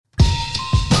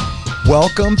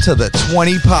Welcome to the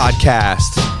 20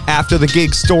 Podcast. After the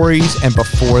gig stories and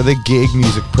before the gig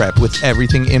music prep with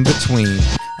everything in between.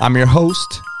 I'm your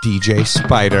host, DJ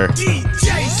Spider. DJ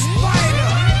Spider!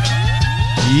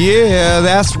 Yeah,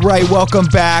 that's right. Welcome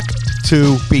back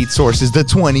to Beat Sources, the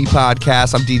 20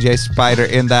 Podcast. I'm DJ Spider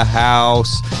in the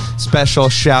house. Special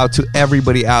shout to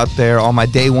everybody out there, all my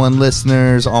day one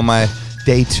listeners, all my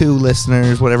day two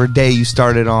listeners, whatever day you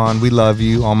started on. We love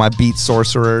you. All my beat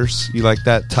sorcerers. You like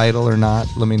that title or not?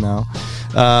 Let me know.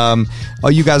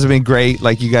 You guys have been great.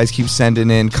 Like, you guys keep sending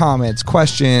in comments,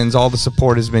 questions. All the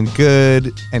support has been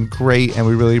good and great, and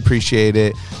we really appreciate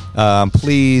it.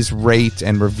 Please rate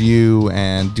and review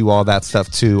and do all that stuff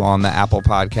too on the Apple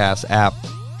Podcast app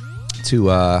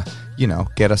to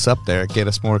get us up there, get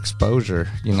us more exposure.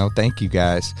 Thank you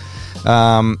guys.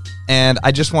 And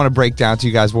I just want to break down to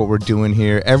you guys what we're doing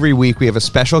here. Every week we have a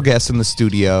special guest in the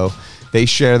studio. They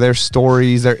share their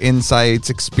stories, their insights,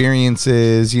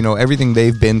 experiences, everything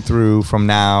they've been through from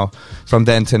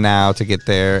then to now to get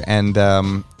there. And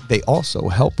they also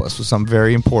help us with something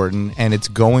very important, and it's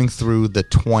going through the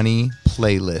 20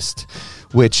 playlist,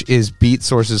 which is Beat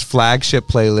Source's flagship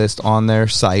playlist on their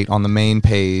site, on the main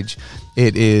page.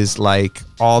 It is like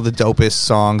all the dopest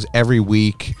songs every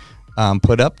week,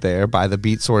 put up there by the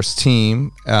Beat Source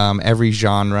team, every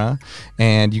genre,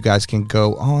 and you guys can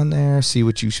go on there, see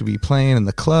what you should be playing in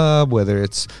the club, whether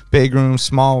it's big room,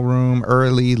 small room,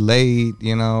 early, late,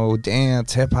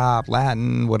 dance, hip-hop,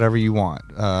 Latin, whatever you want,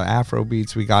 Afro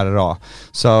beats, we got it all.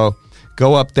 So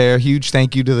go up there. Huge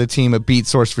thank you to the team at Beat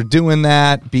Source for doing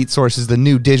that. Beat Source is the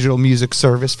new digital music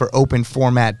service for open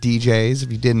format DJs,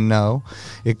 if you didn't know.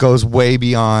 It goes way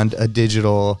beyond a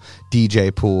digital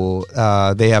DJ pool.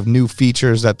 They have new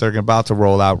features that they're about to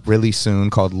roll out really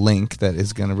soon called Link that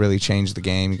is going to really change the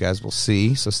game. You guys will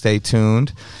see, so stay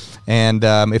tuned. And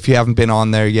if you haven't been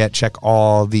on there yet, check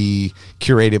all the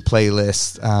curated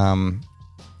playlists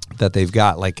that they've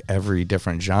got, like every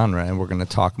different genre, and we're going to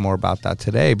talk more about that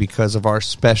today because of our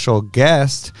special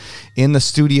guest in the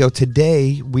studio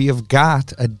today. We have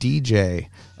got a DJ,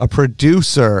 a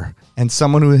producer, and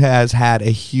someone who has had a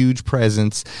huge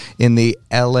presence in the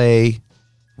LA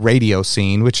radio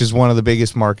scene, which is one of the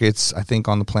biggest markets, I think,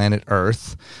 on the planet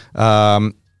Earth.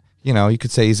 You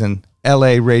could say he's an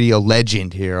LA radio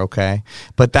legend here, okay?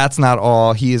 But that's not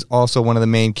all. He is also one of the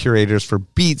main curators for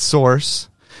Beat Source.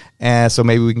 And so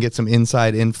maybe we can get some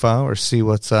inside info or see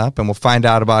what's up, and we'll find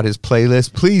out about his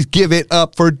playlist. Please give it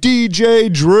up for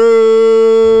DJ Drew.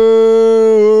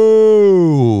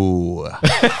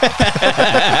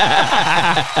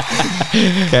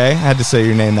 Okay, I had to say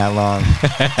your name that long.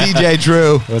 DJ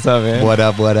Drew. What's up, man? What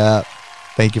up, what up?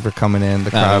 Thank you for coming in.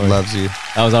 The crowd loves you.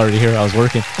 I was already here. I was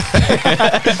working.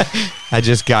 I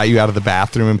just got you out of the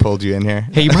bathroom and pulled you in here.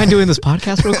 Hey, you mind doing this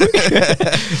podcast real quick?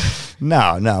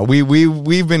 No. We've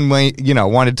been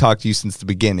wanted to talk to you since the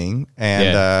beginning,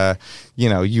 and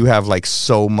you have like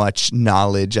so much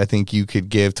knowledge I think you could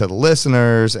give to the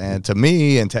listeners and to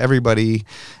me and to everybody,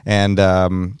 and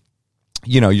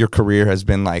your career has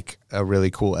been like a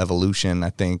really cool evolution,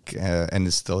 I think, and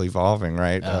is still evolving,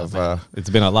 right? It's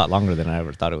been a lot longer than I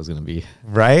ever thought it was going to be.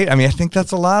 Right? I mean, I think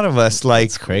that's a lot of us. Like,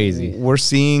 it's crazy. We're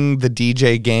seeing the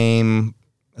DJ game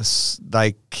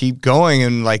like keep going,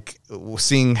 and like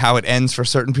seeing how it ends for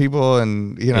certain people,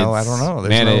 and I don't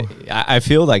know. I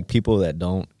feel like people that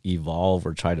don't evolve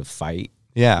or try to fight,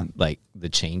 like the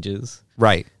changes,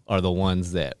 right, are the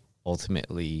ones that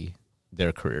ultimately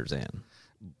their careers end.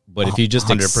 But if you just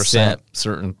 100%. accept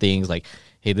certain things, like,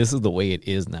 hey, this is the way it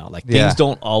is now. Like, things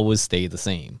don't always stay the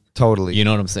same. Totally. You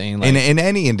know what I'm saying? Like, in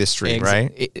any industry,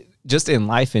 right? Just in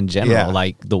life in general,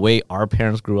 like the way our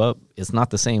parents grew up, it's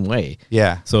not the same way.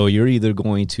 Yeah. So you're either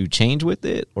going to change with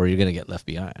it or you're going to get left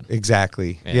behind.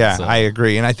 Exactly. And yeah, so, I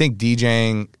agree. And I think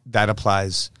DJing, that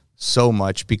applies so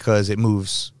much because it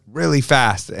moves really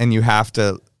fast and you have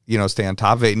to stay on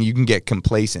top of it, and you can get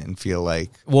complacent and feel like,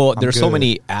 there's so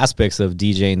many aspects of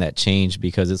DJing that change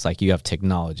because it's like you have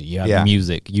technology, you have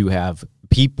music, you have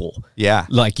people. Yeah.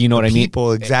 Like, you know what I mean?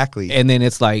 People, exactly. And then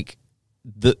it's like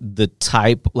the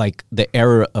type, like the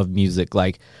era of music,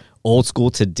 like old school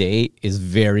today is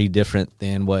very different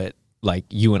than what like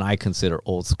you and I consider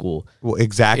old school. Well,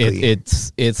 exactly.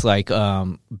 It's like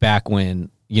back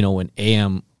when, when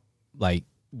AM like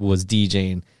was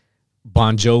DJing,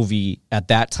 Bon Jovi at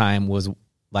that time was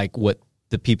like what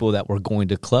the people that were going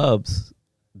to clubs,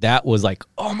 that was like,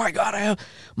 oh my God, I have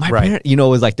my parents, it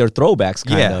was like their throwbacks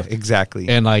kind of. Yeah, exactly.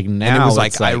 And like now and it was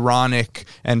like ironic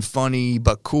and funny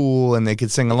but cool, and they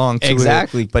could sing along to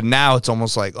it. But now it's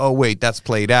almost like, oh wait, that's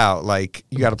played out. Like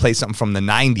you got to play something from the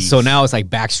 90s. So now it's like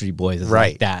Backstreet Boys, is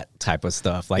like that type of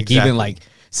stuff. Like even like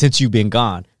Since You've Been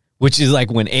Gone, which is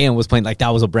like when AM was playing, like that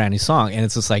was a brand new song. And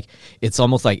it's just like, it's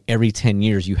almost like every 10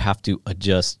 years you have to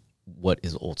adjust what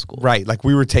is old school. Right. Like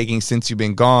we were taking Since You've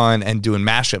Been Gone and doing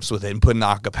mashups with it and putting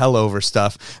acapella over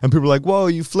stuff. And people were like, whoa,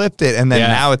 you flipped it. And then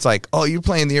now it's like, oh, you're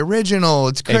playing the original.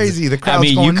 It's crazy. The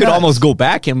crowd's going you could nuts. almost go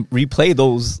back and replay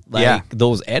those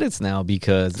those edits now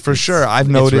because for sure. I've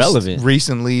noticed relevant.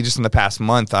 recently, just in the past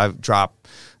month, I've dropped,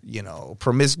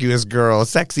 Promiscuous Girl,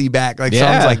 Sexy Back, like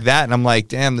songs like that. And I'm like,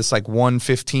 damn, this like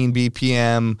 115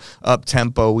 BPM,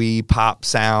 up-tempo-y pop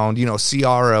sound,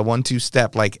 Ciara, 1-2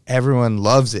 step, like everyone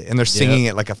loves it. And they're singing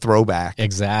it like a throwback.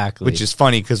 Exactly. Which is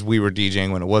funny because we were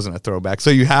DJing when it wasn't a throwback. So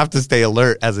you have to stay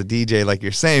alert as a DJ, like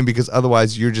you're saying, because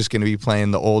otherwise you're just going to be playing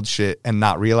the old shit and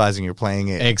not realizing you're playing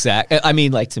it. Exactly. I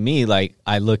mean, like to me, like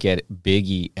I look at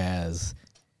Biggie as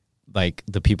like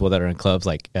the people that are in clubs,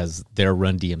 like as their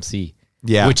Run DMC.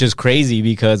 Yeah, which is crazy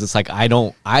because it's like I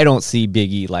don't see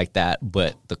Biggie like that,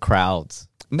 but the crowds.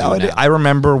 No, I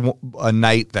remember a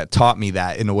night that taught me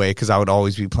that in a way because I would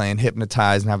always be playing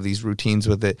Hypnotize and have these routines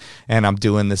with it. And I'm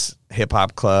doing this hip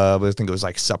hop club. I think it was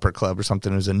like Supper Club or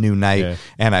something. It was a new night,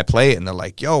 and I play it, and they're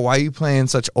like, "Yo, why are you playing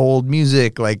such old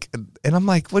music?" Like, and I'm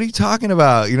like, "What are you talking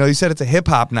about? You said it's a hip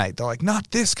hop night." They're like,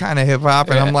 "Not this kind of hip hop,"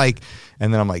 and I'm like,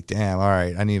 and then I'm like, "Damn, all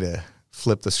right, I need to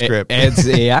flip the script."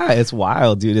 It's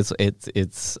wild, dude.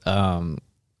 It's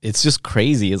just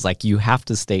crazy. It's like you have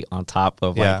to stay on top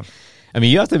of like, I mean,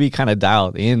 you have to be kind of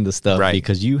dialed in the stuff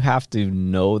because you have to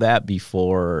know that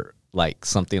before like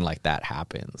something like that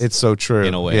happens. It's so true.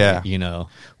 In a way,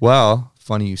 Well,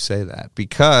 funny you say that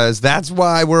because that's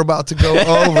why we're about to go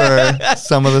over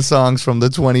some of the songs from the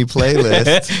 20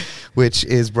 playlist, which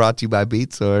is brought to you by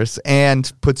BeatSource and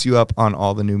puts you up on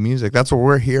all the new music. That's what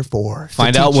we're here for.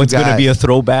 Find out what's going to be a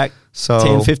throwback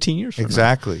 10, 15 years from now.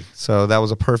 Exactly. So that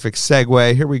was a perfect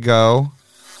segue. Here we go.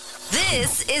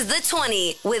 This is The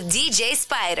 20 with DJ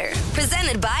Spider,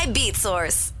 presented by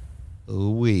BeatSource.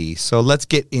 Ooh-wee. So let's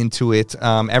get into it.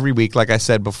 Every week, like I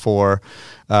said before,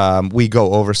 we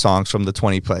go over songs from the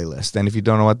 20 playlist. And if you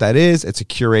don't know what that is, it's a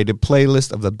curated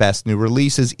playlist of the best new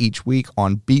releases each week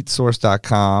on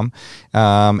beatsource.com.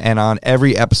 And on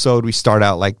every episode, we start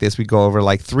out like this. We go over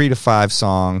like 3 to 5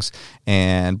 songs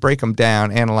and break them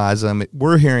down, analyze them.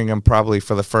 We're hearing them probably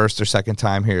for the first or second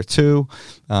time here too.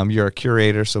 You're a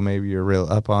curator, so maybe you're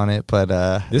real up on it. But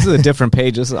this is a different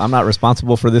page. I'm not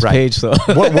responsible for this page. So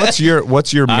what's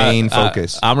your main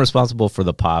focus? I'm responsible for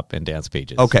the pop and dance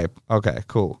pages. Okay,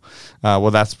 cool.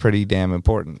 Well, that's pretty damn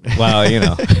important.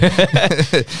 Well,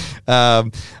 all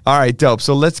right, dope.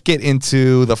 So let's get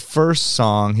into the first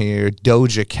song here,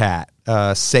 Doja Cat.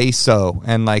 Say So,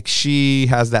 and like she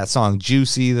has that song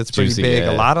Juicy that's pretty big,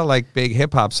 a lot of like big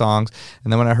hip-hop songs.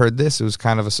 And then when I heard this, it was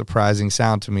kind of a surprising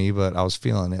sound to me, but I was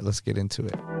feeling it. Let's get into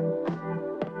it.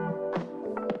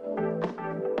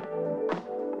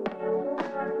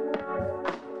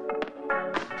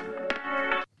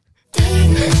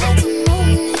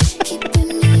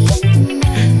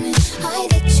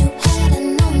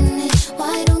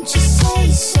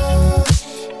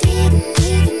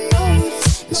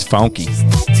 It's funky.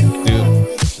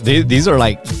 Dude, these are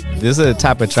like, this is a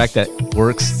type of track that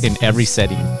works in every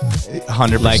setting.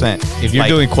 100%. Like, if you're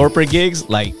doing corporate gigs,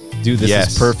 like, dude, this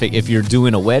is perfect. If you're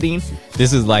doing a wedding,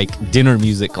 this is like dinner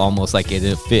music almost, like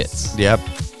it fits. Yep.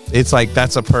 It's like,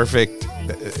 that's a perfect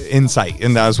insight.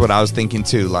 And that was what I was thinking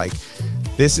too. Like,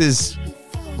 this is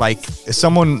like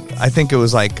someone, I think it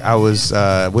was like I was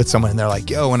with someone and they're like,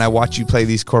 yo, when I watch you play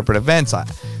these corporate events,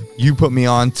 you put me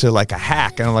on to like a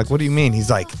hack. And I'm like, what do you mean? He's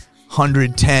like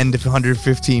 110 to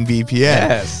 115 BPM.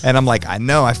 Yes. And I'm like, I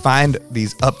know. I find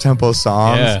these up-tempo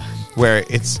songs where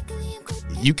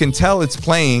you can tell it's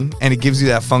playing and it gives you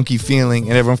that funky feeling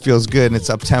and everyone feels good and it's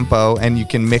up-tempo and you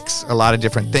can mix a lot of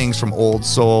different things from old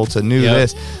soul to new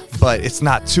this, but it's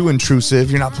not too intrusive.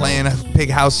 You're not playing a big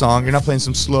house song. You're not playing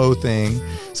some slow thing.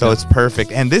 So it's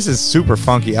perfect. And this is super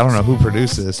funky. I don't know who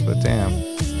produced this, but damn.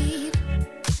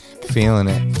 Feeling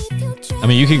it. I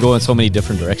mean, you can go in so many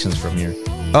different directions from here.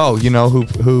 Oh, you know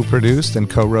who produced and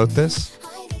co-wrote this?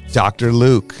 Dr.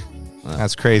 Luke.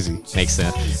 That's crazy. Makes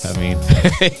sense. I mean,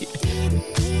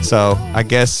 so I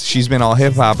guess she's been all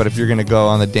hip hop, but if you're gonna go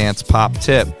on the dance pop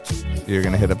tip, you're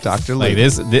gonna hit up Dr. Luke. Like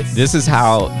this is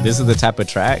the type of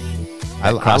track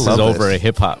that crosses over a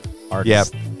hip hop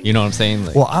artist. Yep. You know what I'm saying?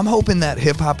 Like, well, I'm hoping that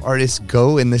hip hop artists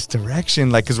go in this direction,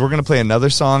 like, because we're gonna play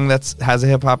another song that has a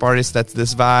hip hop artist that's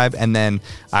this vibe, and then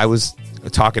I was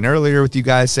talking earlier with you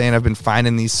guys saying I've been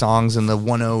finding these songs in the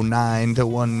 109 to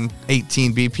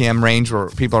 118 BPM range where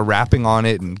people are rapping on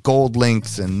it, and Gold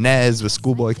Links and Nez with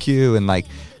Schoolboy Q, and like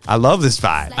I love this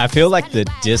vibe. I feel like the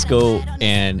disco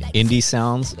and indie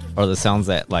sounds are the sounds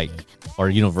that like are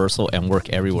universal and work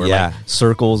everywhere. Yeah. Like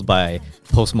Circles by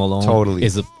Post Malone Totally.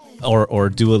 is or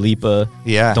Dua Lipa.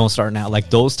 Yeah. Don't Start Now. Like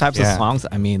those types of Yeah. songs.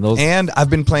 I mean, those. And I've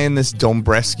been playing this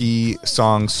Dombresky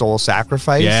song "Soul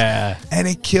Sacrifice." Yeah. and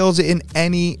it kills it in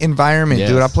any environment, Yes.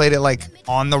 dude. I played it like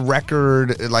on the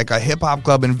record, like a hip hop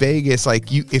club in Vegas.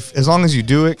 Like if as long as you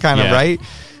do it kind of Yeah. right,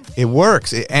 it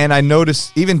works. And I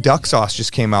noticed even Duck Sauce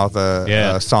just came out with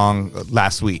a song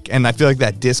last week, and I feel like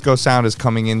that disco sound is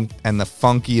coming in, and the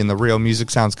funky and the real music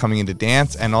sounds coming into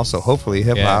dance, and also hopefully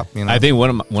hip hop. You know, I think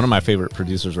one of my favorite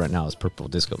producers right now is Purple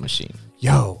Disco Machine.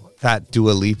 that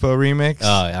Dua Lipa remix,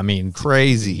 I mean,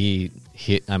 crazy. He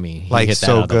hit Like that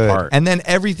so out of the good, park. and then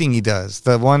everything he does,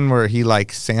 the one where he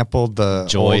like sampled the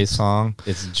Joy's old song.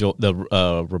 It's the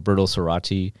Roberto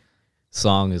Cerati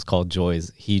song is called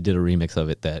Joy's. He did a remix of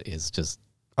it that is just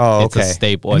Oh, it's okay. a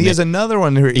staple. And he And has another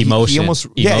one where he Emotion. almost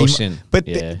Emotion. but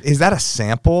Yeah. is that a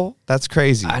sample? That's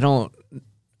crazy. I don't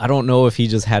know if he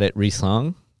just had it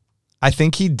resung, I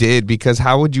think he did, because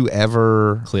how would you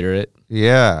ever? clear it.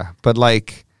 Yeah, but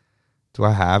like, do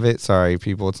I have it? Sorry,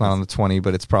 people, it's not on the 20,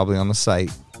 but it's probably on the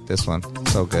site. This one,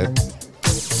 so good.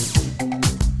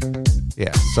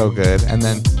 Yeah, so good. And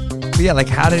then, but yeah, like,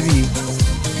 how did he?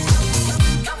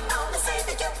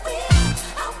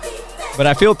 But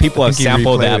I feel people have think he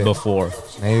sampled replayed that it. before.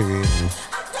 Maybe.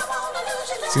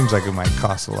 Seems like it might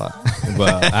cost a lot.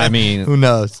 But I mean, Who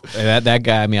knows? that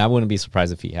guy. I mean, I wouldn't be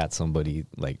surprised if he had somebody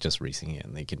like just re-sing it,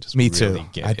 and they can just Me really too.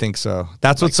 get I it. think so.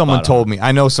 That's what Like, someone spot told on. me.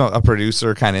 I know a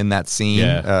producer kind of in that scene.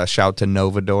 Yeah. Shout to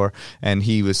Novador, and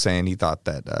he was saying he thought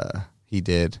that he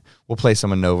did. We'll play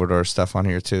some of Novador stuff on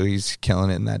here too. He's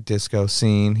killing it in that disco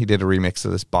scene. He did a remix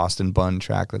of this Boston Bun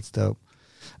track. That's dope.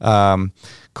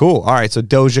 Cool. All right. So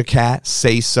Doja Cat,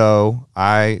 Say So.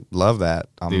 I love that.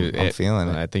 I'm feeling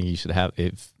it. I think you should have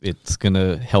it. It's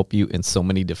gonna help you in so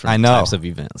many different I know. types of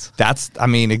events. I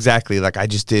mean, exactly. Like I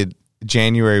just did.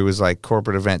 January was like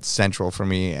corporate event central for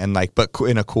me, and like, but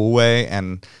in a cool way,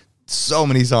 and so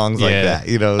many songs like that.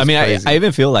 You know, I mean, crazy. I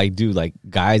even feel like, dude, like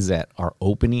guys that are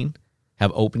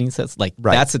have opening sets. Like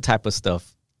Right. that's the type of stuff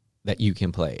that you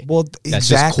can play. Well, that's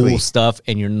exactly. just cool stuff,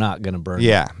 and you're not gonna burn.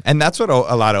 Yeah, and that's what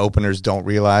a lot of openers don't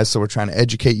realize. So we're trying to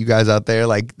educate you guys out there.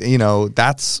 Like, you know,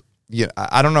 that's, you know,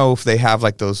 I don't know if they have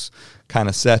like those kind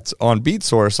of sets on Beat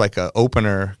Source, like a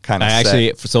opener kind of set.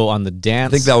 Actually, so on the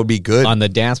dance, I think that would be good. on the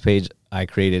dance page. I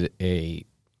created a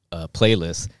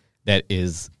playlist that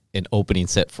is an opening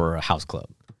set for a house club.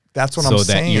 That's what so I'm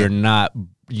saying. that you're not,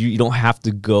 you don't have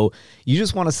to go. You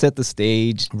just want to set the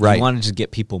stage. Right. You want to just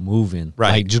get people moving,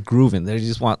 Right. Like just grooving. You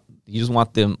just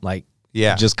want them like,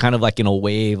 Yeah. just kind of like in a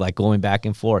wave, like going back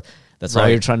and forth. That's all Right.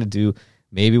 you're trying to do.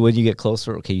 Maybe when you get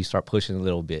closer, okay, you start pushing a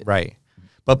little bit. Right.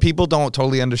 But people don't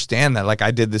totally understand that. Like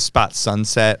I did this spot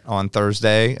Sunset on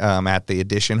Thursday at the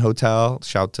Edition Hotel.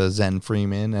 Shout to Zen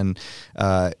Freeman, and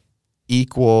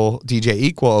DJ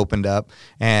Equal opened up,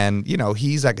 and you know,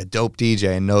 he's like a dope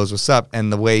DJ and knows what's up,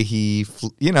 and the way he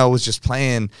was just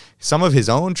playing some of his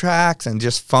own tracks and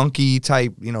just funky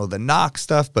type, you know, the knock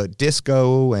stuff, but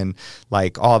disco and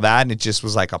like all that, and it just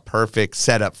was like a perfect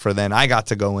setup for then I got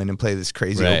to go in and play this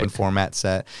crazy Right. open format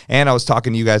set. And I was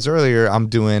talking to you guys earlier, I'm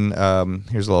doing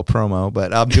here's a little promo,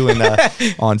 but I'm doing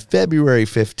on February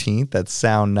 15th at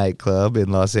Sound Nightclub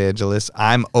in Los Angeles.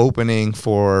 I'm opening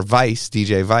for Vice,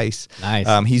 DJ Vice. Nice.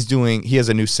 He has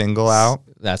a new single out.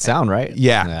 That sound right?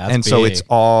 Yeah. That's And so big. it's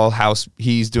all house.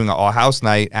 He's doing an all house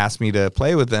night, asked me to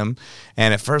play with him.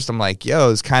 And at first I'm like, yo,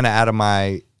 it's kind of out of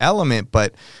my element.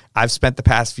 But I've spent the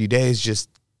past few days just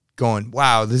going,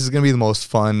 wow, this is going to be the most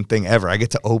fun thing ever. I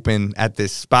get to open at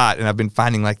this spot, and I've been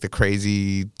finding like the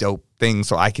crazy dope things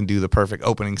so I can do the perfect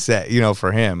opening set, you know,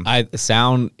 for him.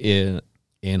 Sound in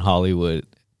Hollywood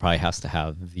probably has to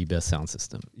have the best sound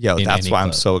system. Yo, in that's any why I'm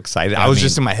club. so excited. I was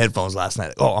just in my headphones last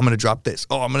night. Oh, I'm going to drop this.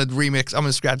 Oh, I'm going to remix. I'm going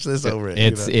to scratch this over it.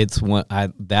 It's one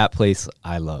that place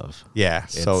I love. Yeah,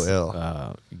 so It's,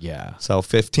 ill. Yeah, So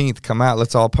 15th, come out.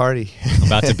 Let's all party. I'm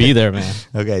about to be there, man.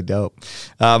 Okay, dope.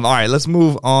 All right, let's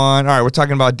move on. All right, we're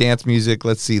talking about dance music.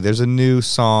 Let's see. There's a new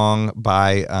song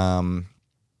by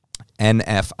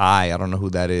NFI. I don't know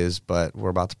who that is, but we're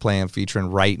about to play him featuring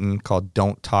Wrighton called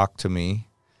Don't Talk to Me.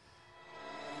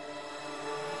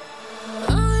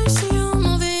 I see you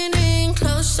moving in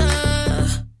closer.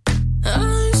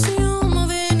 I see you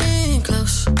moving in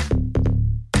close.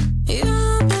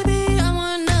 Yeah, baby, I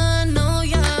wanna know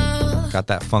ya. Got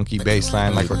that funky bass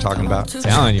line like we're talking about.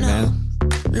 Telling you, man.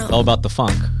 It's all about the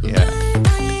funk. Yeah.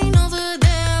 I ain't over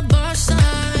there, bar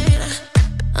side.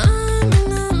 I'm in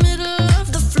the middle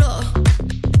of the floor.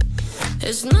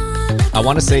 It's not like I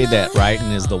want to say that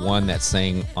Ryden is the one that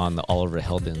sang on the Oliver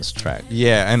Heldens track.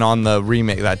 Yeah, and on the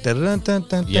remake, that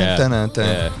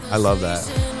Yeah. I love that.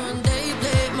 One day you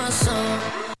played my song.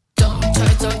 Don't try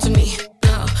to talk to me.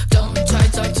 No, don't try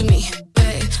to talk to me.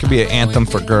 Babe. This could be an anthem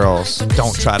for girls.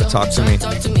 Don't try to talk to me.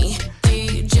 Talk to me.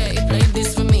 DJ, play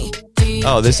this for me.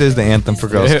 Oh, this is the anthem for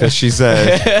girls because she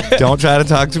said, "Don't try to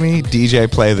talk to me, DJ,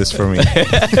 play this for me."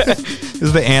 This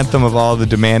is the anthem of all the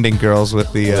demanding girls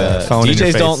with the phone in your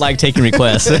DJs face. don't like taking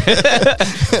requests.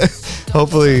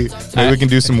 Hopefully, maybe we can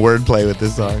do some wordplay with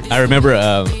this song. I remember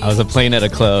I was playing at a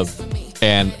club,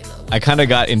 and I kind of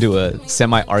got into a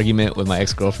semi-argument with my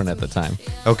ex-girlfriend at the time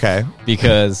Okay,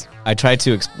 because I tried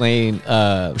to explain.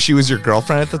 she was your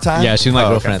girlfriend at the time. Yeah, she was my Oh,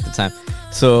 girlfriend okay. at the time.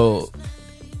 So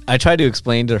I tried to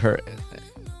explain to her,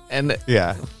 and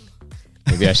Yeah,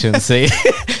 maybe I shouldn't say.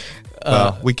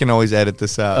 well, we can always edit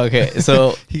this out. Okay,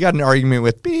 so He got an argument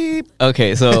with beep.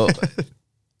 okay, so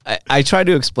I tried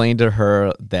to explain to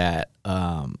her that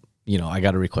I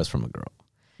got a request from a girl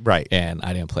Right. and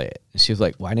I didn't play it. And she was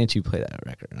like, "Why didn't you play that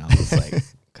record?" And I was like,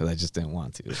 "Because I just didn't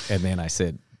want to." And then I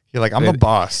said, You're like, I'm a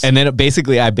boss. and then I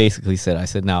basically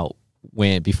said, "Now,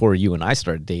 before you and I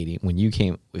started dating,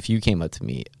 if you came up to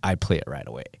me, I'd play it right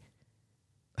away."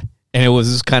 And it was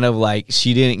just kind of like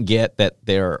she didn't get that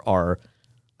there are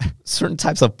certain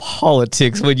types of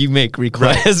politics when you make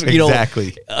requests. Right,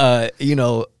 exactly. A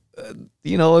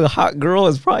hot girl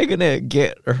is probably gonna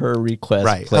get her request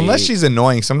Right. played. Unless she's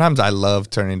annoying. Sometimes I love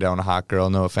turning down a hot girl.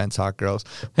 No offense, hot girls.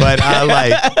 But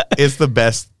it's the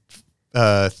best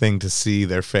thing to see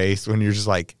their face when you're just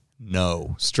like,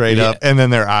 no, straight Yeah. up. And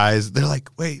then their eyes, they're like,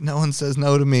 wait, no one says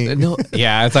no to me. No,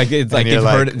 yeah, it's like you're they've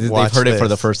like, heard it, they've watch heard it for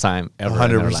the this. first time ever.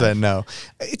 in their 100% life. no.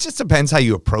 It just depends how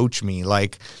you approach me.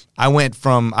 Like,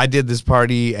 I did this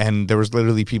party and there was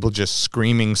literally people just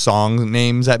screaming song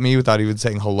names at me without even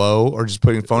saying hello or just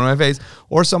putting a phone in my face.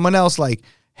 Or someone else like,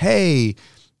 hey,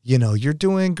 you're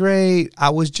doing great. I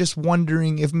was just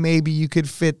wondering if maybe you could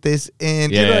fit this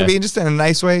in. You know what I Yeah. mean? Just in a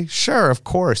nice way. Sure, of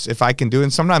course. If I can do it.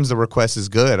 And sometimes the request is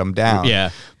good. I'm down. Yeah.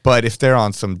 But if they're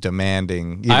on some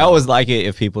demanding, I always like it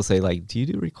if people say like, "Do you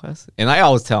do requests?" And I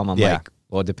always tell them, I'm Yeah. like,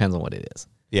 "Well, it depends on what it is."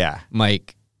 yeah.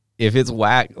 Like, if it's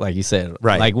whack, like you said,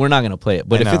 Right. like we're not gonna play it.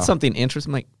 But I if know. it's something interesting,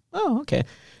 I'm like, "Oh, okay."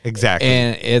 Exactly.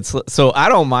 And it's so I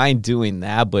don't mind doing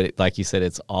that, but like you said,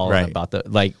 it's all Right. about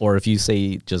or if you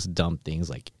say just dumb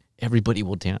things like everybody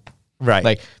will dance, right.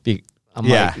 like I'm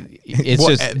Yeah. like it's Well,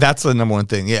 just. that's the number one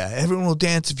thing. Yeah, everyone will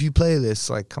dance if you play this.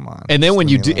 Like, come on. And then Just when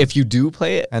leave you me do, alone. if you do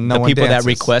play it, And no the one people dances. that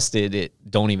requested it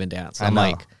don't even dance. I I'm know.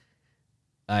 like,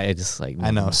 I just like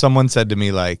I know someone said to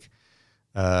me like,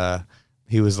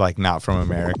 he was like not from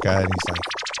America, and he's like,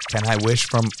 can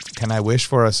I wish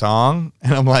for a song?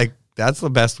 And I'm like, that's the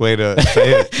best way to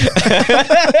say it.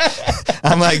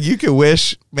 I'm like, you can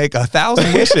make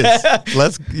 1,000 wishes.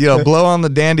 Let's, blow on the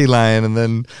dandelion and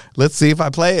then let's see if I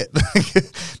play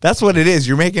it. That's what it is.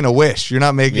 You're making a wish. You're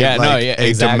not making a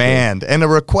exactly. demand. And a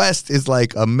request is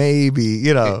like a maybe,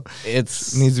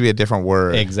 It's it needs to be a different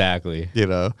word. exactly.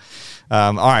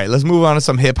 All right, let's move on to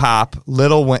some hip hop.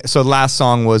 Lil Wayne. So the last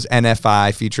song was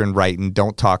NFI featuring Ryten,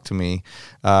 Don't Talk to Me.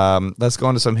 Let's go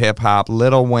into some hip hop.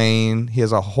 Lil Wayne, he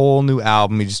has a whole new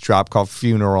album he just dropped called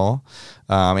Funeral.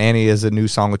 And he has a new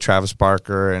song with Travis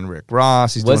Barker and Rick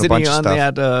Ross. He's doing a Wasn't bunch he of on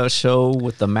stuff. that show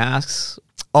with the masks?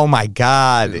 Oh my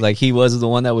God. Like he was the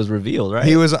one that was revealed, right?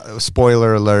 He was,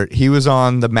 spoiler alert, he was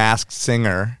on The Masked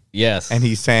Singer. yes, And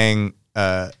he sang,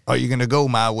 Are You Gonna Go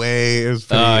My Way? It was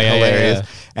pretty Oh, yeah, hilarious. yeah.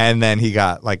 And then he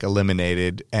got like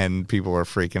eliminated and people were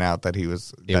freaking out that it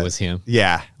was him.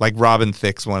 Yeah. Like Robin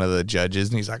Thicke's one of the judges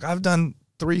and he's like, I've done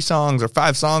 3 songs or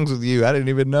 5 songs with you. I didn't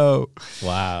even know.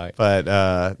 Wow, But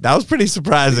that was pretty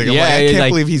surprising. I'm Yeah, like, I it's can't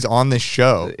like- believe he's on this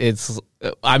show. it's.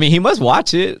 I mean, he must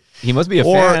watch it. He must be a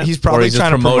Or fan. he's probably just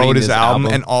trying to promote promoting his album.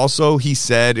 And also he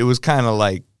said it was kind of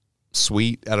like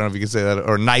sweet. I don't know if you can say that,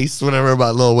 or nice, whatever,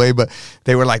 about Lil Wayne, but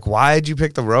they were like, why'd you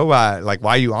pick the robot? Like,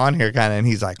 why are you on here? Kind of. And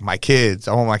he's like, my kids,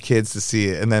 I want my kids to see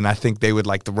it. And then I think they would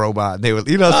like the robot. They would,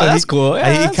 so that's cool.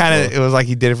 Yeah, he that's kind of, cool. it was like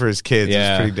he did it for his kids.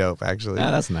 Yeah. It's pretty dope, actually.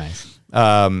 Yeah, that's nice.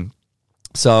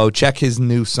 So check his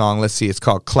new song. Let's see. It's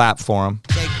called Clap For Him.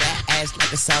 Shake that ass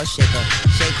like a salt shaker.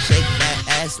 Shake that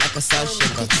ass like a salt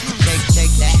shaker.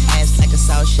 Shake that ass like a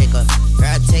salt shaker.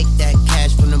 Girl, take that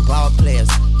cash from them ball players.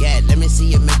 Yeah, let me see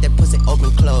you make that pussy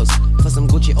open close. Put some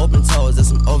Gucci open toes and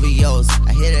some OVOs.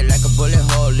 I hit it like a bullet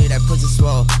hole, leave that pussy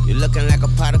swole. You looking like a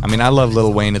pot of. I mean, I love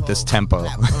Lil Wayne at this tempo.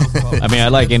 I mean, I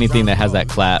like anything that has that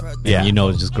clap. Yeah.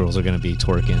 And just girls are gonna be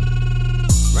twerking.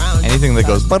 Anything that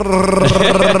goes is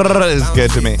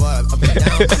good to me.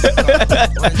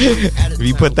 If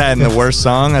you put that in the worst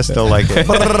song, I still like it.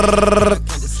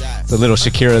 The little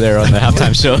Shakira there on the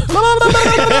halftime show.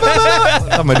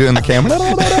 I'm gonna do it in the camera.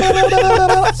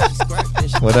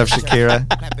 What up, Shakira?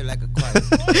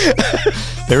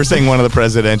 They were saying one of the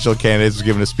presidential candidates was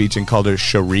giving a speech and called her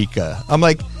Sharika. I'm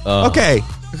like, okay,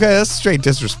 that's straight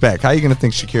disrespect. How are you gonna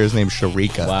think Shakira's name's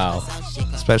Sharika? Wow.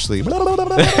 Especially.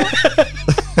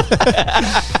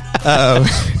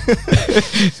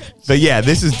 But yeah,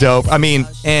 this is dope. I mean,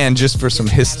 and just for some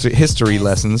history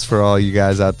lessons for all you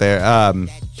guys out there,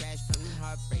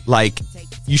 like,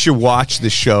 you should watch the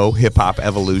show Hip Hop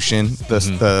Evolution,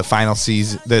 the final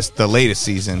season, the latest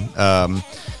season,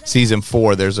 season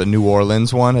 4. There's a New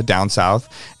Orleans one, a down south,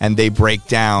 and they break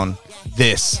down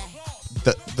this.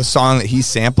 The song that he's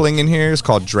sampling in here is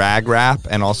called Drag Rap,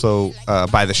 and also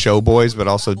by the Showboys, but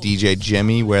also DJ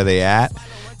Jimmy, Where They At,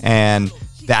 and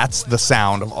that's the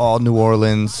sound of all New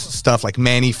Orleans stuff. Like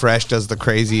Manny Fresh does the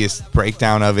craziest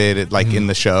breakdown of it, like in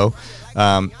the show,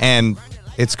 and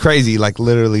it's crazy. Like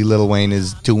literally, Lil Wayne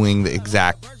is doing the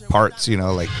exact parts, you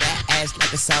know, like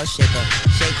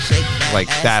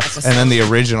that's. And then the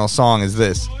original song is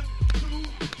this.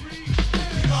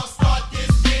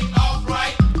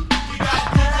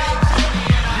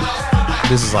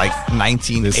 This is like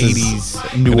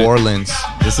 1980s New Orleans.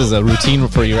 This is a routine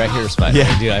for you right here, Spider.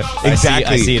 Yeah, dude,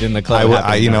 exactly. I see it in the club.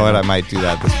 You know what? I might do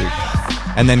that this week,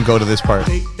 and then go to this part.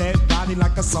 He's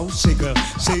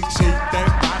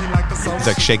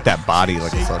like, shake that body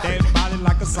like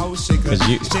a soul shaker.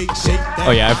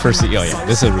 Oh yeah, I first see. Oh yeah,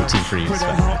 this is a routine for you,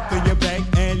 Spider. I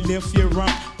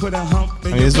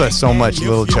mean, this is what so much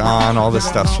Lil Jon, all this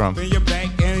stuff's from.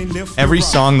 Every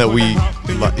song that we,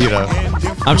 you know.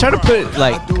 I'm trying to put,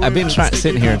 like, I've been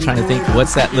sitting here and trying to think,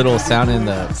 what's that little sound in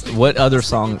what other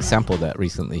song sampled that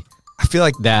recently? I feel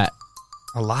like that.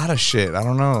 A lot of shit. I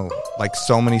don't know. Like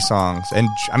so many songs. And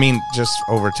I mean, just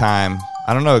over time,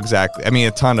 I don't know exactly. I mean,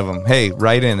 a ton of them. Hey,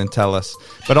 write in and tell us.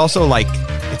 But also, like,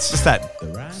 it's just that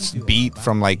beat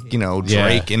from, like, you know,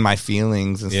 Drake, In My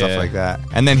Feelings and stuff like that.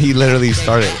 And then he literally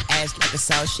started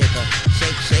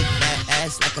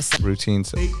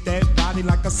routines.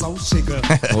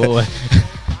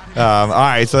 All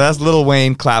right, so that's Lil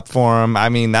Wayne. Clap for him. I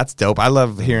mean, that's dope. I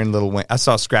love hearing Lil Wayne. I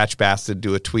saw Scratch Bastard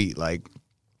do a tweet like,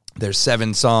 there's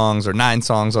 7 songs or 9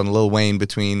 songs on Lil Wayne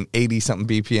between 80-something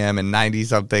BPM and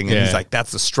 90-something. And he's like,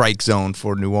 that's the strike zone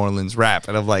for New Orleans rap.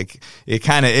 And I'm like, it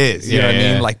kind of is. You know what I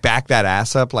mean? Like, back that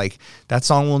ass up. Like, that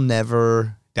song will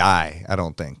never die, I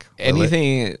don't think.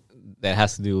 Anything that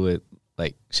has to do with,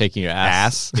 like, shaking your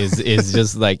ass is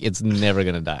just, like, it's never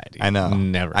going to die, dude. I know.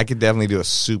 Never. I could definitely do a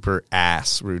super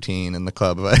ass routine in the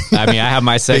club. I mean, I have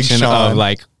my section of,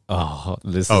 like,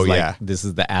 this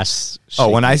is the ass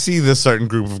shaking. When I see this certain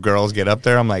group of girls get up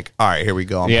there, I'm like, all right, here we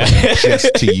go. I'm playing just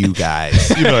to you guys.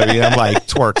 You know what I mean? I'm like,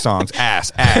 twerk songs,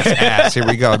 ass, ass, ass. Here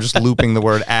we go. I'm just looping the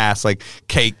word ass, like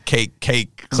cake, cake,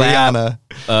 cake, clap,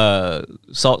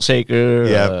 salt shaker.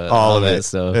 Yeah, all of that it.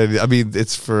 stuff. I mean,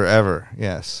 it's forever.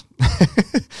 Yes.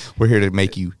 We're here to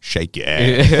make you shake your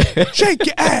ass. Shake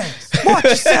your ass. Watch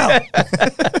yourself.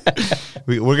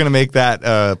 We're going to make that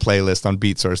playlist on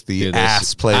BeatSource, the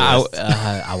ass playlist.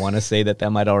 I want to say that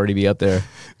might already be up there.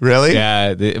 Really?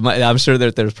 Yeah. I'm sure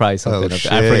that there's probably something up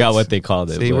there. I forgot what they called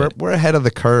it. See, we're ahead of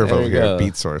the curve over here at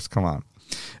BeatSource. Come on.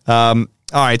 All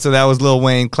right, so that was Lil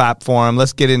Wayne. Clap for him.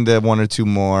 Let's get into one or two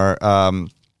more.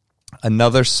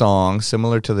 Another song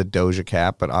similar to the Doja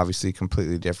Cat, but obviously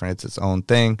completely different. It's its own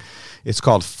thing. It's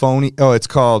called it's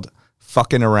called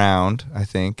Fucking Around, I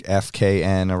think.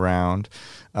 FKN Around.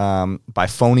 By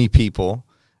Phony People.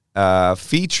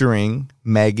 Featuring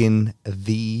Megan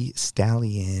Thee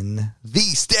Stallion.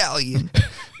 Megan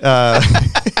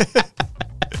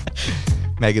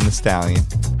Thee Stallion.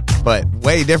 But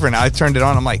way different. I turned it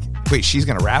on. I'm like, wait, she's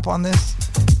going to rap on this?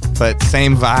 But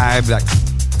same vibe, that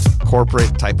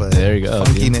corporate type of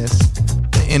funkiness.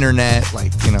 The internet,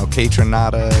 like, you know,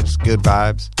 K-Tronada, just good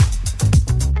vibes.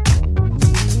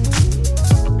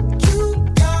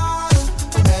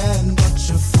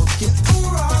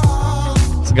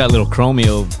 It's got a little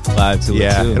Chromeo vibe to it, too.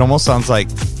 Yeah, it almost sounds like,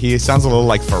 he sounds a little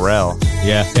like Pharrell.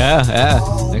 Yeah.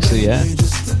 Actually, yeah.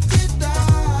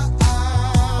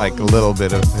 Like a little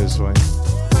bit of his way.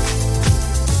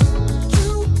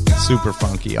 Super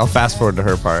funky. I'll fast forward to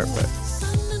her part, but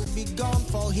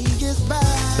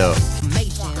dope.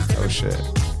 Oh shit.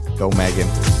 Go Megan.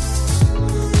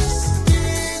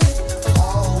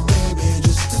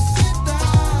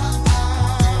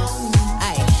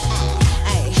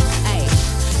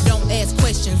 Don't ask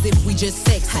questions if we just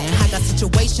sexing. I got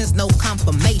situations, no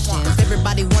confirmations.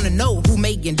 Everybody wanna know who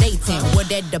making dating. What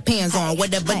that depends on,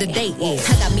 whatever the date is.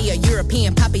 I got me a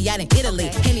European poppy out in Italy.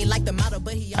 And he like the model,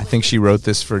 but he I think she wrote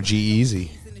this for G-Eazy.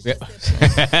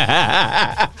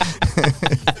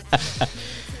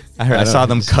 I saw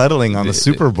them cuddling on the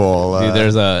Super Bowl. Dude,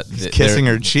 there's kissing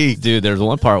her cheek. Dude, there's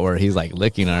one part where he's like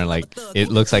licking her, like it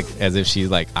looks like as if she's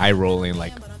like eye rolling.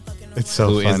 Like, It's so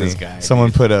who funny. is this guy?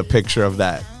 Someone put a picture of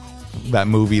that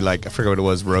movie, like I forget what it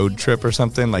was, Road Trip or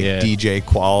something. Like Yeah. DJ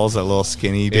Qualls, a little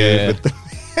skinny dude. Yeah. With the,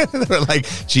 they were like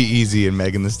G-Eazy and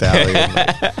Megan Thee Stallion.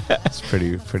 Like, it's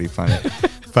pretty funny.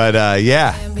 But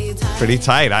yeah, pretty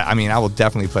tight. I mean, I will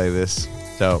definitely play this.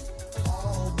 So,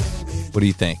 what do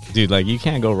you think? Dude, like you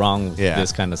can't go wrong with Yeah.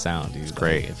 this kind of sound, dude.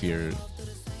 great. Like,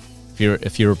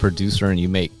 if you're a producer and you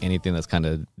make anything that's kind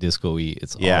of disco-y,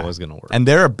 it's always gonna work. And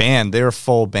they're a band. They're a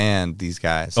full band. These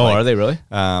guys. oh, Like, are they really?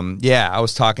 Yeah, I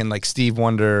was talking like Steve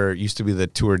Wonder used to be the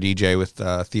tour DJ with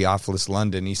Theophilus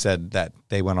London. He said that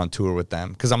they went on tour with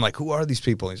them because I'm like, who are these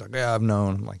people? He's like, yeah, I've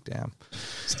known. I'm like, damn,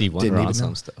 Steve Wonder didn't on even know.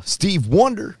 some stuff. Steve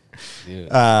Wonder. Dude.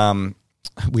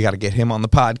 We got to get him on the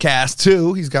podcast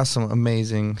too. He's got some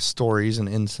amazing stories and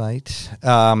insight.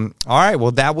 All right,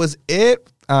 well that was it.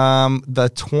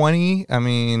 The 20. I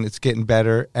mean, it's getting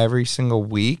better every single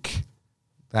week.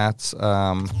 That's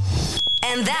And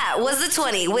that was the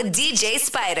 20 with DJ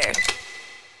Spider.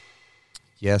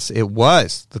 Yes, it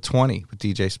was the 20 with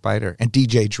DJ Spider and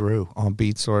DJ Drew on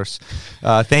Beat Source.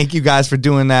 Thank you guys for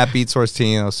doing that. Beat Source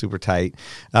team, that was super tight.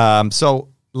 So,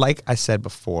 like I said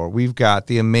before, we've got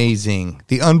the amazing,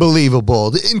 the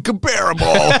unbelievable, the incomparable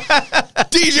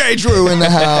DJ Drew in the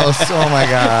house. Oh my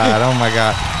God. Oh my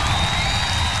God.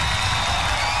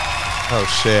 Oh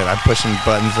shit, I'm pushing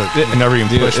buttons that I never even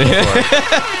pushed before.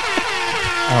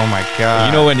 Oh my God.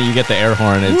 You know when you get the air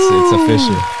horn, it's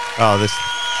official. Oh,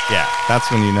 yeah,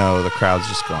 that's when you know the crowd's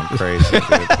just going crazy, dude.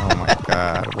 Oh my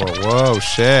God. Whoa,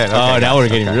 shit. Okay, Oh, now we're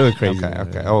getting okay, really crazy.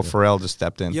 Okay. Oh, Pharrell just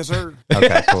stepped in. Yes, sir.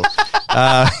 Okay, cool.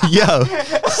 Yo,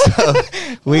 so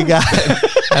we got,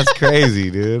 that's crazy,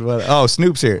 dude. Oh,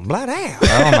 Snoop's here. Blood out.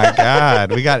 Oh my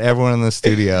God. We got everyone in the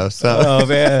studio. So, Oh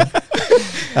man.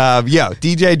 yo,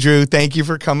 DJ Drew, thank you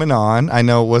for coming on. I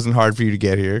know it wasn't hard for you to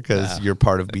get here because you're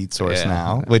part of Beat Source Yeah.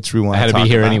 now, which we want I had to talk be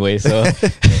here about. anyway, so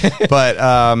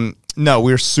But no,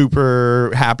 we're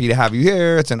super happy to have you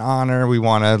here. It's an honor. We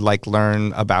want to like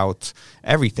learn about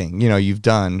everything you've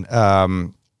done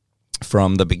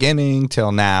from the beginning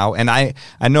till now. And I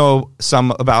know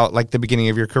some about like the beginning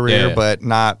of your career, Yeah. but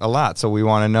not a lot. So we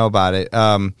want to know about it.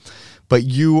 But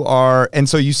you are, and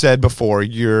so you said before,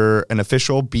 you're an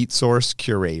official Beat Source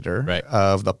curator Right.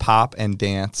 of the pop and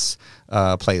dance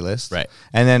playlist. Right.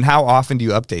 And then how often do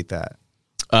you update that?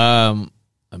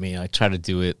 I mean, I try to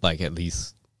do it like at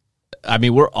least. I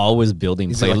mean, we're always building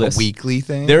Is it playlists. like a weekly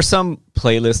thing? There's some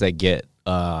playlists that get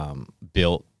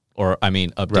built, or I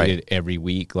mean, updated Right. every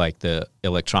week, like the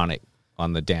electronic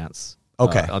on the dance.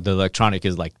 Okay. The electronic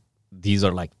is like these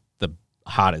are like the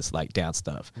hottest like dance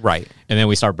stuff, Right. and then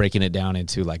we start breaking it down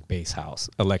into like bass house,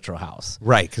 electro house.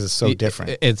 Right, because it's so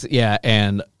different. It's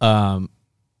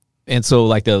and so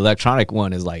like the electronic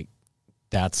one is like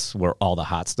that's where all the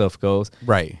hot stuff goes.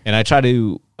 Right. And I try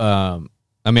to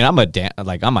I mean, I'm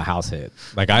a house head.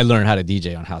 Like I learned how to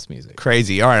DJ on house music.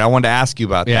 Crazy. All right, I wanted to ask you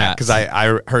about that Yeah. because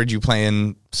I heard you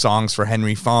playing songs for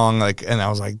Henry Fong, like, and I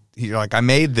was like, you're like, I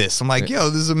made this. I'm like, yo,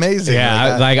 this is amazing.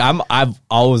 Yeah, I've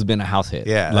always been a house head.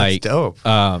 Yeah, that's like dope.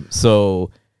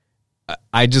 So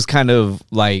I just kind of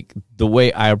like the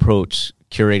way I approach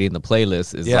curating the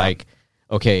playlist is Yeah. like,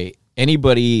 okay,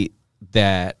 anybody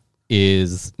that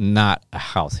is not a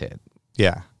house head,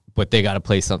 yeah, but they got to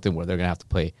play something where they're gonna have to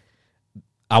play.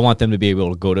 I want them to be able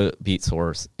to go to Beat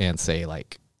Source and say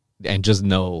like, and just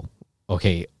know,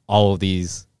 okay, all of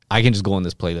these, I can just go on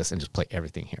this playlist and just play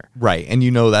everything here. right. And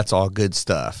that's all good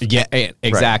stuff. Yeah,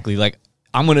 exactly. Like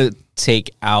I'm gonna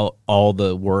take out all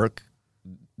the work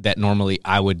that normally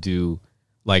I would do,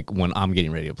 like when I'm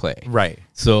getting ready to play. Right.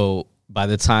 So by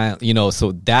the time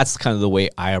so that's kind of the way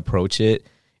I approach it,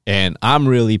 and I'm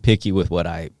really picky with what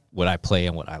I play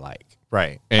and what I like.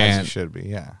 Right. As And you should be.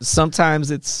 Yeah.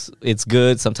 Sometimes it's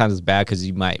good, sometimes it's bad because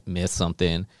you might miss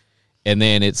something, and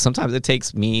then sometimes it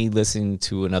takes me listening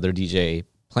to another DJ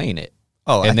playing it.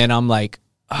 Oh, and then I'm like,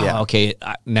 Yeah. okay,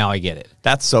 now I get it.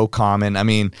 That's so common. I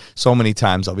mean, so many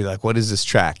times I'll be like, what is this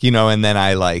track? And then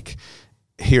I like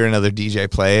hear another DJ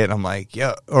play it and I'm like,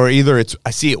 yeah, or either I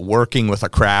see it working with a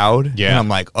crowd Yeah. and I'm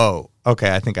like, oh,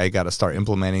 okay, I think I got to start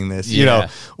implementing this, Yeah.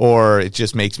 or it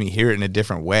just makes me hear it in a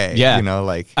different way. Yeah.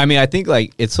 Like, I mean, I think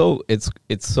like it's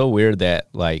so weird that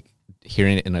like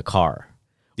hearing it in a car,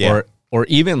 Yeah. or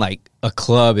even like a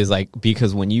club is like,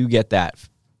 because when you get that,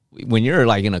 when you're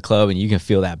like in a club and you can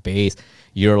feel that bass,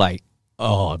 you're like,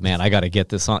 oh man, I got to get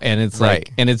this song, and it's Right.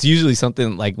 like, and it's usually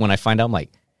something like when I find out, I'm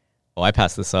like, oh, I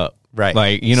passed this up, Right.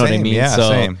 Like, you know what I Same, mean? Yeah, So-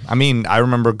 same. I mean, I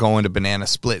remember going to Banana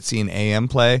Split, seeing AM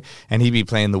play, and he'd be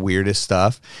playing the weirdest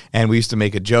stuff. And we used to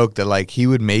make a joke that, like, he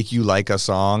would make you like a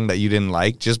song that you didn't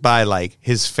like just by, like,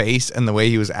 his face and the way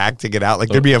he was acting it out. Like,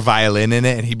 there'd be a violin in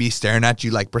it, and he'd be staring at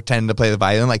you, like, pretend to play the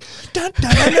violin, like, dun,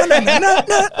 dun, dun, dun, dun, dun, dun,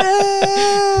 dun,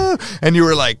 dun. And you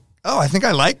were like, oh, I think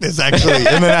I like this, actually.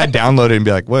 And then I'd download it and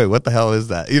be like, wait, what the hell is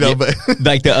that? You know, Yeah, but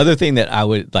like the other thing that I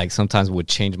would like sometimes would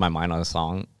change my mind on a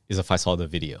song is if I saw the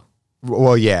video.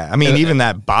 well, yeah. I mean, even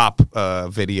that Bop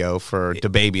video for Da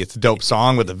Baby, it's a dope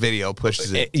song, but the video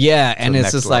pushes it. Yeah, and the it's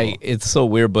next just level. like it's so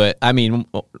weird. But I mean,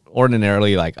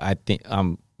 ordinarily, like I think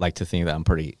like to think that I'm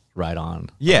pretty right on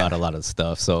Yeah. about a lot of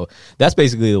stuff. So that's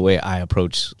basically the way I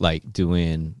approach like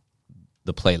doing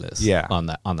the playlist. Yeah. on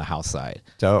the house side.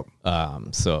 Dope.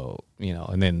 So you know,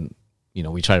 and then you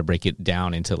know we try to break it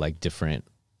down into like different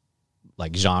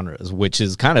like genres, which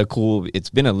is kind of cool. It's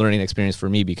been a learning experience for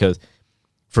me because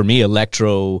for me,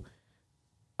 electro,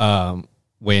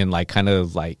 when like kind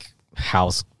of like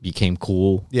house became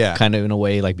cool, Yeah. kind of in a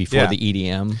way, like before Yeah. the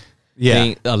EDM, Yeah.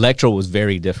 thing, electro was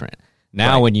very different.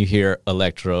 Now, Right. when you hear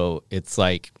electro, it's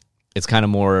like it's kind of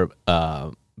more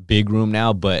big room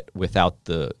now, but without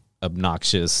the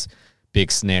obnoxious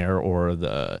big snare or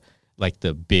the like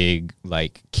the big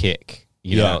like kick,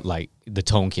 you Yeah. know, like the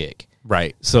tone kick.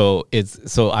 Right. So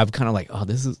I've kind of like, oh,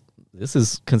 this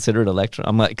is considered electro.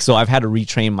 I'm like, so I've had to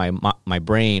retrain my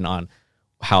brain on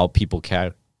how people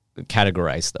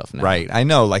categorize stuff now. Right. I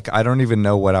know. Like, I don't even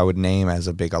know what I would name as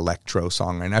a big electro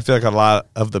song. And I feel like a lot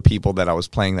of the people that I was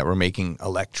playing that were making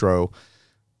electro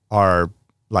are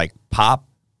like pop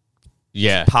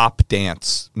Yeah.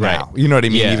 dance now. Right. You know what I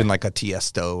mean? Yeah. Even like a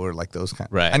Tiesto or like those kind.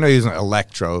 Right. I know he's not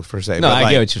electro per se, No, but I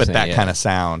like, get what you're but saying, that yeah. kind of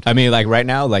sound. I mean, like right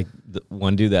now, like the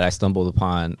one dude that I stumbled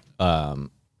upon,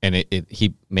 and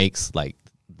he makes like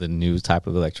the new type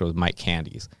of electro, Mike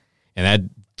Candies, and that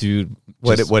dude,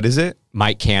 What is it?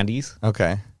 Mike Candies,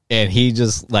 Okay. and he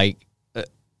just like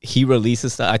he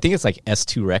releases stuff. I think it's like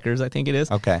S2 Records. I think it is.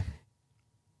 Okay.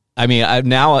 I mean,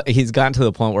 now he's gotten to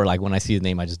the point where like when I see his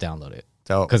name, I just download it.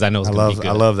 So 'Cause I know it's I gonna love be good.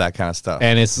 I love that kind of stuff.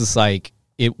 And it's just like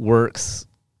it works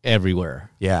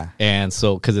everywhere. yeah. And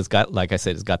so because it's got, like I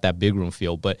said, it's got that big room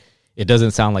feel, but it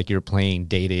doesn't sound like you're playing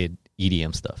dated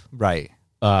EDM stuff. Right.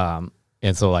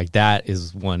 And so like that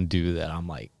is one dude that I'm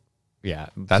like, yeah,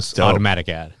 That's just dope. automatic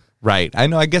ad. Right. I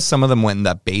know. I guess some of them went in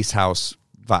that bass house,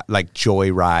 like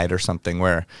Joyride or something,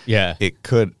 where Yeah.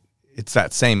 it's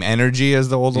that same energy as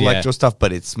the old Yeah. electro stuff,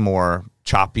 but it's more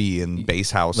choppy and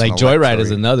bass house. Like and Joyride is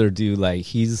electro-y. another dude. Like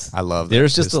I love that-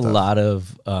 there's his just a stuff. lot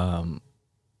of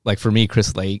like for me,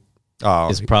 Chris Lake Oh,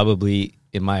 is probably,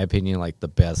 in my opinion, like the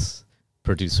best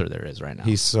producer there is right now.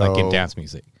 He's like in so- dance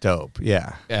music. dope.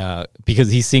 Yeah.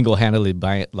 Because he single-handedly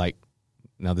like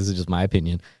now this is just my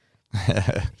opinion,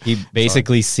 he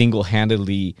basically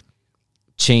single-handedly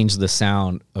changed the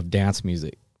sound of dance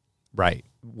music, Right.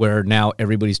 where now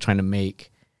everybody's trying to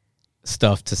make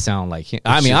stuff to sound like him.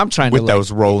 I mean, I'm trying with to like,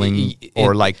 those rolling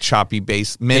or it- like choppy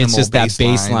bass, minimal it's just that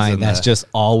bass lines line and that's the- just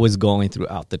always going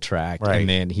throughout the track, Right. and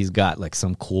then he's got like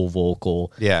some cool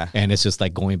vocal, Yeah. and it's just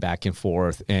like going back and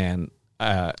forth, and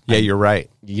yeah. You're right.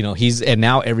 you know, and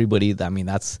now everybody, I mean,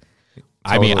 that's,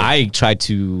 I mean, Totally. I try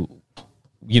to,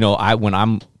 you know, when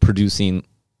I'm producing,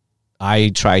 I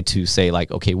try to say like,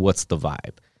 okay, what's the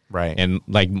vibe? Right. And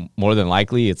like more than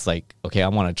likely it's like, okay, I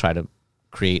want to try to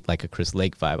create like a Chris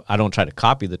Lake vibe. I don't try to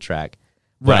copy the track,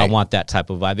 but I Right. want that type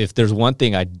of vibe. If there's one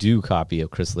thing I do copy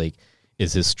of Chris Lake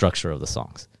is his structure of the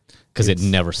songs, because it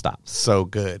never stops. so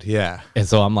good. Yeah. And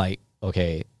so I'm like,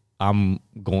 okay, I'm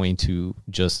going to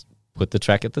just put the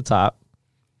track at the top,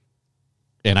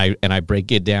 and I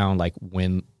break it down like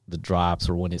when the drops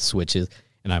or when it switches,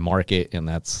 and I mark it, and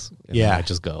then Yeah. I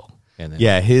just go. And then,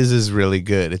 Yeah. His is really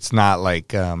good. It's not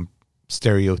like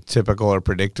stereotypical or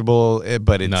predictable,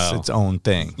 but it's No. its own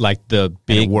thing. like the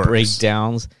big works.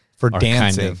 breakdowns For are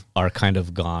dancing. kind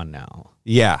of gone now.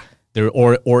 Yeah. There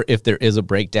or if there is a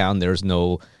breakdown, there's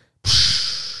no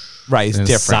Right. It's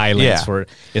different. silence Yeah. for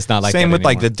it's not like Same that with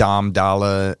like anymore. the Dom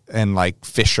Dalla and like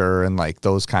Fisher and like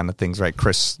those kind of things, right?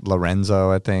 Chris Lorenzo,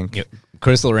 I think. Yeah,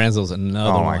 Chris Lorenzo's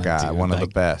another Oh one. my God, dude. one of the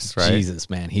Like, best, right? Jesus,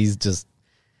 man, he's just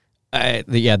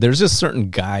yeah. There's just certain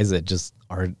guys that just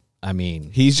are. I mean,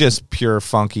 He's just pure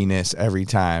funkiness every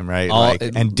time, right? All- like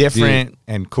and different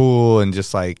and cool and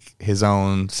just like his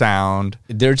own sound.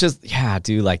 they're just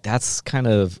dude. Like that's kind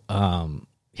of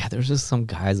There's just some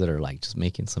guys that are like just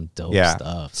making some dope Yeah.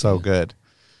 stuff. So good.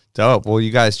 Dope. Well,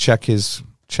 you guys check his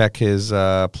check his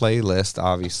playlist,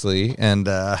 obviously, and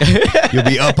you'll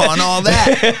be up on all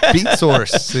that. Beat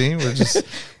Source. See,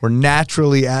 we're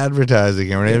naturally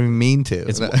advertising, and we're not even mean to.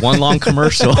 It's one long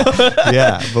commercial.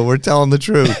 Yeah, but we're telling the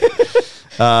truth.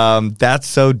 That's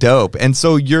so dope. And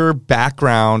so your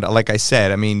background, like I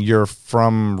said, I mean, you're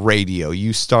from radio. You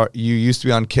used to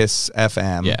be on Kiss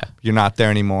FM. Yeah. You're not there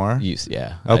anymore.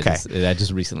 Yeah. Okay. That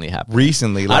just recently happened.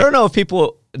 Recently, like, I don't know if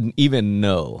people even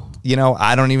know. You know,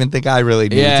 I don't even think I really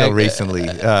knew until recently.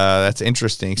 That's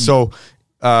interesting. So,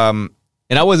 and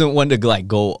I wasn't one to like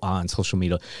go on social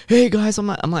media. Hey guys, I'm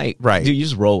like, right. Dude, you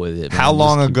just roll with it. Man. How Just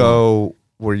long keep ago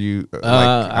were you?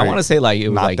 I want to say like it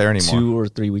was not like there anymore? 2 or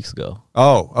 3 weeks ago.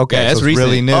 Oh, okay. Yeah, so it's it's recent.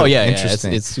 really new. Oh yeah,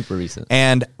 Interesting. It's super recent.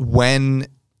 And when,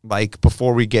 like,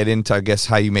 before we get into, I guess,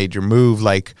 how you made your move,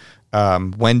 like,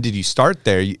 when did you start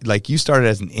there? You started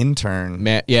as an intern,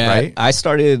 right? I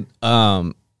started.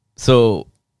 So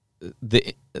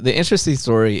the interesting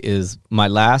story is my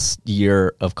last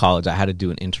year of college, I had to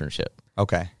do an internship,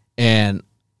 Okay. and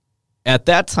at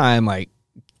that time, like,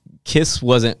 Kiss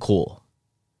wasn't cool.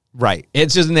 Right.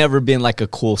 It's just never been like a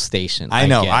cool station. I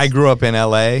know. guess. I grew up in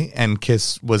LA, and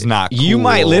Kiss was not cool. You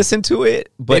might listen to it,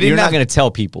 but didn't you're not have- going to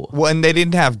tell people. Well, and they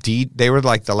didn't have they were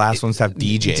like the last ones to have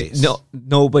DJs. No,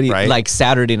 nobody Right? like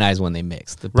Saturday nights when they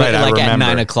mixed. Right, I like at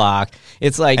remember. 9:00.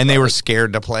 It's like, And they were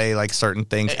scared to play like certain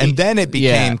things. And then it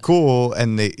became Yeah. cool,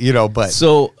 and they, but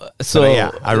so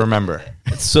yeah, I remember.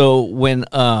 So when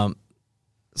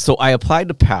so I applied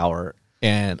to Power,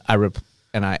 and I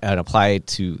applied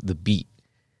to the Beat.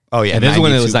 Oh yeah, And this is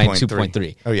when it was 92.3.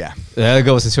 92.3. Oh yeah. That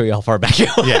goes to show you how far back you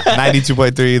are. Yeah,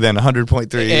 92.3, then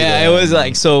 100.3. Yeah, then it was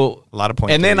like, so a lot of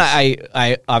points. and then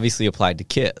I obviously applied to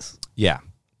Kiss. Yeah.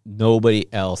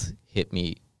 Nobody else hit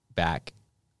me back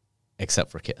except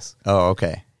for Kiss. Oh,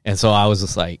 okay. And so I was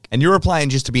just like, And you're applying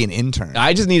just to be an intern.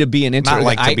 I just need to be an intern. Not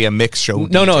like to be a mix show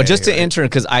No, DJ, just to right? intern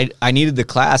because I needed the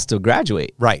class to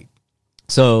graduate. Right.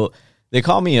 So they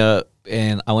called me up,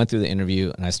 and I went through the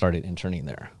interview, and I started interning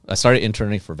there. I started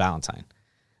interning for Valentine.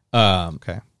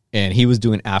 Okay. And he was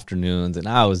doing afternoons, and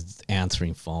I was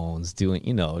answering phones, doing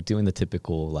the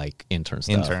typical like intern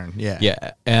stuff. Intern, yeah.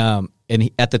 Yeah. And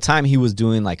at the time, he was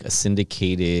doing like a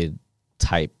syndicated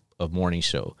type of morning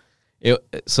show.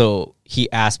 So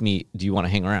he asked me, "Do you want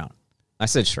to hang around?" I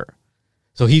said, "Sure."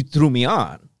 So he threw me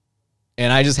on,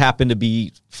 and I just happened to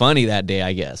be funny that day,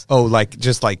 I guess. Oh, like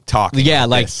just like talking. Yeah,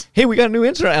 like, this. hey, we got a new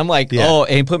intern. I'm like, Yeah. oh,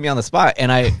 and he put me on the spot,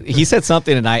 and he said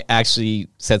something, and I actually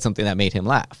said something that made him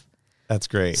laugh. That's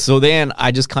great. So then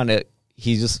I just kind of,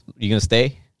 you gonna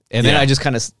stay? And then Yeah. I just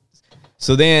kind of,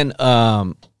 so then,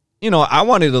 I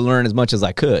wanted to learn as much as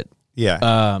I could.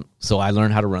 Yeah. So I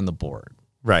learned how to run the board.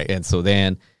 right. And so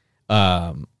then,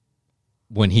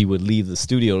 when he would leave the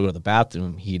studio to go to the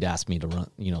bathroom, he'd ask me to run,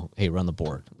 hey, run the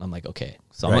board. I'm like, okay.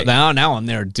 So Right. now I'm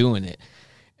there doing it.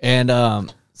 And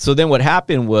so then what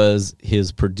happened was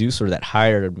his producer that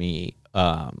hired me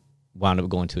wound up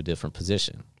going to a different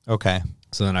position. Okay.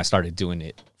 So then I started doing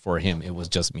it for him. It was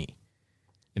just me.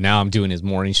 And now I'm doing his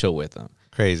morning show with him.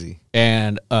 Crazy.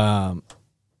 And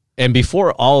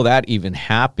before all that even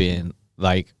happened,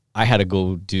 like, I had to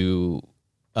go do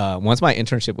once my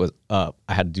internship was up,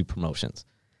 I had to do promotions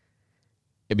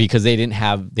because they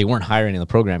weren't hiring in the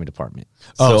programming department.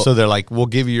 So they're like, we'll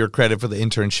give you your credit for the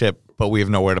internship, but we have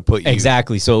nowhere to put you.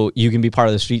 Exactly. So you can be part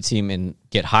of the street team and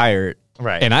get hired.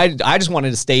 Right. And I just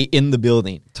wanted to stay in the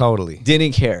building. Totally.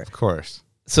 Didn't care. Of course.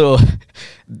 So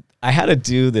I had to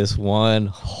do this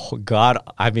one god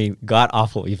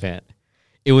awful event.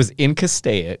 It was in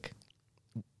Castaic,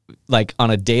 like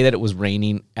on a day that it was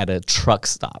raining at a truck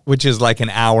stop. Which is like an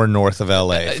hour north of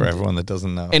LA for everyone that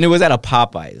doesn't know. And it was at a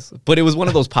Popeyes, but it was one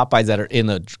of those Popeyes that are in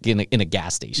a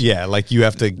gas station. Yeah, like you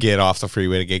have to get off the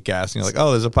freeway to get gas, and you're like,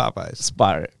 oh, there's a Popeyes.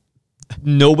 Spot.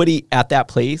 Nobody at that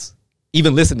place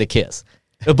even listened to Kiss.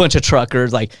 A bunch of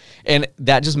truckers, and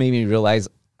that just made me realize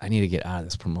I need to get out of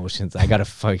this promotions. I got to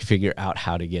figure out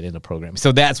how to get into programming.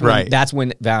 So that's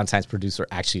when Valentine's producer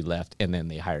actually left, and then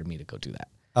they hired me to go do that.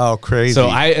 Oh, crazy.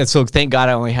 So thank God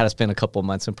I only had to spend a couple of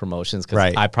months in promotions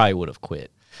because I probably would have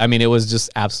quit. I mean, it was just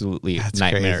absolutely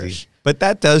nightmarish. Crazy. But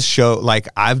that does show, like,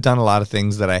 I've done a lot of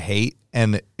things that I hate,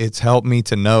 and it's helped me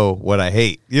to know what I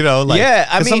hate. Yeah,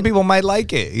 I 'cause some mean- people might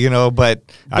like it, but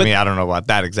I mean, I don't know about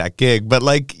that exact gig, but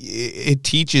like, it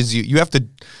teaches you. You have to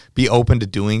be open to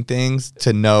doing things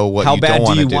to know what How you bad don't do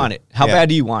want to you do. want it? How bad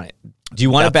do you want it? Do you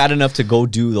want it bad enough to go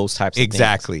do those types of things?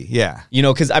 Exactly. Yeah.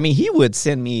 Because I mean, he would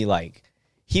send me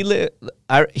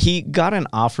he got an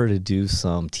offer to do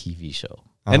some TV show.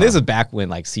 And this is back when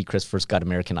like Seacrest first got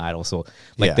American Idol. So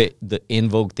like Yeah. the in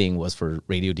vogue thing was for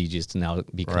radio DJs to now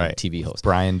become TV hosts.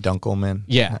 Brian Dunkelman.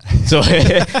 Yeah. So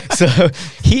so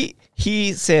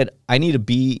he said, I need to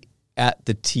be at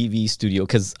the TV studio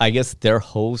because I guess their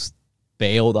host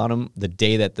bailed on him the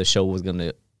day that the show was going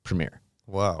to premiere.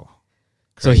 Whoa.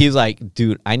 So he was like,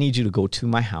 dude, I need you to go to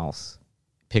my house,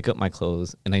 pick up my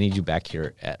clothes, and I need you back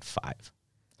here at 5.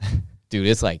 Dude,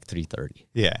 it's like 3:30.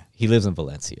 Yeah. He lives in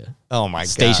Valencia. Oh my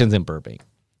Station's God. in Burbank.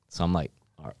 So I'm like,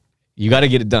 all right, you got to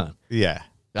get it done. Yeah.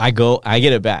 I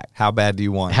get it back. How bad do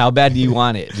you want? How bad do you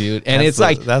want it, dude? And it's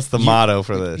like that's the motto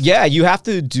for this. yeah, you have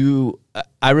to do.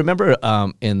 I remember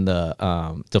in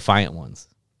the Defiant ones,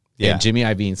 Yeah. and Jimmy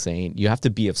Iovine saying you have to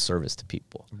be of service to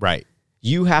people. Right.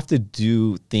 You have to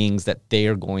do things that they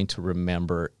are going to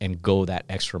remember and go that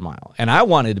extra mile. And I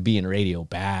wanted to be in radio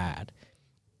bad,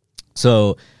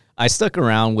 so I stuck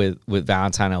around with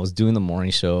Valentine. I was doing the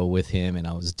morning show with him, and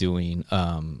I was doing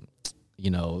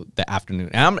the afternoon.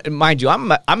 And mind you,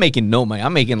 I'm making no money.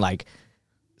 I'm making like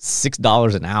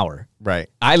 $6 an hour. Right.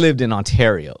 I lived in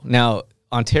Ontario. Now,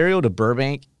 Ontario to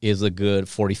Burbank is a good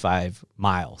 45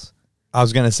 miles. I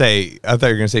was gonna say. I thought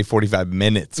you were gonna say 45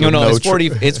 minutes. No, with it's 40.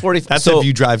 It's 40. That's so, if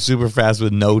you drive super fast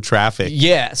with no traffic.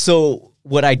 Yeah. So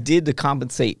what I did to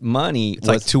compensate money It's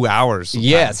was like 2 hours. sometimes.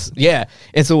 yes, yeah.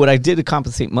 And so what I did to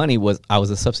compensate money was I was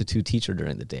a substitute teacher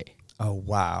during the day. Oh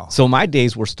wow. So my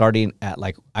days were starting at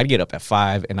like I'd get up at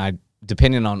 5, and I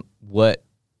depending on what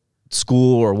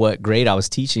school or what grade I was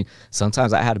teaching,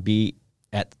 sometimes I had to be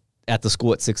at the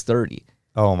school at 6:30.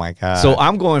 Oh my God. So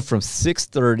I'm going from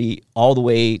 6:30 all the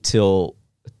way till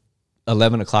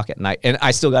 11 o'clock at night, and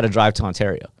I still got to drive to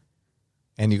Ontario,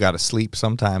 and you got to sleep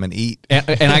sometime and eat. and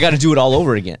I got to do it all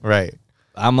over again. Right.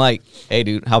 I'm like, hey,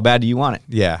 dude, how bad do you want it?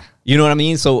 Yeah. You know what I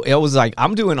mean? So it was like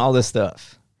I'm doing all this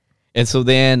stuff, and so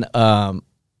then I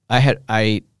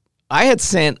had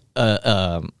sent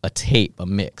a tape, a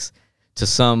mix, to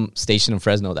some station in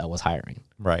Fresno that was hiring.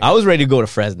 Right. I was ready to go to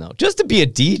Fresno just to be a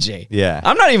DJ. Yeah.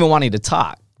 I'm not even wanting to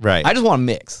talk. Right. I just want to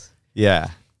mix. Yeah.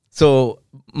 So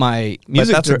my But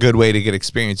music. that's a good way to get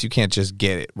experience. You can't just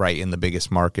get it right in the biggest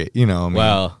market. You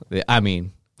know. I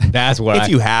mean, that's what if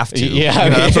you have to. Yeah, You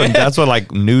know, that's what like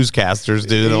newscasters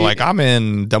do. They're like, I'm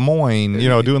in Des Moines,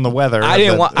 doing the weather. I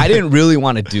didn't really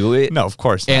want to do it. No, of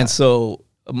course not. And so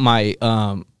my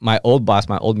old boss,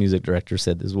 my old music director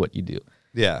said, "This is what you do.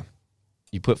 Yeah.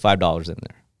 You put $5 in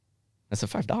there." I said,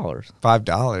 $5.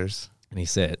 $5. And he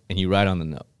said, and you write on the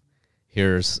note,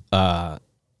 here's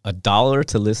 $1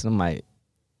 to listen to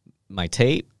my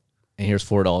tape, and here's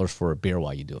 $4 for a beer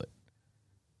while you do it.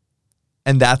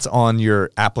 And that's on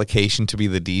your application to be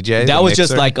the DJ? That the was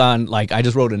just mixer? I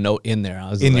just wrote a note in there. I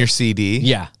was in like, your CD?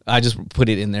 yeah, I just put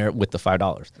it in there with the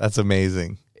 $5. That's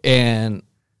amazing. And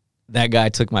that guy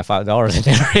took my $5 and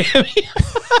never hit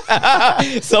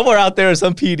me. Somewhere out there,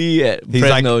 some PD at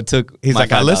Fresno took. He's my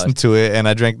like, I $5. listened to it and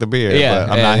I drank the beer, Yeah,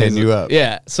 but I'm not hitting you up.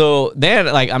 Yeah. So then,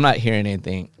 I'm not hearing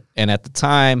anything. And at the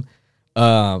time,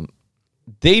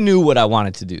 they knew what I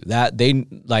wanted to do. That they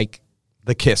like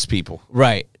The Kiss people.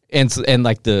 right. And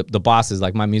the bosses,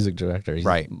 like my music director,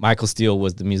 Right. Michael Steele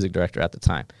was the music director at the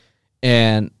time,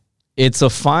 and it's a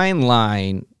fine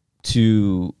line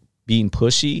to being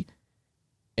pushy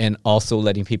and also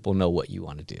letting people know what you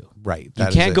want to do. Right. You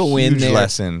That can't is a go in huge there.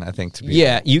 lesson, I think, to be.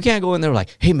 Yeah, you can't go in there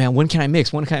like, hey man, when can I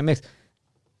mix? When can I mix?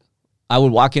 I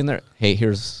would walk in there, hey,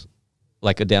 here's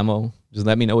like a demo. Just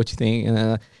let me know what you think,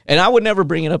 and I would never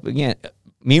bring it up again.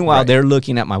 Meanwhile, Right. they're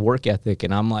looking at my work ethic,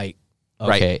 and I'm like,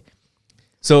 okay. Right.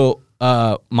 So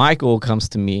Michael comes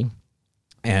to me,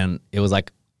 and it was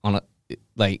like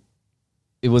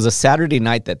it was a Saturday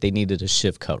night that they needed a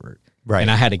shift covered, Right. and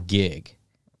I had a gig,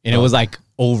 and it was like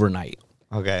overnight.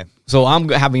 Okay. So I'm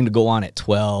having to go on at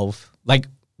 12. Like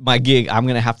my gig, I'm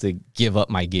gonna have to give up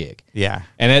my gig. Yeah.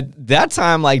 And at that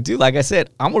time, like, dude, like I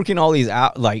said, I'm working all these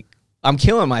out. Like I'm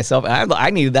killing myself, and I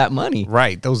needed that money.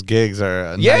 Right. Those gigs are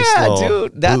a Yeah, nice little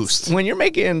dude. That's boost. when you're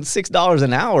making $6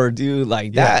 an hour, dude.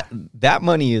 Like Yeah. that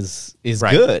money is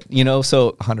Right. good,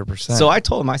 So 100%. So I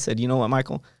told him, I said, you know what,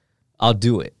 Michael, I'll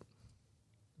do it,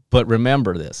 but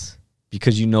remember this,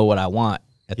 because you know what I want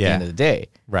at the Yeah. end of the day.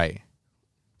 Right.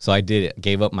 So I did it.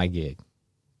 Gave up my gig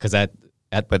because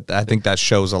But I think that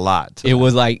shows a lot. to it them.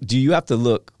 was like, do you have to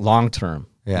look long term,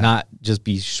 Yeah. not just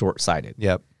be short sighted?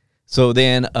 Yep. So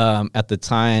then at the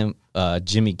time,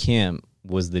 Jimmy Kim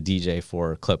was the DJ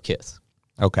for Club Kiss.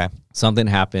 Okay. Something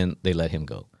happened. They let him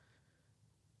go.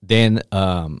 Then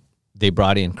they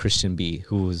brought in Christian B,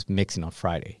 who was mixing on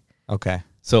Friday. Okay.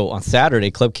 So on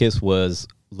Saturday, Club Kiss was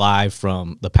live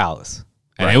from the Palace.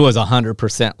 And Right. it was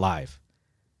 100% live.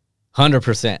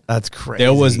 100%. That's crazy.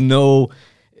 There was no,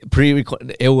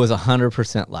 Pre-recorded. It was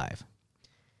 100% live.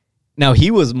 Now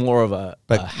he was more of a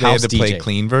But a they had house to play DJ.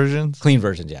 clean versions. Clean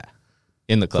versions, yeah,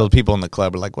 in the So club. the people in the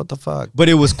club were like, "What the fuck?" But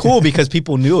it was cool because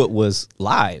people knew it was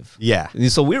live. Yeah.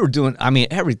 So we were doing, I mean,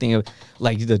 everything,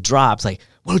 like the drops, like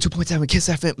 102.7 Kiss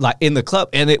FM, like in the club.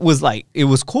 And it was like, it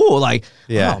was cool. Like,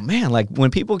 Yeah. oh man, like when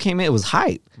people came in, it was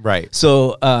hype. Right.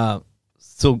 So,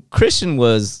 so Christian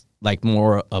was like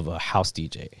more of a house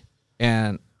DJ.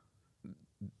 And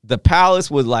the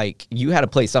Palace was like, you had to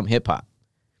play some hip hop.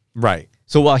 Right.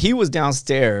 So while he was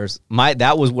downstairs,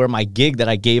 that was where my gig that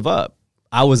I gave up.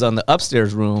 I was on the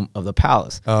upstairs room of the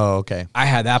Palace. Oh, okay. I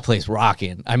had that place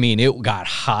rocking. I mean, it got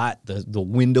hot. The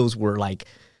windows were like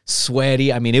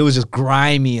sweaty. I mean, it was just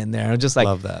grimy in there. Just like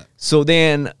Love that. So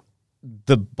then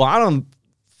the bottom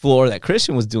floor that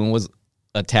Christian was doing was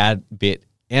a tad bit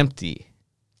empty.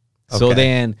 So Okay.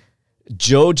 then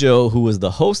JoJo, who was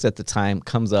the host at the time,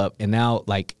 comes up, and now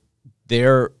like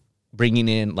they're bringing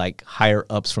in like higher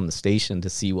ups from the station to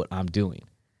see what I'm doing.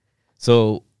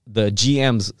 So the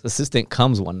GM's assistant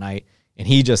comes one night and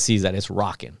he just sees that it's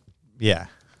rocking. Yeah.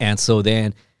 And so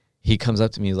then he comes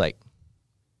up to me, he's like,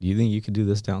 "Do you think you could do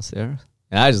this downstairs?"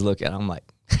 And I just look at him, I'm like,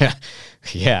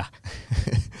 yeah.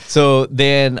 So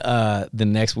then the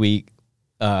next week,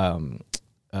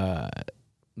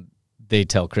 they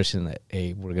tell Christian that,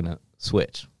 hey, we're going to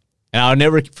switch. And I'll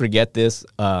never forget this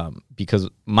because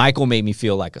Michael made me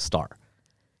feel like a star.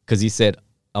 Because he said,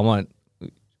 I want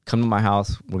to come to my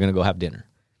house. We're going to go have dinner.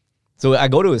 So I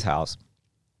go to his house,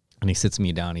 and he sits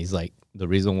me down. He's like, the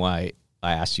reason why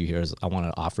I asked you here is I want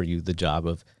to offer you the job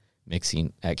of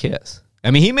mixing at Kiss.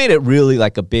 I mean, he made it really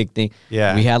like a big thing.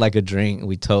 Yeah. We had like a drink,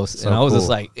 we toast, So and I was just cool.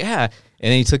 like, yeah.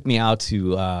 And then he took me out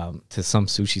to some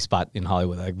sushi spot in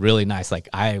Hollywood, like really nice. Like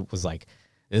I was like,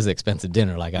 this is an expensive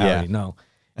dinner. Like I Yeah. already know.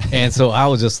 And so I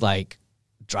was just like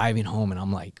driving home, and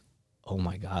I'm like, oh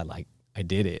my God, like I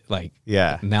did it. Like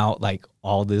Yeah. now, like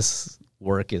all this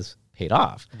work is paid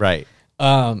off. Right.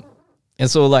 And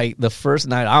so like the first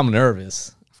night I'm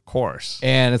nervous. Of course.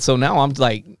 And so now I'm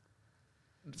like,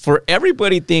 for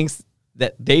everybody thinks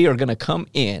that they are going to come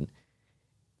in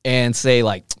and say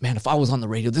like, man, if I was on the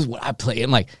radio, this is what I play.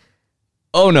 I'm like,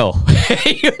 oh no,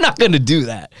 you're not going to do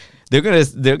that. They're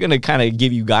going to kind of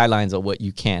give you guidelines of what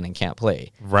you can and can't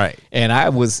play. Right. And I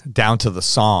was, Down to the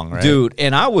song, right? dude,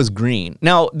 and I was green.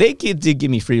 Now they did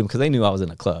give me freedom because they knew I was in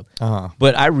a club,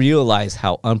 but I realized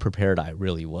how unprepared I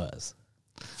really was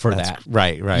for that.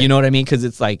 Right. Right. You know what I mean? Because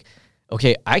it's like,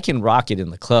 okay, I can rock it in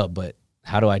the club, but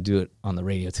how do I do it on the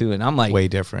radio too? And I'm like, way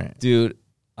different. dude,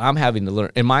 I'm having to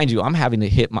learn. And mind you, I'm having to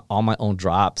hit all my own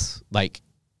drops. Like,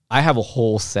 I have a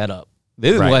whole setup.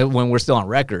 This Right. is when we're still on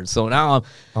record. So now,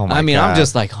 Oh my I'm God.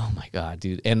 just like, oh my God,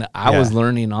 dude. And I Yeah. was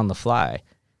learning on the fly.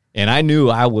 And I knew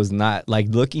I was not, like,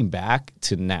 looking back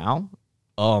to now,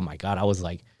 oh my God, I was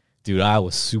like, dude, I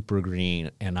was super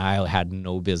green, and I had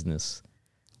no business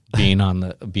being on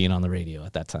the radio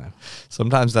at that time.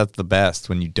 Sometimes that's the best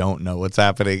when you don't know what's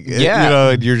happening. Yeah. You know,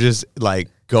 and you're just like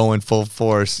going full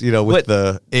force, you know, with But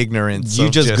the ignorance. you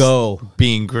of just go.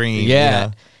 being green. Yeah. You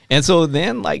know? And so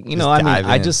then, like, you know, I mean, dive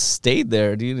I in. just stayed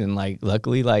there, dude. And like,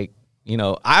 luckily, like, you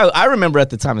know, I remember at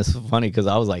the time, it's funny because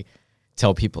I was like,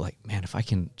 tell people like, man, if I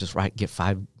can just get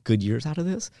 5 good years out of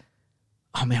this,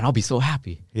 oh man, I'll be so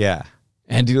happy. Yeah.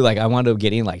 And dude, like, I wound up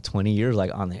getting like 20 years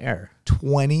like on the air.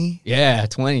 20? Yeah,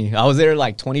 20. I was there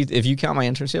like 20. If you count my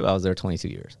internship, I was there 22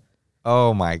 years.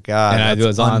 Oh my God. And I That's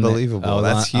was on the- unbelievable. I was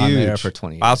That's on huge. there for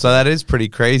 20 years. Wow, so that is pretty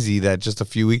crazy that just a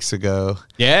few weeks ago,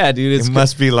 Yeah, dude. It's it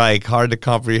must be like hard to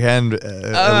comprehend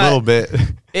a little bit.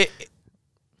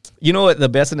 You know what? The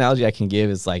best analogy I can give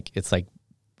is like, it's like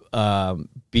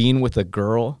being with a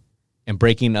girl and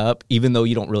breaking up, even though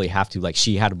you don't really have to. Like,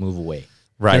 she had to move away.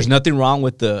 Right. There's nothing wrong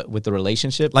with the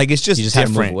relationship. Like, it's just, You just had to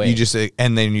move different. away. You just,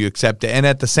 and then you accept it. And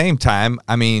at the same time,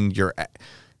 I mean,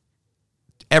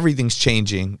 everything's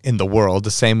changing in the world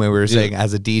the same way we were saying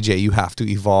as a DJ, you have to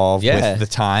evolve Yeah. with the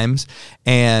times.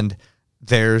 And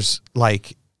there's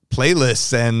like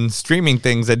playlists and streaming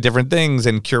things and different things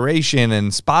and curation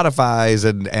and Spotify's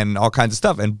and all kinds of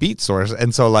stuff and Beat Source.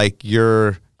 And so like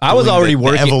I was doing already the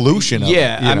working. evolution of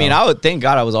Yeah. it, you I mean, know? I would thank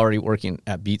God I was already working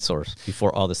at Beat Source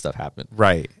before all this stuff happened.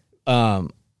 Right.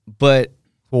 But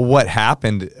Well, what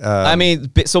happened? I mean,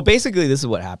 so basically, this is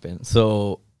what happened.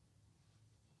 So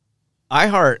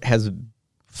iHeart has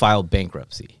filed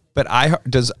bankruptcy. But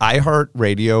does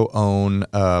iHeartRadio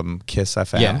own Kiss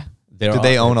FM? Yeah. Do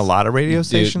they own a lot of radio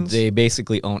stations? They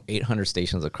basically own 800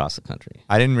 stations across the country.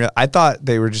 I didn't. I thought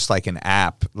they were just like an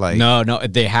app. Like No,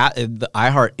 they have the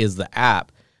iHeart is the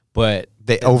app, but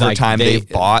over time they've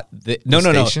bought no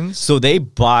stations? So they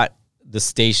bought the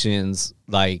stations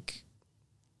like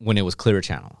when it was Clear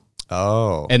Channel.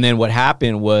 Oh. And then what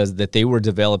happened was that they were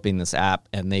developing this app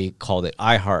and they called it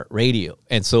iHeartRadio.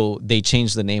 And so they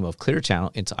changed the name of Clear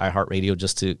Channel into iHeartRadio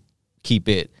just to keep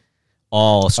it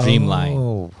all streamlined.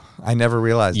 Oh, I never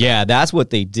realized that. Yeah, that's what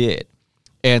they did.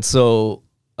 And so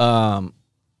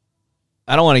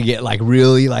I don't want to get like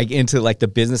really like into like the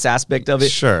business aspect of it.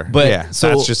 Sure. But yeah, so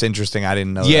that's just interesting. I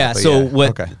didn't know yeah, that. so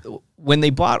what Okay. when they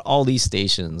bought all these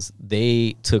stations,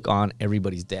 they took on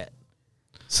everybody's debt.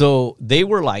 So they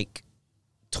were like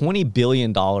 $20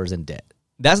 billion in debt.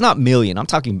 That's not million. I'm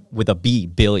talking with a B,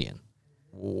 billion.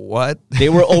 What? They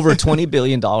were over $20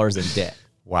 billion in debt.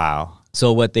 Wow.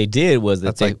 So what they did was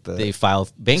that That's like they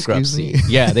filed bankruptcy. Excuse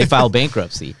me? Yeah, they filed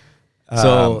bankruptcy.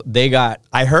 So they got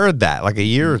I heard that like a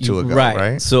year or two ago,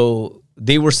 right? So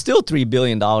they were still $3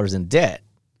 billion in debt,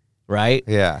 right?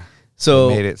 Yeah. So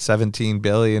Made it 17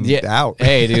 billion yeah, out.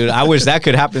 hey, dude, I wish that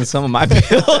could happen to some of my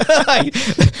bills. Like,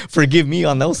 forgive me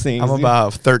on those things. I'm dude.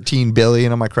 about 13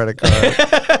 billion on my credit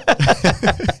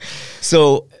card.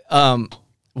 So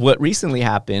what recently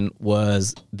happened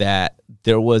was that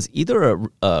there was either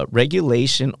a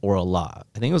regulation or a law.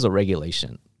 I think it was a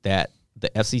regulation that the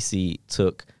FCC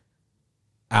took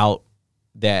out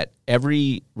that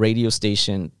every radio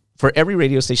station, for every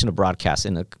radio station to broadcast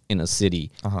in a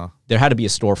city, there had to be a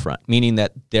storefront, meaning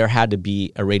that there had to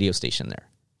be a radio station there.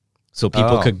 So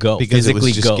people could go because physically it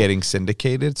was just go. getting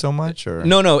syndicated so much, or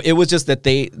No, it was just that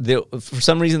they for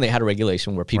some reason they had a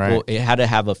regulation where people Right. it had to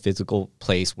have a physical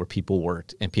place where people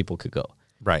worked and people could go.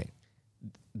 right?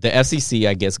 The FCC,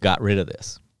 I guess, got rid of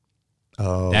this.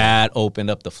 Oh, That opened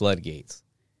up the floodgates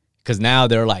because now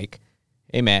they're like,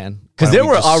 "Hey, man," because Why they don't we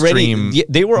were just already stream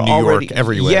they were New already York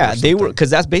everywhere Yeah, or they were something? because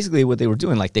that's basically what they were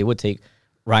doing. Like they would take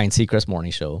Ryan Seacrest's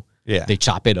morning show, Yeah. they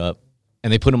chop it up,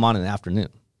 and they put them on in the afternoon.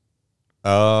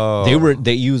 oh,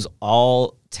 They use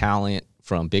all talent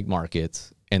from big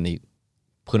markets and they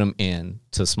put them in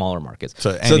to smaller markets.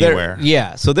 So they're- anywhere.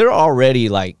 Yeah. So they're already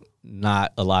like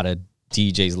not a lot of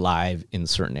DJs live in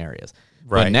certain areas.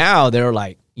 Right. But now they're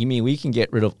like, you mean we can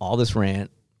get rid of all this rent?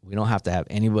 We don't have to have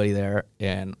anybody there.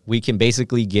 And we can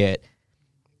basically get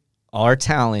our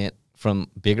talent from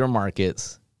bigger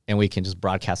markets and we can just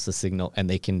broadcast the signal and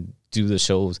they can do the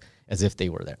shows as if they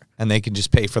were there. and they can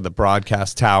just pay for the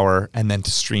broadcast tower and then to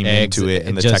stream into it,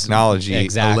 and the just- technology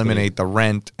exactly. eliminate the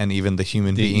rent and even the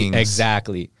human beings.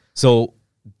 Exactly. So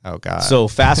Oh God. So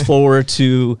fast forward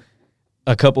to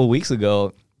a couple of weeks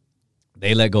ago,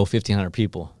 they let go 1,500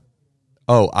 people.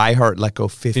 oh, iHeart let go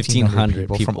 1,500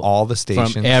 people from all the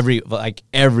stations. From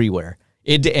everywhere.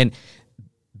 And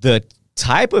the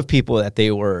type of people that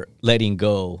they were letting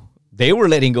go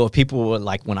of people were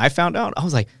like, when I found out, I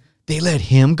was like, they let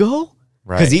him go?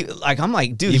 Right. Because I'm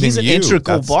like, dude, Even he's an you,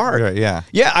 integral that's- part. yeah.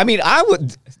 Yeah, I mean, I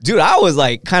was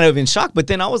like kind of in shock, but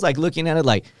then I was like looking at it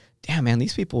like, damn, man,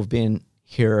 these people have been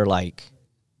here like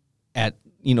at,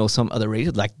 some other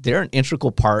radio, like they're an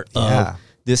integral part Yeah. of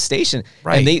this station.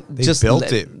 Right. And they just built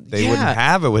let- it. They Yeah. wouldn't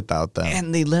have it without them.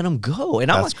 And they let them go. And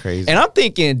That's crazy. And I'm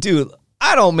thinking, dude,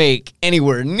 I don't make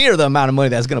anywhere near the amount of money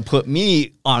that's going to put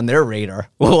me on their radar.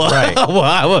 Right.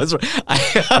 Well,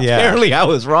 apparently I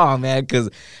was wrong, man, because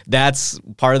that's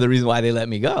part of the reason why they let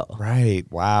me go. Right.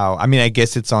 Wow. I mean, I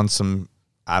guess it's on some,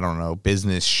 I don't know,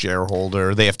 business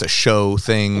shareholder. They have to show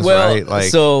things, Well,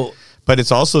 right? But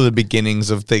it's also the beginnings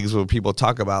of things where people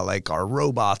talk about like our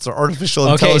robots or artificial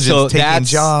Okay, intelligence so taking that's-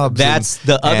 jobs. that's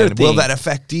the other and will thing. that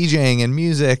affect DJing and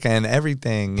music and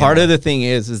everything? Part of the thing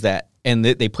is that, and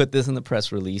they put this in the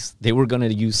press release, they were going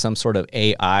to use some sort of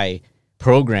AI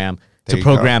program There to you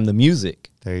go. program the music.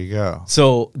 There you go.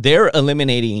 So they're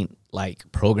eliminating like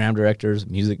program directors,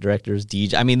 music directors,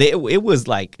 DJ. I mean, it was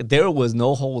like there was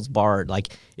no holds barred. Like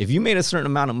if you made a certain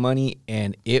amount of money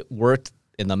and it worked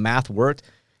and the math worked,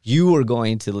 you were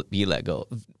going to be let go.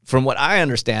 From what I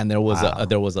understand, there was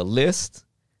a list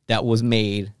that was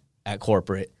made at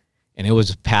corporate, and it was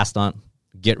just passed on.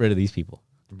 Get rid of these people.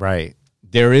 Right.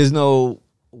 There is no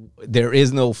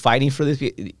fighting for this.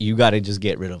 You got to just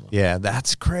get rid of them. Yeah,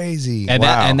 that's crazy. And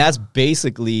wow. that's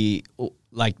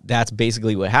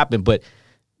basically what happened. But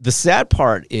the sad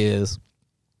part is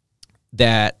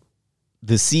that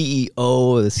the CEO,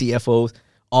 the CFOs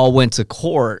all went to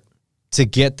court to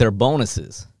get their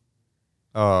bonuses.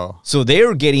 oh, So they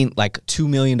were getting like $2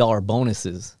 million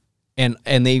bonuses. And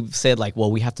they said like,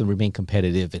 well, we have to remain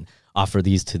competitive and offer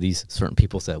these to these certain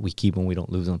people so that we keep them, we don't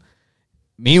lose them.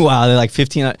 Meanwhile, they're like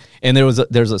 15, and there's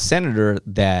a senator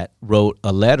that wrote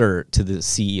a letter to the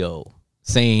CEO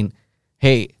saying,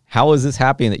 "Hey, how is this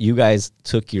happening that you guys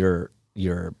took your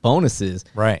bonuses,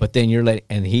 Right. But then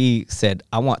and he said,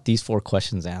 I want these 4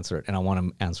 questions answered, and I want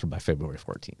them answered by February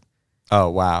 14th." Oh,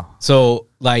 wow. So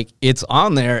like it's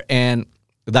on there, and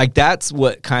like that's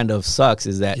what kind of sucks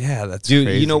is that Yeah, that's dude.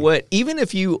 crazy. You know what? Even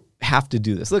if you have to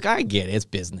do this, look, I get it, it's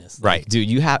business, Right. Like, dude,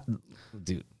 you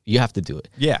have to do it.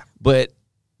 Yeah. But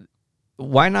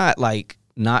why not like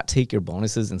not take your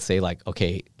bonuses and say like,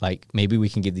 okay, like maybe we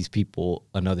can give these people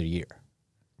another year.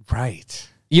 Right.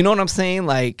 You know what I'm saying?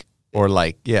 Like, Or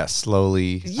like, yeah,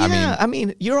 slowly. yeah, I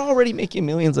mean, you're already making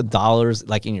millions of dollars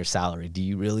like in your salary. Do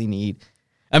you really need?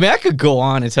 I mean, I could go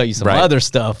on and tell you some Right. other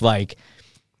stuff. Like,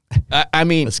 I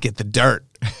mean, let's get the dirt.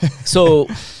 so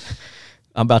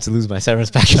I'm about to lose my severance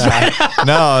package.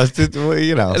 No, it's just, well,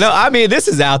 you know. No, I mean, this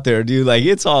is out there, dude. Like,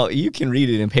 it's all, you can read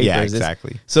it in papers. Yeah, It's-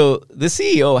 exactly. So the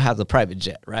CEO has a private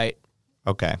jet, right?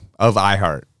 Okay. Of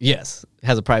iHeart. Yes,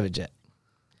 has a private jet.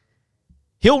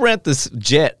 He'll rent this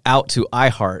jet out to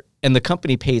iHeart, and the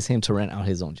company pays him to rent out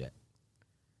his own jet.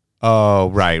 Oh,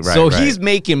 right. So right. he's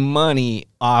making money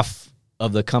off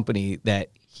of the company that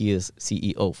he is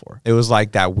CEO for. It was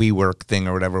like that WeWork thing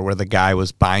or whatever, where the guy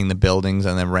was buying the buildings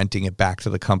and then renting it back to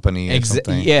the company or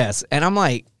something. Yes, and I'm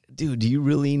like, dude, do you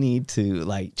really need to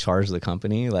like charge the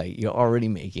company? Like, you're already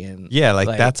making. Yeah, like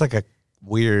that's like a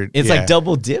weird. It's yeah. like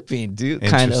double dipping, dude.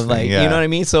 Kind of Interesting, like, yeah. you know what I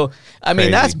mean? So, I mean,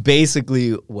 Crazy. that's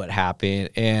basically what happened.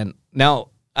 And now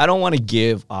I don't want to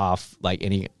give off like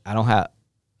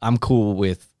I'm cool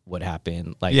with what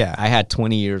happened. Like, Yeah. I had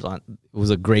 20 years on, it was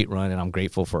a great run, and I'm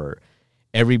grateful for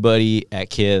everybody at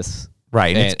KISS.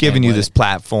 Right, and it's giving you this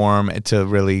platform to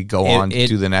really go on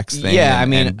to the next thing. Yeah, and, I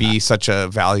mean, and be such a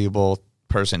valuable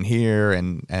person here,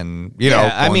 and you know,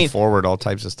 Yeah, I going mean, forward, all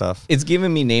types of stuff. It's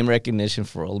given me name recognition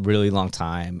for a really long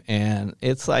time, and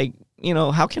it's like, you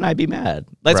know, how can I be mad?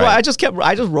 That's why Right.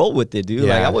 I just rolled with it, dude. Like,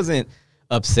 Yeah. I wasn't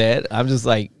upset. I'm just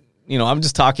like, you know, I'm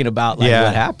just talking about like Yeah.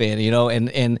 what happened, you know,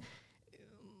 and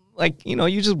like, you know,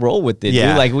 you just roll with it, Yeah.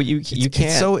 dude. Like, you It's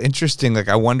can't. so interesting. Like,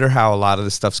 I wonder how a lot of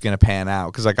this stuff's going to pan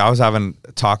out. Because, like, I was having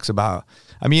talks about,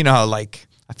 I mean, you know, how, like,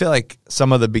 I feel like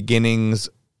some of the beginnings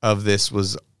of this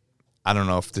was, I don't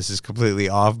know if this is completely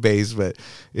off base, but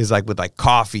is like with like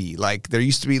coffee. Like, there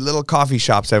used to be little coffee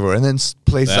shops everywhere. And then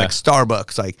places Yeah. like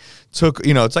Starbucks, like, took,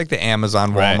 you know, it's like the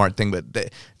Amazon, Right. Walmart thing, but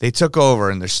they took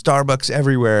over, and there's Starbucks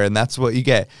everywhere, and that's what you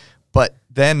get. But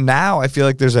then now I feel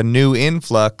like there's a new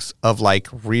influx of like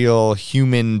real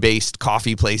human-based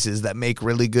coffee places that make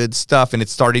really good stuff, and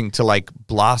it's starting to like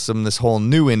blossom this whole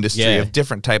new industry Yeah. of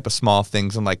different type of small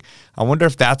things. And like, I wonder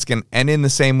if that's gonna, and in the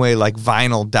same way like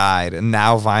vinyl died, and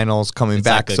now vinyl's coming It's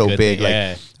back like a so good big. thing, Like,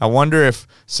 yeah. I wonder if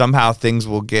somehow things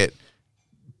will get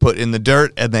put in the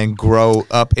dirt and then grow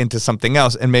up into something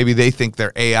else, and maybe they think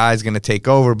their AI is going to take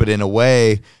over, but in a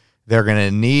way they're going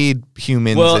to need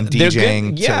humans and they're DJing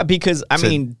good. Yeah, because I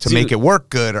mean, to make dude, it work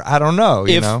good, or I don't know,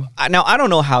 you know? Now I don't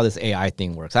know how this AI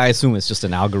thing works. I assume it's just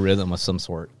an algorithm of some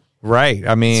sort. Right.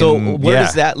 I mean, So where yeah.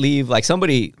 does that leave? Like,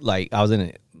 somebody, like, I was in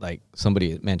it, like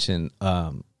somebody mentioned,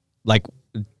 like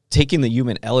taking the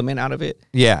human element out of it.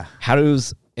 Yeah. How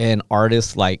does an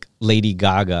artist like Lady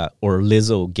Gaga or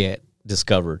Lizzo get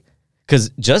discovered? Because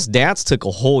Just Dance took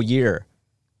a whole year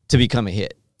to become a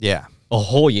hit. Yeah, A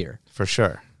whole year. for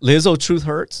sure. Lizzo, Truth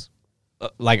Hurts.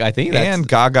 Like, I think that's... And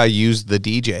Gaga used the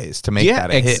DJs to make Yeah,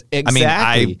 that a hit. exactly.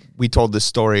 I mean, we told this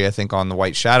story, I think, on the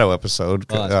White Shadow episode,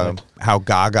 Oh, that's right. how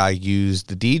Gaga used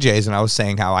the DJs, and I was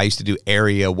saying how I used to do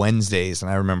Area Wednesdays, and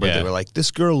I remember Yeah. they were like,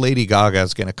 this girl, Lady Gaga,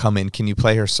 is going to come in. Can you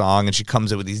play her song? And she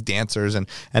comes in with these dancers, and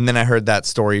then I heard that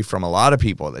story from a lot of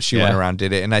people that she went Yeah. around,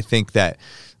 did it, and I think that...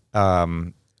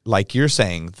 like you're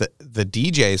saying, the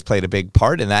DJs played a big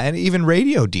part in that, and even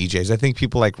radio DJs. I think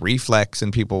people like Reflex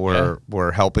and people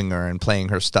were helping her and playing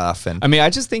her stuff. And I mean, I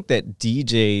just think that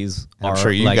DJs I'm are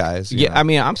sure you like, guys, you Yeah, know. I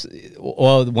mean,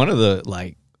 well, one of the,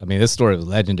 like, I mean, this story was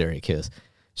legendary at KISS.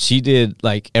 She did,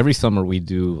 like, every summer we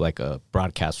do, like, a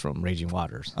broadcast from Raging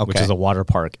Waters, which Okay. is a water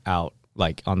park out,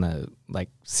 like, on the, like,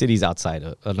 cities outside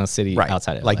of, on a city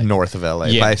outside of like LA. north of LA,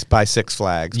 Yeah. by Six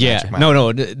Flags. Yeah, Magic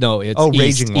Mountain. no, it's Oh, east,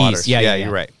 Raging Waters. east. Yeah, you're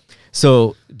right.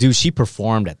 So, dude, she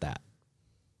performed at that.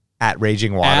 At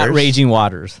Raging Waters. At Raging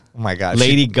Waters. Oh my God,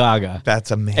 Lady Gaga.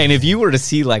 that's amazing. And if you were to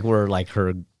see like where like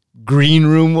her green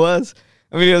room was,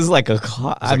 I mean, it was like a,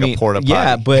 I like a mean, porta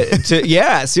yeah, potty. but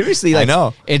yeah, seriously, like,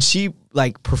 know. and she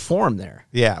like performed there.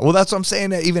 yeah, well, that's what I'm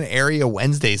saying. That even Area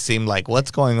Wednesdays seemed like, what's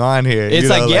going on here? It's You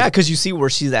like, know, yeah, because you see where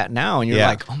she's at now, and you're Yeah.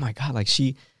 like, oh my God, like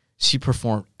she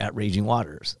performed at Raging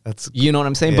Waters. That's- you know what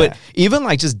I'm saying? yeah. But even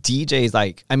like just DJs,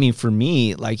 like, I mean, for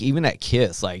me, like even at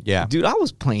KISS, like, Yeah. dude, I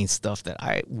was playing stuff that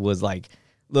I was like,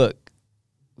 look,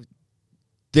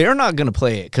 they're not gonna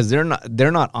play it because they're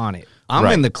not on it. I'm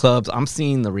Right. in the clubs, I'm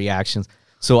seeing the reactions.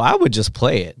 So I would just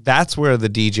play it. That's where the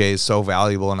DJ is so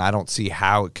valuable, and I don't see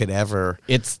how it could ever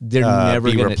They're never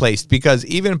be gonna replaced, because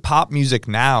even pop music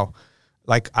now,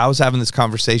 like I was having this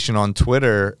conversation on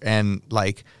Twitter, and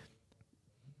like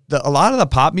a lot of the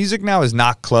pop music now is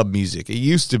not club music. It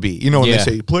used to be, when they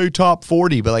say play top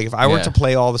 40, but like if I were to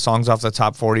play all the songs off the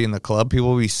top 40 in the club,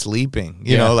 people would be sleeping.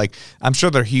 You know, like I'm sure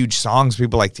they're huge songs.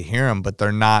 People like to hear them, but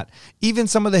they're not. Even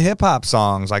some of the hip hop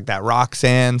songs, like that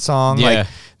Roxanne song, like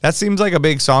that seems like a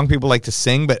big song people like to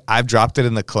sing, but I've dropped it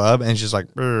in the club and it's just like,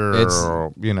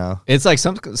 It's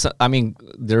like I mean,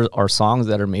 there are songs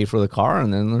that are made for the car,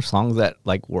 and then there's songs that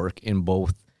like work in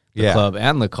both the club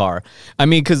and the car. I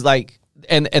mean, because like,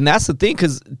 and that's the thing,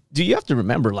 because do you have to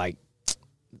remember, like,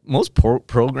 most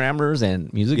programmers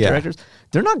and music directors,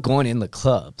 they're not going in the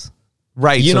clubs.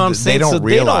 Right. You so know what I'm saying? They don't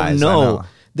realize. They don't know.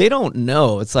 They don't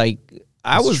know. It's like,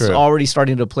 I was already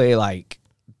starting to play like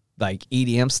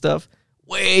EDM stuff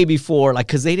way before, like,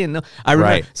 because they didn't know. I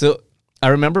remember, so I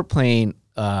remember playing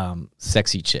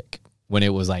Sexy Chick when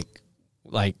it was like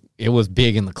it was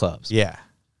big in the clubs. Yeah.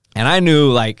 And I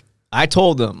knew, like, I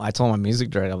told my music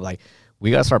director, I was like, we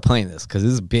got to start playing this because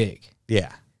this is big.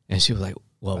 Yeah. And she was like,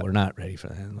 well, we're not ready for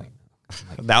that. I'm like,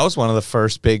 that was one of the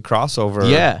first big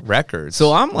crossover records.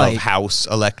 So I'm like, of house,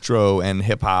 electro, and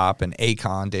hip hop, and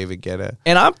Akon, David Guetta.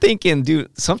 And I'm thinking,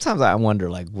 dude, sometimes I wonder,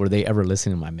 like, were they ever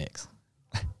listening to my mix?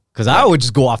 Because I would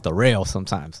just go off the rail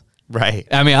sometimes. Right.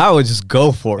 I mean, I would just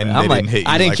go for it. And I'm like,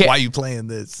 I didn't care. Why are you playing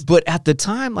this? But at the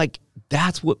time, like,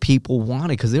 that's what people wanted,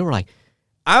 because they were like,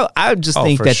 I just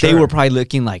think that sure. they were probably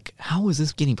looking like, how is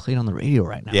this getting played on the radio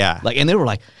right now? Yeah. Like, and they were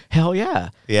like, hell yeah.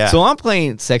 Yeah. So I'm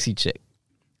playing Sexy Chick.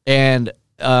 And,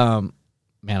 man,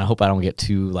 I hope I don't get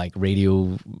too, like,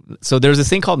 radio. So there's this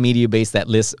thing called Mediabase that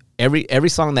lists every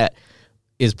song that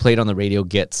is played on the radio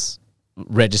gets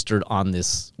registered on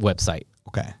this website.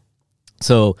 Okay.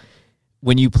 So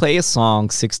when you play a song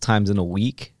 6 times in a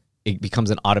week, it becomes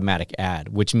an automatic ad,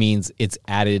 which means it's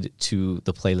added to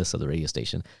the playlist of the radio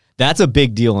station. That's a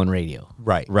big deal in radio.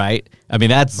 Right. Right? I mean,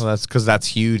 that's because that's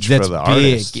huge that's for the big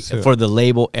artist. for the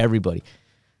label, everybody.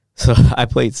 So I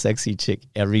played Sexy Chick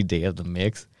every day of the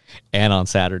mix and on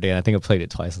Saturday. And I think I played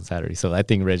it twice on Saturday. So that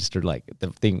thing registered, like,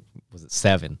 the thing was at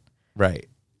 7. Right.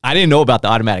 I didn't know about the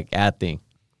automatic ad thing.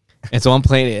 And so I'm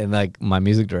playing it, and like my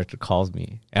music director calls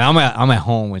me, and I'm at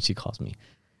home when she calls me,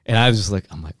 and I was just like,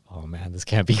 I'm like, oh man, this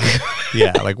can't be good.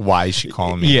 Yeah, like, why is she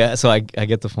calling me? Yeah, so I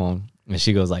get the phone, and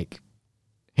she goes like,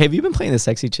 hey, have you been playing the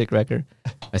Sexy Chick record?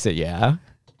 I said, yeah.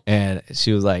 And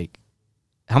she was like,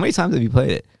 how many times have you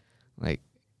played it? I'm like,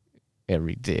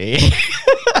 every day.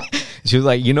 She was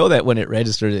like, you know that when it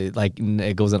registered,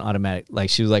 it goes in automatic. Like,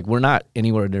 she was like, we're not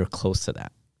anywhere near close to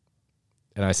that.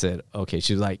 And I said, okay.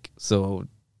 She was like, so,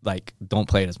 like, don't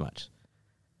play it as much.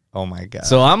 Oh my God.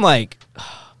 So I'm like,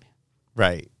 oh, man.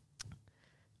 Right.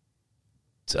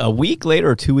 A week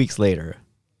later or 2 weeks later,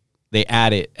 they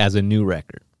add it as a new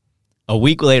record. A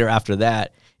week later after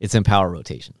that, it's in power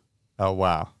rotation. Oh,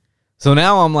 wow. So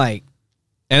now I'm like,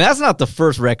 and that's not the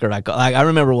first record I got. Like, I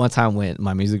remember one time when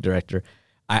my music director,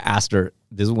 I asked her,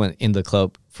 this is when In the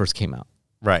Club first came out.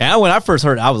 Right. And when I first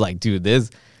heard it, I was like, dude,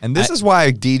 this is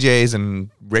why DJs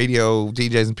and radio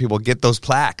DJs and people get those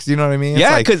plaques. You know what I mean? It's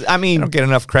yeah, like, because I mean, they don't get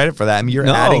enough credit for that. I mean, you're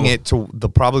adding it to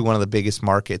probably one of the biggest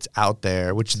markets out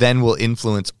there, which then will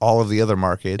influence all of the other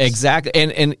markets. Exactly.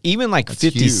 And even like That's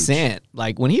 50 huge. Cent,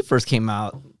 like when he first came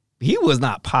out, he was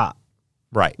not pop.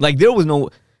 Right. Like there was no,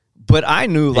 but I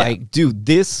knew like, dude,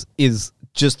 this is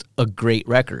just a great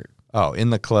record. Oh, In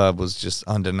the Club was just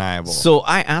undeniable. So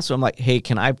I asked her, I'm like, hey,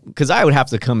 can I, because I would have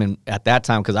to come in at that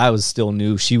time because I was still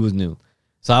new. She was new.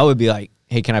 So I would be like,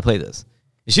 hey, can I play this?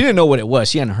 And she didn't know what it was.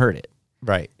 She hadn't heard it.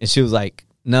 Right. And she was like,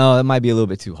 no, it might be a little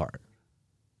bit too hard.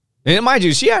 And mind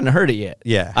you, she hadn't heard it yet.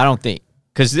 Yeah. I don't think.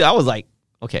 Because I was like,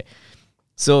 okay.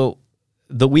 So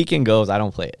the weekend goes, I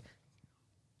don't play it.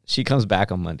 She comes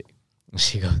back on Monday.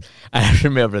 She goes, I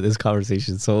remember this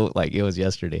conversation so like it was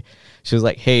yesterday. She was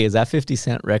like, hey, is that 50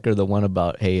 Cent record the one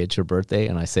about, hey, it's your birthday?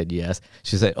 And I said, yes.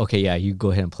 She said, okay, yeah, you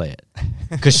go ahead and play it.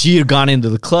 Because she had gone into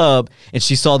the club and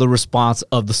she saw the response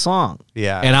of the song.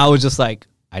 Yeah. And I was just like,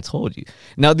 I told you.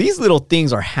 Now, these little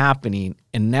things are happening.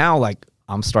 And now, like,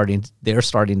 they're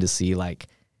starting to see, like,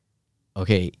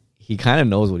 okay, he kind of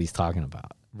knows what he's talking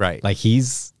about. Right. Like,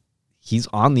 he's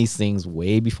on these things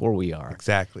way before we are.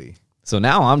 Exactly. So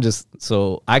now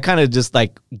I kind of just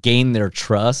like gained their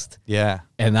trust. Yeah.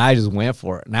 And I just went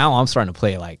for it. Now I'm starting to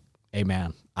play like, hey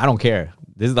man, I don't care.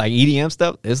 This is like EDM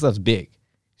stuff. This stuff's big.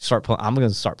 I'm going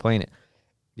to start playing it.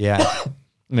 Yeah. I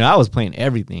mean, I was playing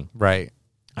everything. Right.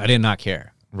 I did not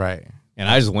care. Right. And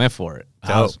I just went for it.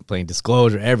 I was playing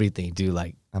Disclosure, everything, dude.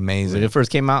 Like, Amazing. When it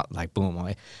first came out, like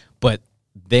boom, but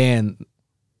then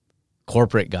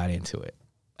corporate got into it,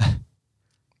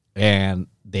 and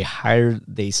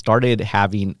they started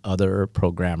having other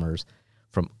programmers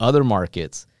from other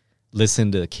markets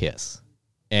listen to Kiss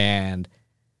and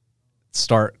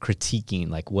start critiquing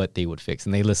like what they would fix,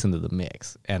 and they listened to the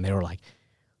mix, and they were like,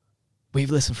 "We've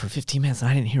listened for 15 minutes, and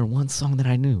I didn't hear one song that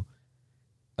I knew."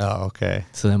 Oh, okay.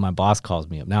 So then my boss calls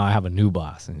me up. Now I have a new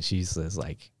boss, and she says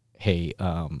like, "Hey,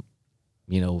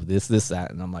 this, that,"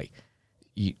 and I'm like,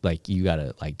 you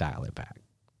gotta like dial it back.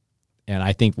 And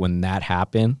I think when that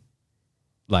happened,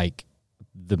 like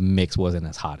the mix wasn't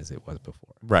as hot as it was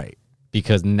before, Right.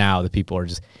 because now the people are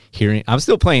just hearing. I'm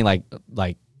still playing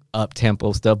like up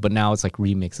tempo stuff, but now it's like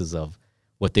remixes of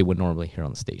what they would normally hear on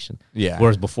the station. Yeah.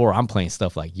 Whereas before, I'm playing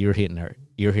stuff like you're hearing at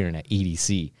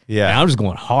EDC. Yeah. And I'm just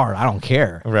going hard. I don't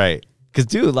care. Right. Because,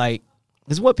 dude, like,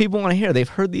 this is what people want to hear. They've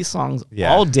heard these songs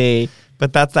Yeah. all day.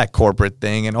 But that's that corporate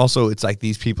thing. And also, it's like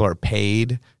these people are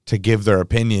paid to give their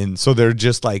opinion. So they're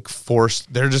just like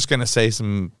forced. They're just going to say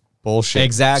some bullshit.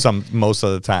 Exactly. Most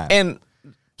of the time. And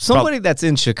somebody that's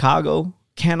in Chicago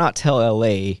cannot tell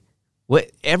LA what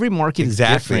every market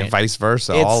exactly. is different. And vice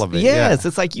versa. It's- all of it. Yes. Yeah.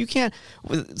 It's like you can't.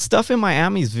 Stuff in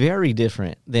Miami is very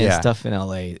different than Yeah. stuff in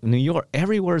LA. New York,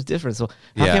 everywhere is different. So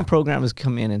how Yeah. can programmers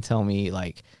come in and tell me,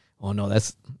 like, oh, no,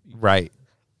 that's. Right.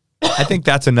 I think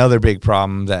that's another big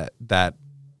problem that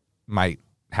might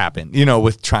happen,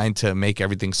 with trying to make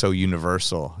everything so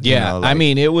universal. Yeah, I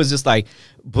mean, it was just like,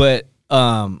 but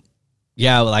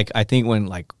yeah, like I think when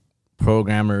like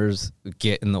programmers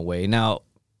get in the way, now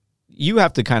you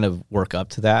have to kind of work up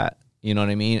to that, you know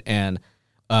what I mean? And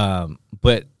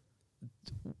but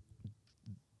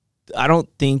I don't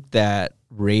think that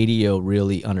radio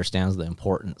really understands the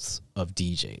importance of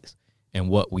DJs and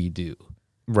what we do.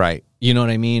 right. You know what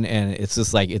I mean? And it's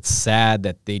just like, it's sad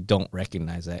that they don't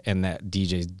recognize that, and that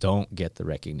DJs don't get the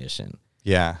recognition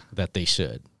Yeah. that they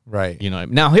should. Right. You know,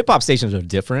 now hip hop stations are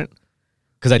different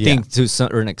because I Yeah. think to a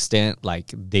certain extent,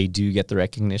 like they do get the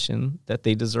recognition that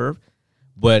they deserve.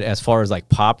 But as far as like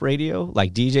pop radio,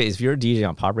 like DJ, if you're a DJ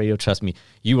on pop radio, trust me,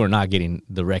 you are not getting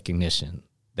the recognition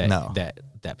that No.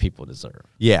 that people deserve.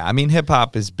 Yeah. I mean, hip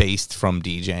hop is based from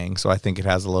DJing, so I think it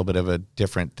has a little bit of a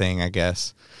different thing, I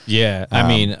guess. Yeah, I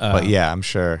mean, but yeah, I'm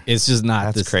sure. it's just not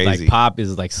That's this crazy. like pop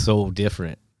is like so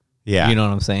different. Yeah. You know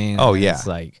what I'm saying? Oh, And yeah.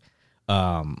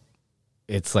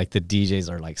 It's like the DJs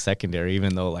are like secondary,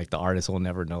 even though like the artists will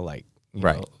never know, like, you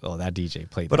Right. know, oh, that DJ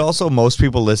played But that. also, most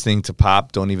people listening to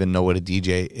pop don't even know what a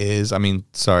DJ is. I mean,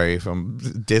 sorry if I'm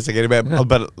dissing it,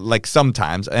 but like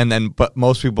sometimes. But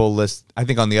most people I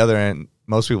think on the other end,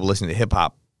 most people listening to hip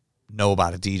hop know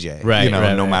about a DJ, Right, no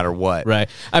right. matter what. Right.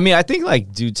 I mean, I think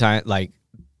like due time, like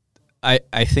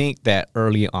I think that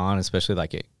early on, especially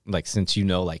like since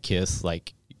like Kiss,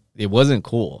 like it wasn't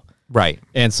cool. Right.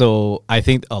 And so I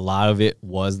think a lot of it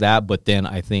was that, but then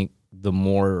I think the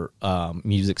more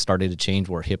music started to change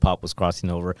where hip hop was crossing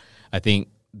over, I think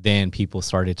then people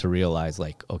started to realize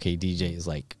like, okay, DJs,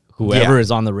 like whoever Yeah.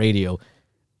 is on the radio,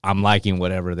 I'm liking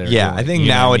whatever they're doing. Yeah, I think You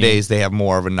know what I mean? nowadays they have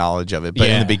more of a knowledge of it, but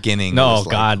in the beginning, it no, was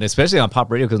like, God, especially on pop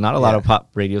radio, because not a lot Yeah. of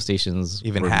pop radio stations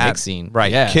even were had mixing.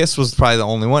 right. Yeah. Kiss was probably the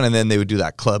only one, and then they would do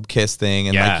that Club Kiss thing,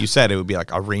 and Yeah. like you said, it would be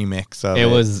like a remix of it. It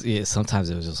was sometimes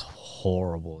it was just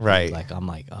horrible. dude. Right. Like I'm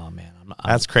like, oh man, I'm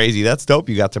That's crazy. That's dope.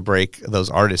 You got to break those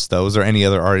artists, though. Was there any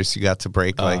other artists you got to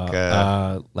break? like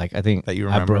I think that you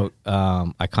I remember? broke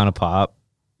Icona Pop.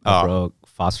 I Oh. broke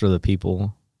Foster the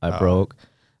People. I broke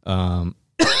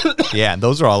Yeah,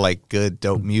 those are all like good,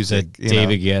 dope music. the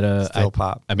David Guetta. still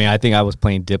pop. I mean, I think I was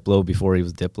playing Diplo before he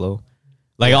was Diplo.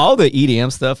 Like all the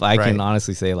EDM stuff, I can Right.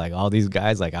 honestly say, like all these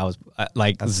guys, like I was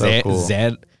like That's so Zed, cool.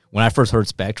 Zed. When I first heard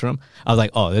Spectrum, I was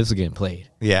like, oh, this is getting played.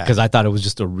 Yeah. because I thought it was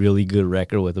just a really good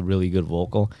record with a really good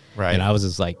vocal. Right. and I was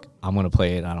just like, I'm gonna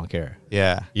play it. I don't care.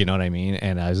 Yeah. You know what I mean?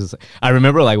 And I was just, I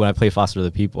remember like when I played Foster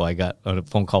the People, I got a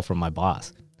phone call from my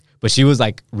boss, but she was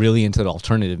like really into the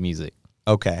alternative music.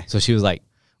 Okay. So she was like,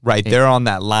 Right. They're on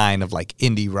that line of like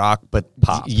indie rock, but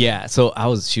pop. yeah. So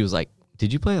she was like,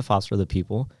 did you play a Foster the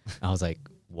People? I was like,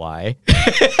 why?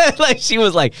 Like she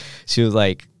was like,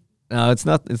 no, it's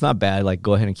not bad. Like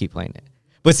go ahead and keep playing it.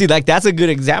 But see, like that's a good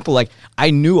example. Like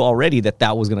I knew already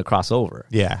that was going to cross over.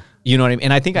 Yeah. You know what I mean?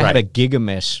 And I think I had a Right.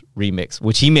 Gigamesh remix,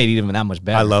 which he made even that much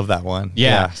better. I love that one.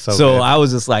 Yeah. so So good. I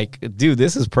was just like, dude,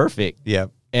 this is perfect.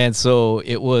 Yep. And so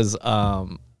it was,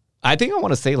 I think I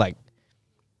want to say like,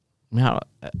 now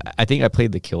I think I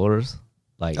played the Killers.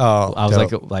 Like, Oh, I was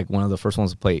dope. like one of the first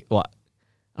ones to play. Well,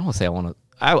 I don't want to say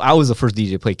I was the first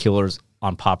DJ to play Killers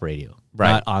on pop radio,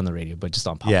 Right. not on the radio, but just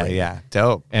on pop Yeah. radio. Yeah.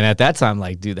 Dope. And at that time,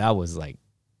 like, dude, that was like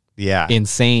Yeah.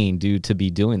 insane, dude, to be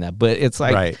doing that. But it's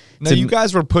like, Right. No, to- you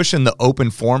guys were pushing the open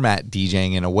format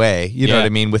DJing in a way, you know Yeah. what I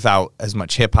mean, without as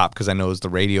much hip hop, because I know it's the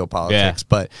radio politics,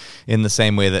 but in the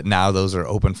same way that now those are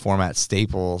open format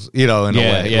staples, you know, in a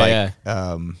way.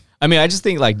 I mean, I just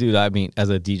think like, dude, I mean, as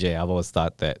a DJ, I've always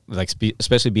thought that like,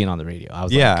 especially being on the radio, I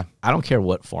was like, I don't care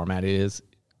what format it is.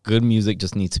 Good music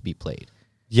just needs to be played.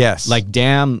 Yes. Like,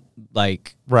 damn,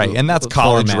 like, right. And that's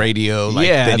college format. radio. Like,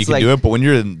 Yeah, then you it's can like- do it. But when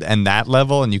you're in that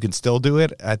level and you can still do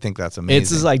it, I think that's amazing. It's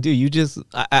just like, dude, you just,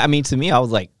 I mean, to me, I was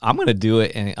like, I'm going to do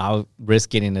it and I'll risk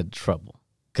getting into trouble.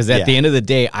 Because at the end of the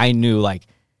day, I knew like,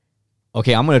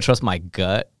 okay, I'm going to trust my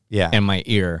gut and my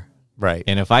ear. Right.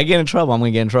 And if I get in trouble, I'm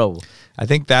going to get in trouble. I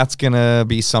think that's going to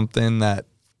be something that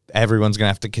everyone's going to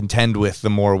have to contend with the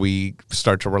more we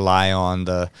start to rely on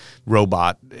the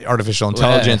robot, artificial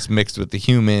intelligence mixed with the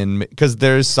human, because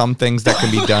there's some things that can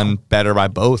be done better by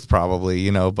both probably,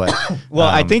 you know, but. Well,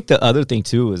 I think the other thing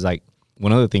too is like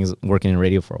one of the things working in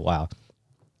radio for a while,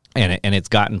 and it's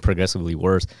gotten progressively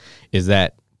worse, is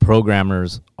that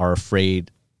programmers are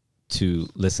afraid to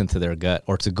listen to their gut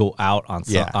or to go out on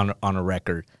on a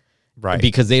record. Right.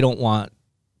 Because they don't want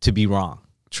to be wrong.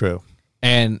 True.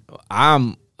 And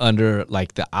I'm under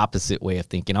like the opposite way of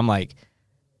thinking. I'm like,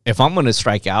 if I'm going to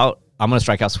strike out, I'm going to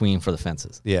strike out swinging for the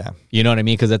fences. Yeah. You know what I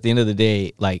mean? Because at the end of the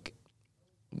day, like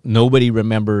nobody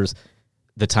remembers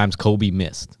the times Kobe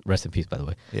missed. Rest in peace, by the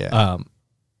way. Yeah.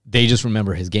 They just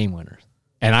remember his game winners.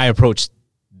 And I approached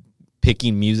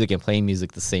picking music and playing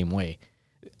music the same way.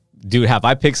 Dude, have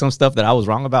I picked some stuff that I was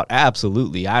wrong about?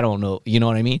 Absolutely. I don't know. You know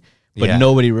what I mean? But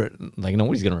nobody's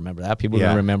going to remember that. People are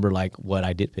going to remember like what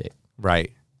I did pick.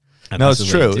 Right. And No, that's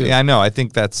it's the way to true. do it. Yeah, I know. I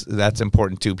think that's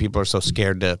important too. People are so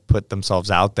scared to put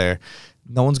themselves out there.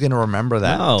 No one's going to remember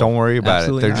that. No, Don't worry about it.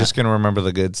 absolutely They're not. just going to remember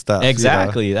the good stuff. you know?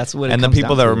 Exactly. That's what it And the comes people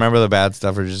down that to. remember the bad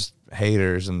stuff are just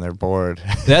haters and they're bored.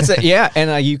 That's it. Yeah.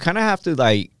 And you kind of have to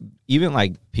like, even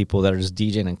like people that are just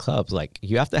DJing in clubs, like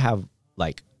you have to have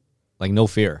like no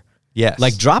fear. Yes.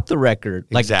 Like drop the record.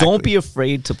 Like Exactly. don't be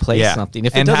afraid to play something.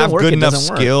 If it and doesn't have work, good it enough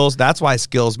doesn't work. skills. That's why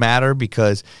skills matter,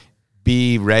 because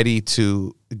be ready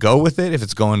to go with it if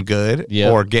it's going good,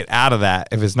 or get out of that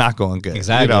if it's not going good.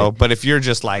 Exactly. You know, but if you're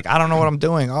just like, I don't know what I'm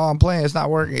doing. Oh, I'm playing. It's not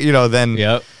working. You know, then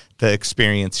the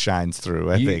experience shines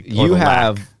through. I think or you the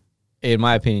have, lack. in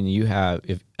my opinion, you have,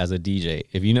 if as a DJ,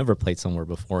 if you never played somewhere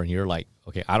before and you're like,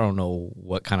 okay, I don't know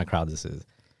what kind of crowd this is,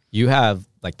 you have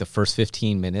like the first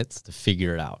 15 minutes to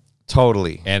figure it out.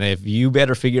 Totally. And if you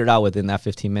better figure it out within that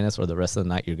 15 minutes or the rest of the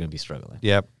night, you're going to be struggling.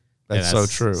 Yep. That's so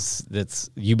true. That's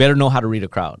you better know how to read a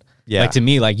crowd. Yeah. Like to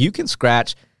me, like you can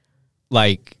scratch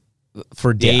like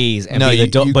for days and No, be the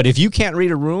you- dope, you- but if you can't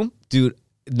read a room, dude,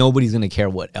 nobody's going to care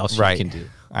what else you can do.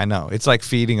 I know. It's like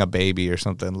feeding a baby or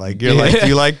something. Like you're like, do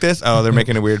you like this? Oh, they're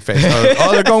making a weird face.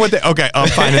 Oh, they're going with it. Okay, I'm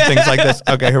finding things like this.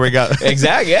 Okay, here we go.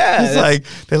 Exactly. Yeah. It's like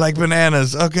they like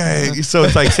bananas. Okay, so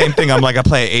it's like same thing. I'm like, I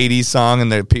play an '80s song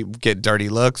and the people get dirty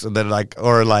looks, and then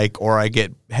or I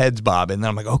get heads bobbing. And then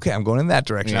I'm like, okay, I'm going in that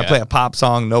direction. I Yeah. play a pop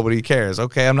song, nobody cares.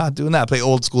 Okay, I'm not doing that. I play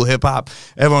old school hip hop.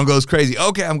 Everyone goes crazy.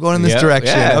 Okay, I'm going in this Yep,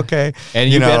 direction. yeah. Okay,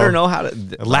 And you better know how to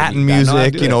Latin you gotta know how to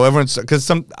music. do You know, it. everyone's because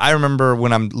I remember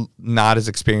when I'm not as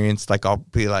experienced, like I'll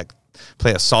be like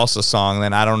play a salsa song,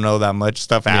 then I don't know that much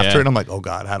stuff after, Yeah. and I'm like, oh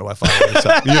God, how do I follow this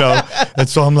up? You know, and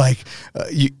so I'm like,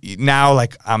 now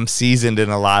like I'm seasoned in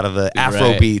a lot of the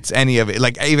Afro Right. beats, any of it,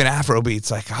 like even Afro beats.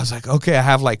 Like I was like, okay, I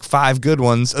have like 5 good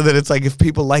ones, and then it's like if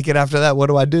people like it after that, what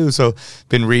do I do? So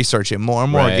been researching more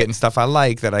and more, Right. getting stuff I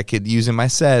like that I could use in my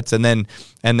sets, and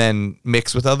then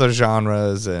mix with other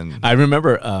genres. And I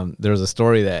remember there was a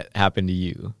story that happened to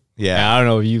you. Yeah. And I don't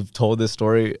know if you've told this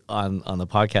story on the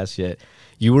podcast yet.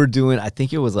 You were doing, I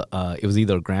think it was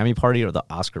either a Grammy party or the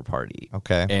Oscar party.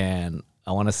 Okay. And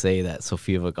I want to say that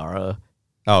Sofia Vergara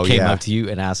Oh, came yeah. up to you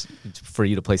and asked for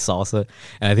you to play salsa,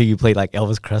 and I think you played like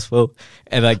Elvis Crespo,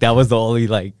 and like that was the only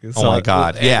like. Oh my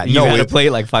God. and Yeah, you no, had to it- play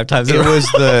it like 5 times. in It a row.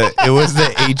 was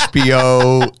the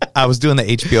HBO. I was doing the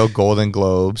HBO Golden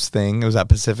Globes thing. It was at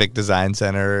Pacific Design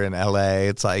Center in LA.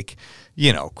 It's like,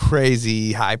 you know,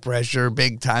 crazy, high pressure,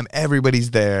 big time.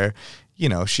 Everybody's there. You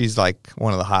know, she's like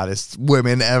one of the hottest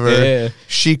women ever. Yeah.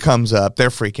 She comes up, they're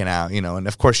freaking out, you know, and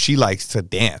of course she likes to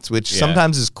dance, which Yeah.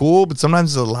 sometimes is cool, but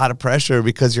sometimes there's a lot of pressure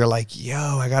because you're like,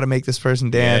 yo, I got to make this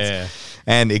person dance. Yeah.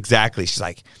 And exactly, she's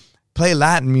like, play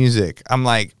Latin music. I'm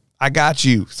like, I got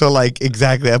you. So like,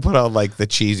 exactly, I put out like the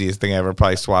cheesiest thing ever,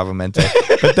 probably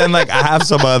Suavemente. But then like I have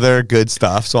some other good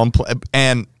stuff. So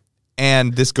and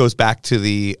And this goes back to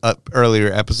the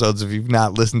earlier episodes. If you've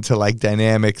not listened to like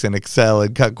Dynamics and Excel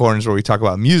and Cut Corners where we talk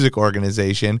about music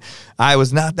organization, I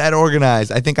was not that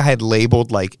organized. I think I had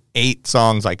labeled like 8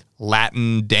 songs like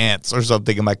Latin dance or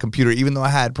something in my computer, even though I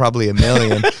had probably a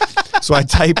million. So I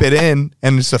type it in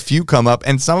and just a few come up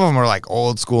and some of them are like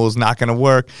old school is not going to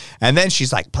work. And then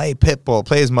she's like, play Pitbull,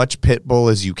 play as much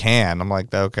Pitbull as you can. I'm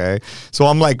like, okay. So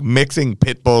I'm like mixing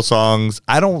Pitbull songs.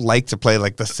 I don't like to play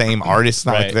like the same artist.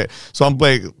 Not like that. So I'm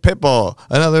playing Pitbull,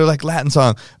 another like Latin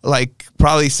song, like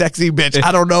probably Sexy Bitch.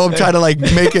 I don't know. I'm trying to like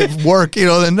make it work. You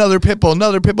know, another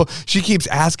Pitbull. She keeps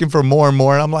asking for more and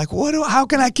more. And I'm like, how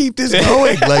can I keep this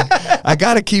going? Like, I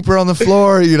got to keep her on the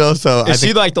floor, you know? So Is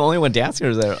she like the only one dancing or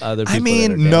is there other people? I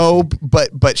mean, no,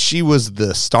 but she was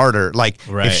the starter. Like,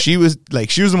 if she was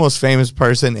the most famous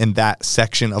person in that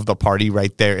section of the party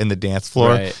right there in the dance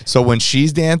floor. Right. So when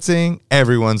she's dancing,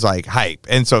 everyone's like hype.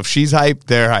 And so if she's hype,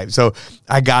 they're hype. So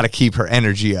I got to keep her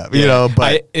energy up, you know,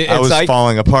 but I was like,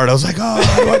 falling apart. I was like, oh,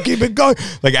 how do I keep it going?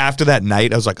 Like after that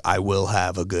night, I was like, I will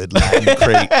have a good Latin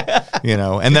crate, you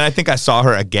know? And then I think I saw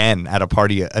her again at a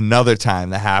party another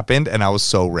time that happened. And I was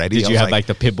so ready. Did you have like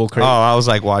the Pitbull crate? Oh, I was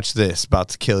like, watch this, about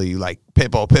to kill you. Like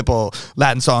Pitbull,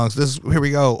 Latin songs. Here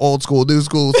we go. Old school, new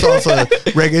school, salsa,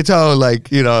 reggaeton.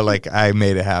 Like, you know, like I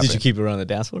made it happen. Did you keep it on the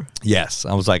dance floor? Yes.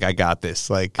 I was like, I got this.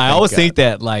 Like, I always think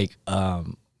that like,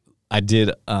 I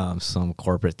did some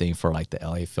corporate thing for like the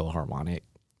LA Philharmonic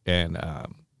and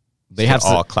they have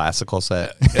all classical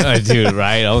set. Dude,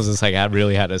 right? I was just like, I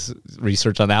really had to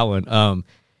research on that one.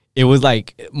 It was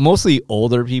like mostly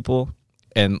older people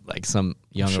and like some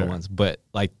younger ones, but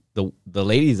like the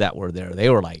ladies that were there, they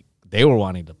were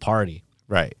wanting to party.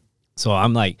 Right. So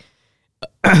I'm like,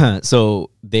 so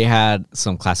they had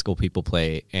some classical people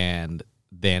play, and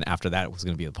then after that it was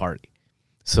going to be the party.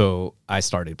 So I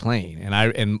started playing,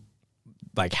 and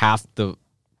like half the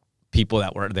people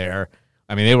that were there,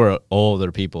 I mean, they were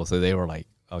older people, so they were like,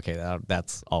 okay,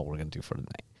 that's all we're going to do for the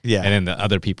night. Yeah. And then the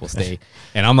other people stay.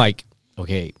 And I'm like,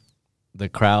 okay, the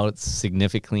crowd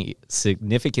significantly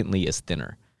is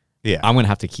thinner. Yeah. I'm going to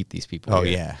have to keep these people Oh,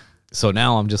 here. yeah. So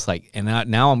now I'm just like, and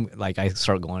now I'm like, I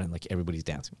start going and like everybody's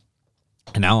dancing.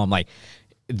 And now I'm like,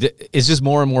 it's just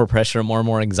more and more pressure, more and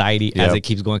more anxiety as it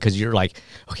keeps going, because you're like,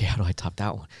 okay, how do I top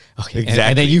that one? Okay, exactly.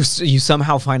 And then you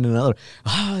somehow find another.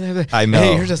 Oh, I know.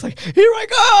 And you're just like, here I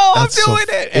go, I'm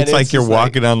doing it. And it's like you're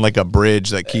walking on like a bridge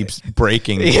that keeps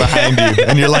breaking behind you,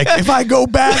 and you're like, if I go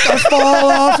back, I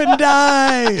fall off and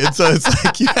die. And so it's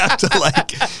like you have to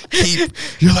like keep.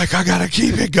 You're like, I gotta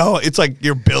keep it going. It's like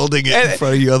you're building it in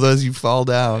front of you, otherwise you fall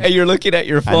down. And you're looking at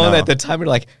your phone at the time. You're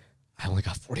like, I only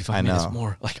got 45 minutes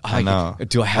more. Like, I know.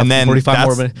 Do I have 45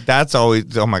 more minutes? That's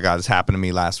always, oh my God, this happened to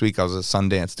me last week. I was at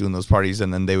Sundance doing those parties,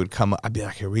 and then they would come up. I'd be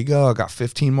like, here we go. I got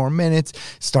 15 more minutes.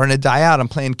 Starting to die out. I'm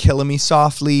playing Killing Me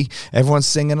Softly. Everyone's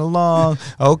singing along.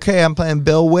 Okay, I'm playing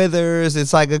Bill Withers.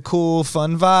 It's like a cool,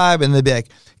 fun vibe. And they'd be like,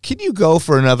 can you go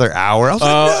for another hour? I was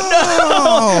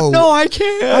like, no, I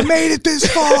can't. I made it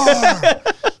this far.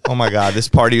 Oh my God, this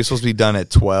party was supposed to be done at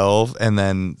 12, and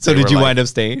then so did you wind up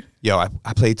staying? Yo,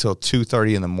 I played till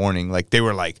 2:30 in the morning. Like they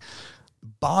were like,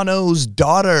 Bono's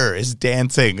daughter is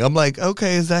dancing. I'm like,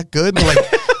 okay, is that good? And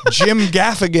like Jim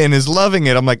Gaffigan is loving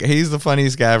it. I'm like, he's the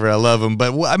funniest guy ever. I love him.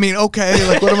 But I mean, okay,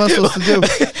 like what am I supposed to do?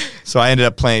 So I ended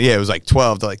up playing. Yeah, it was like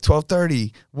 12 to like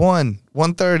 12:30,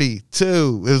 1:30,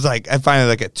 2. It was like I finally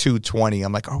like at 2:20.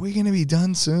 I'm like, are we gonna be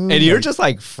done soon? And you're just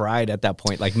like fried at that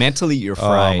point. Like mentally, you're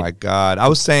fried. Oh my God, I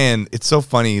was saying it's so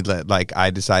funny that like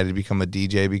I decided to become a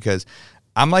DJ because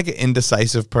I'm like an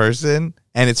indecisive person,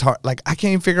 and it's hard. Like I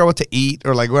can't even figure out what to eat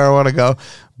or like where I want to go.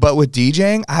 But with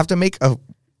DJing, I have to make a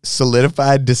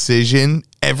solidified decision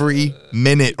every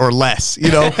minute or less,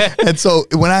 you know? And so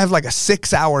when I have like a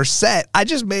 6-hour set, I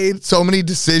just made so many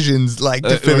decisions like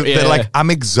that like I'm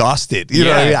exhausted. You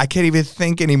know what I mean? I can't even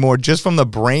think anymore just from the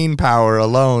brain power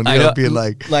alone. You know, being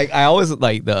like I always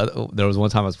like there was one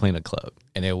time I was playing a club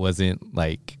and it wasn't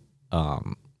like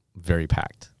very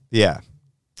packed. Yeah.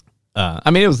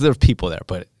 I mean, there were people there,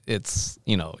 but it's,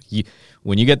 you know,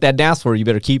 when you get that dance floor, you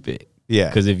better keep it. Yeah.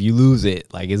 Because if you lose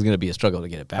it, like it's going to be a struggle to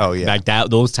get it back. Oh, yeah. Like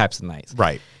those types of nights.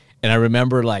 Right. And I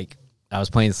remember like I was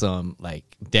playing some like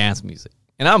dance music,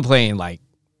 and I'm playing like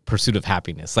Pursuit of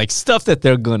Happiness, like stuff that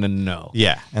they're going to know.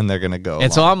 Yeah. And they're going to go.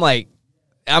 And so I'm like,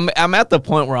 I'm at the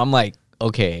point where I'm like,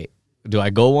 okay, do I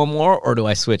go one more or do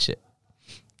I switch it?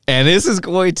 And this is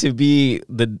going to be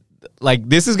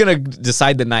this is going to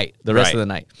decide the night, the rest of the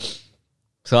night.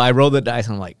 So I roll the dice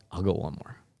and I'm like, I'll go one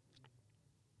more.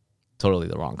 totally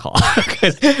the wrong call.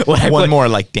 'Cause when I One put- more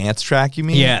like dance track, you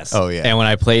mean? Yes. Oh yeah. And when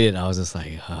I played it, I was just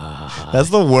like, That's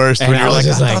the worst. And When I you're was like,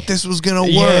 just I like, thought this was gonna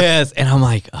work. yes. And I'm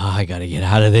like, oh, I gotta get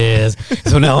out of this.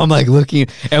 So now I'm like looking,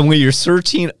 and when you're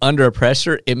searching under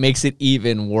pressure, it makes it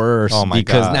even worse. Oh, my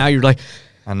because God. now you're like,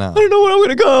 I know. I don't know where I'm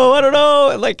gonna go. I don't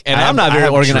know. Like, and I'm not very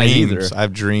organized dreams. either. I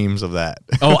have dreams of that.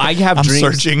 Oh, I have I'm dreams.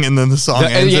 searching, and then the song The-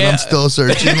 ends, and yeah. I'm still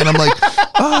searching, and I'm like,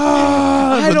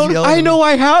 I know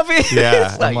I have it. Yeah.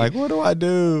 It's I'm like, what do I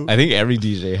do? I think every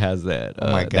DJ has that.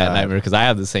 Oh my that God. nightmare because I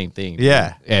have the same thing. dude.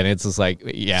 Yeah. and it's just like,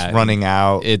 yeah, It's running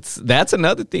out. That's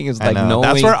another thing is I like know. knowing.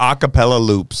 That's where acapella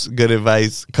loops, good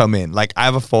advice, come in. Like I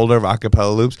have a folder of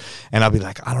acapella loops, and I'll be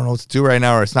like, I don't know what to do right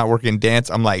now, or it's not working. Dance.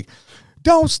 I'm like,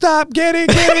 don't stop, get it,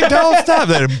 don't stop.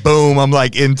 Then boom, I'm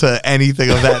like into anything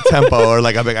of that tempo, or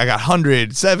like I'm like I got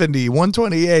 170,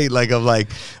 128. Like I'm like,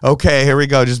 okay, here we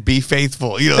go. Just be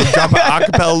faithful. You know, drop an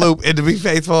acapella loop into Be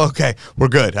Faithful. Okay, we're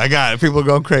good. I got it. People are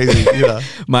going crazy. You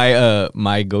know,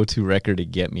 my go-to record to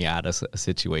get me out of a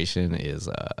situation is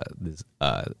this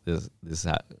how is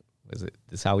it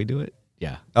this how we do it?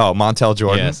 Yeah. oh Montel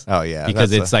Jordan. Yes. Oh yeah,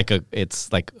 Because that's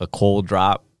it's like a cold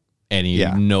drop, and you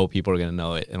Yeah. know people are gonna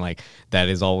know it, and like that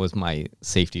is always my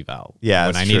safety valve. Yeah,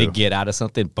 when that's I need to true. get out of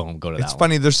something, boom, go to that. It's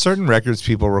funny. There's certain records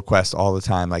people request all the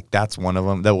time. Like that's one of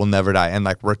them that will never die. And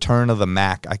like Return of the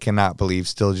Mac, I cannot believe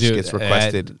still just Dude, gets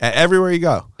requested everywhere you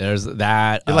go. One. There's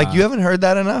that. You're like you haven't heard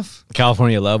that enough.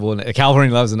 California Love one.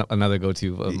 California Love's another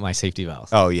go-to of my safety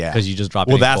valves. Oh yeah, because you just drop.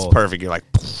 Well, it in that's cold. perfect. You're like,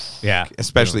 Yeah,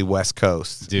 especially West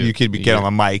Coast. Dude, you could get on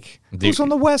a mic. Dude. Who's on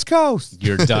the West Coast?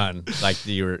 You're done. Like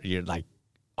you're like,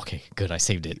 okay, good. I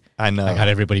saved it. I know. I got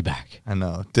everybody back. I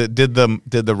know. Did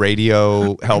the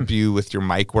radio help you with your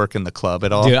mic work in the club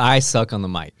at all? Dude, I suck on the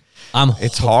mic.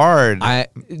 It's hard.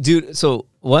 Dude. So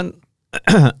one,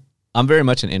 I'm very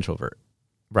much an introvert.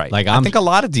 right. like, I I'm- think a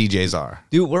lot of DJs are,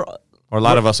 Dude, or a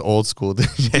lot of us old school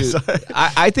DJs are.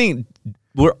 I think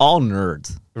we're all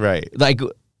nerds. Right. Like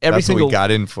every That's single what we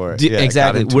got in for. Dude, Yeah, got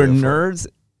exactly. into We're it for. nerds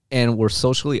and we're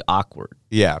socially awkward.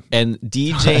 Yeah. And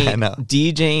I know.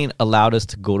 DJing allowed us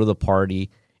to go to the party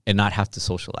and not have to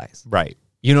socialize. Right.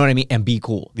 You know what I mean? And be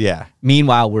cool. Yeah.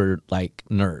 Meanwhile, we're like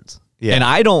nerds. Yeah. And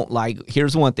I don't like,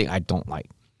 here's one thing I don't like.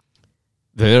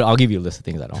 I'll give you a list of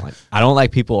things I don't like. I don't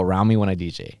like people around me when I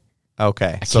DJ.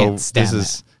 Okay. I So can't stand this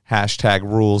is hashtag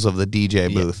rules of the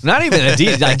DJ booth. Not even a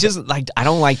DJ. I just like, I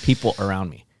don't like people around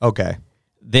me. Okay.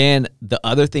 Then the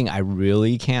other thing I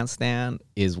really can't stand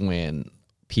is when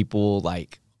people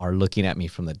like are looking at me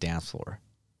from the dance floor.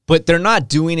 But they're not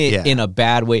doing it Yeah. in a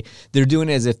bad way. They're doing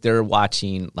it as if they're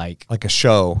watching like Like a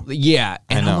show. yeah.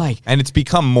 And I'm like, and it's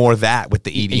become more that with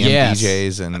the EDM Yes.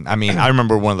 DJs. And I mean, I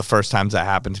remember one of the first times that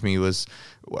happened to me was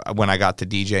when I got to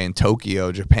DJ in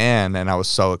Tokyo, Japan, and I was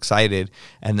so excited.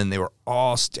 And then they were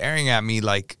all staring at me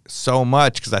like so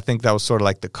much because I think that was sort of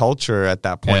like the culture at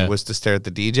that point Yeah. was to stare at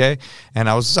the DJ. And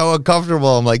I was so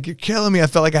uncomfortable. I'm like, you're killing me. I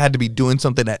felt like I had to be doing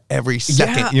something at every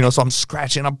second, Yeah. you know, so I'm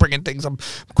scratching, I'm bringing things, I'm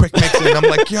quick mixing. I'm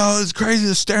like, yo, it's crazy.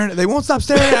 They're staring. They won't stop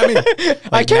staring at me.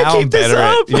 Like, can't now keep I'm this better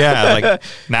at- up. yeah, like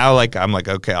now, like I'm like,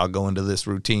 okay, I'll go into this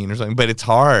routine or something, but it's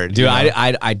hard, dude, you know?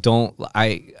 I don't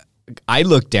I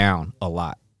look down a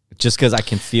lot just because I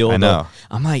can feel. I know.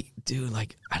 I'm like, dude,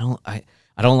 like I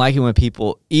don't like it when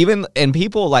people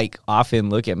people like often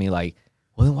look at me like,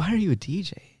 well, then why are you a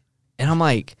DJ? And I'm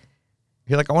like,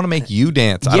 You're like, I want to make you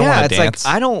dance. I don't yeah, want it's to dance.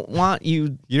 like I don't want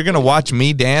you. You're gonna watch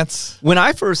me dance. When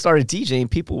I first started DJing,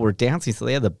 people were dancing, so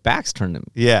they had the backs turned to me.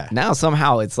 Yeah, Now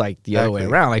somehow it's like the other way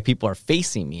Exactly. around. Like people are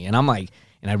facing me, and I'm like,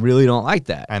 and I really don't like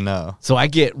that. I know. So I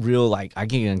get I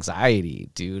get anxiety,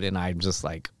 dude, and I'm just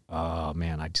like, oh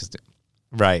man, I just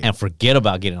Right. and forget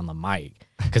about getting on the mic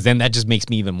because then that just makes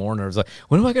me even more nervous. Like,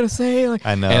 what am I gonna say? Like,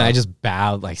 I know. and I just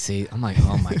bow, like, say, I'm like,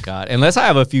 oh my god. Unless I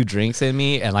have a few drinks in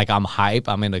me and like I'm hype,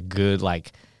 I'm in a good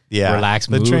like yeah, relaxed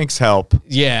the mood. drinks help.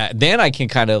 Yeah, then I can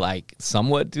kind of like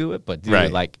somewhat do it, but dude,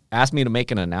 Right. like ask me to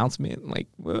make an announcement, like,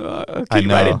 can I you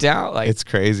write know. it down? Like, It's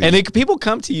crazy. And people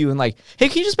come to you and like, hey,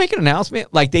 can you just make an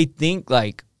announcement? Like they think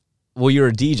like, well, you're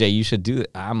a DJ, you should do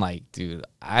it. I'm like, dude,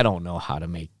 I don't know how to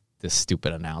make this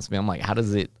stupid announcement. I'm like, how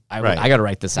does it? Right. I got to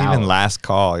write this out. Even last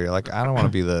call, you're like, I don't want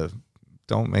to be the.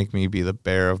 Don't make me be the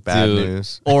bearer of bad Dude.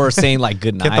 news. Or saying like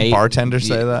good Can't night. the bartender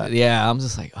say Yeah, that? Yeah, I'm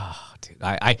just like, oh, dude,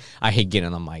 I hate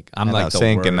getting on the mic. I'm I know, like the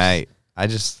saying worst. goodnight. I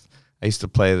used to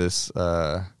play this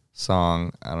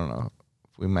song. I don't know.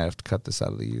 We might have to cut this out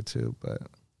of the YouTube, but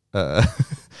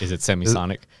Is it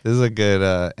semisonic? this is a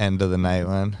good end of the night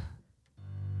one.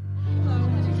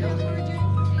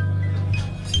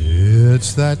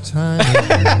 It's that time.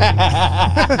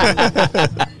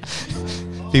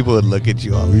 People would look at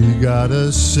you all. We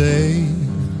gotta say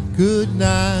good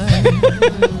night.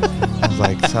 I was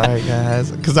like, sorry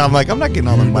guys, because I'm like, I'm not getting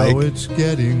on the You know mic. it's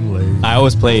getting late. I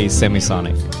always play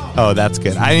Semisonic. Oh, that's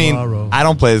good. I mean, I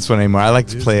don't play this one anymore. I like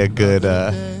to play a good. I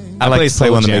like play to play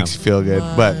slow one that jam. makes you feel good.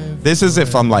 But this is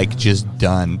if I'm like just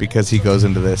done, because he goes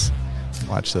into this.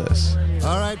 Watch this.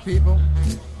 All right, people.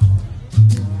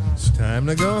 It's time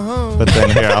to go home. But then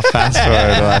here, I'll fast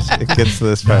forward. Watch. It gets to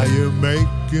this Now part. you're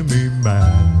making me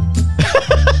mad.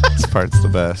 This part's the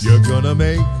best. You're gonna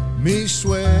make me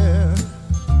swear.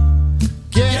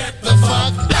 Get the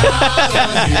fuck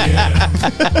out of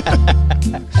here.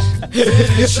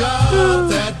 Finish up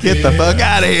that Get the beer. fuck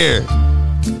out of here.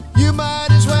 You might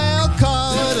as well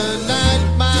call it a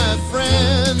night, my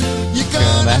friend. You're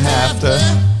gonna have to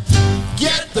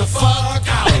get the fuck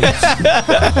out.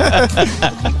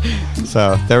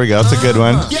 So there we go. It's a good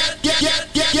one. All Get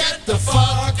the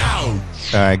fuck out.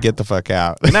 right, get the fuck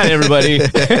out. Good night, everybody.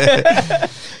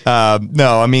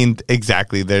 No, I mean,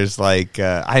 exactly. There's like,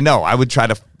 I know I would try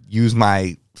to use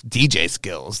my DJ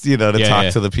skills, to Yeah, talk yeah.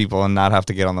 to the people and not have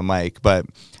to get on the mic. But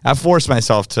I forced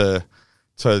myself to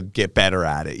get better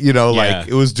at it. Like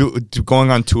it was going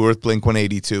on tour with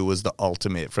Blink-182 was the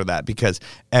ultimate for that, because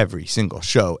every single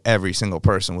show, every single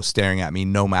person was staring at me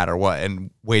no matter what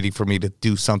and waiting for me to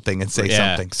do something and say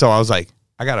Yeah. something. So I was like,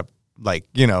 I gotta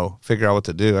figure out what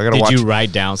to do. I gotta Did watch. you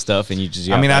write down stuff and you just?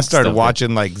 I mean, I like, started stuff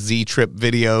watching like Z-Trip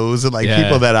videos and like Yeah.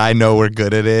 people that I know were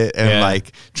good at it, and Yeah.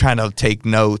 like trying to take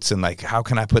notes and like, how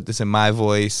can I put this in my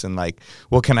voice, and like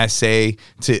what can I say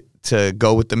to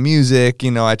go with the music.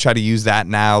 I try to use that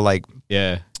now, like,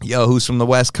 Yeah. yo, who's from the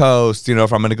West Coast,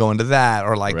 if I'm gonna go into that,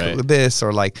 or like Right. this,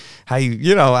 or like how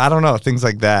I don't know, things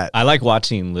like that. I like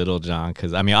watching Little John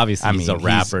because obviously he's a he's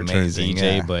rapper turned amazing,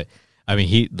 DJ, yeah. but I mean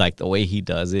he like the way he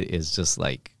does it is just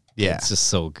like it's just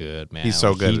so good, man. He's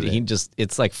so Like, good at it. He just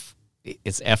it's like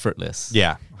it's effortless.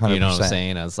 Yeah, 100%. You know what I'm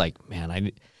saying? I was like, man,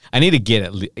 I need to get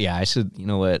it. Yeah, I should. You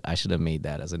know what? I should have made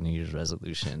that as a New Year's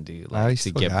resolution, dude. Oh, you Like, to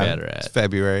still get got it. better It's at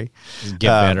February. get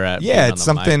better at. being Yeah, on it's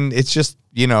the mic. something. It's just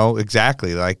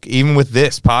exactly like even with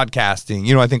this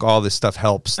podcasting. I think all this stuff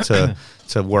helps to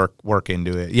work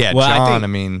into it. Yeah, Well,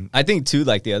 John. I think too.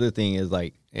 Like the other thing is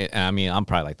like, I mean, I'm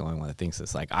probably like the only one that thinks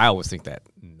this. Like, I always think that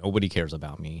nobody cares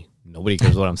about me. Nobody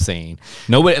cares what I'm saying.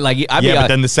 Nobody like. but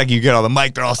then the second you get on the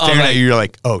mic, they're all staring like- at you. You're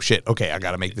like, oh shit, okay, I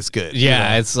gotta make this good.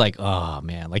 Yeah, it's like, oh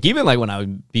man, like even like when I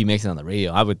would be mixing on the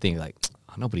radio, I would think like,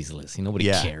 oh, nobody's listening, nobody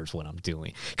Yeah. cares what I'm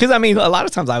doing. Because I mean, a lot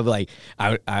of times I would like,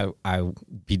 I would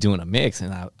be doing a mix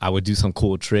and I would do some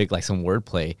cool trick like some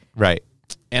wordplay, Right.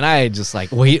 and I just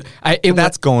like wait,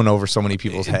 That's going over so many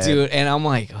people's heads. dude, and I'm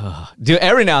like, dude,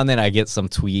 every now and then I get some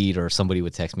tweet or somebody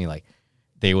would text me like,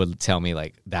 they would tell me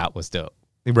like that was dope.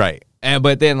 Right.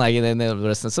 But then like and then they'll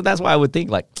listen. So that's why I would think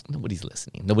like nobody's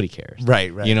listening. Nobody cares.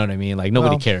 Right. You know what I mean? Like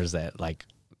nobody Well- cares that like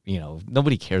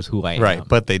nobody cares who I am. Right.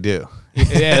 But they do.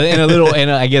 Yeah, in a little,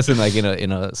 I guess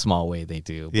in a small way they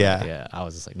do. But Yeah. I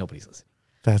was just like nobody's listening.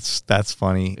 That's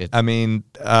funny. It's- I mean,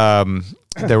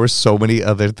 there were so many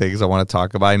other things I want to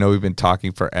talk about. I know we've been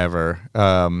talking forever.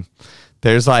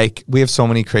 There's like we have so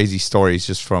many crazy stories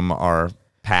just from our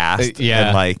past.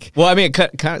 And like, well, I mean,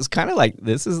 it's kind of like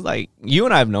this is like you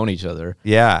and I have known each other,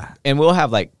 yeah. and we'll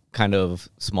have like kind of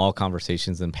small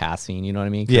conversations in passing. You know what I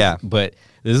mean? Yeah. But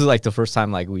this is like the first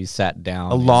time like we sat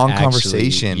down, A and long actually-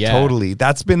 conversation. yeah. Totally.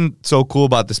 That's been so cool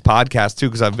about this podcast too,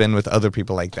 because I've been with other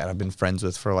people like that I've been friends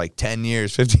with for like 10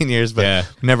 years, 15 years, but Yeah.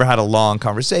 never had a long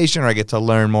conversation, or I get to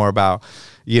learn more about,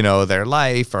 their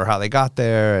life or how they got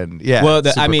there. And yeah. Well, it's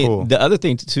I super mean, cool. the other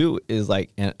thing too is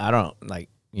like, and I don't like,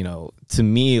 to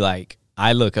me, like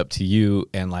I look up to you,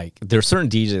 and like there's certain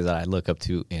DJs that I look up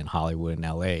to in Hollywood and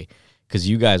LA, because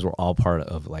you guys were all part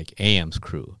of like AM's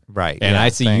crew, Right. And Yeah, I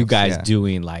see you thanks, guys yeah.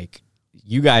 doing like,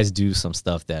 you guys do some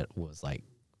stuff that was like,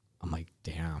 I'm like,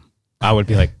 damn, I would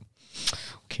be like,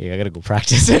 okay, I gotta go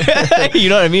practice. You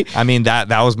know what I mean? I mean that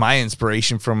was my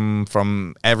inspiration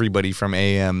from everybody from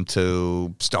AM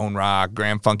to Stone Rock,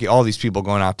 Grand Funky, all these people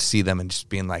going out to see them and just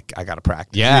being like, I gotta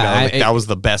practice. Yeah, that was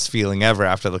the best feeling ever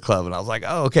after the club, and I was like,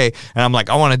 oh okay, and I'm like,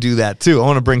 I want to do that too. I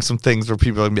want to bring some things where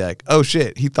people are gonna be like, oh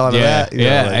shit, he thought of that.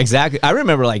 Exactly. I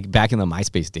remember like back in the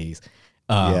MySpace days,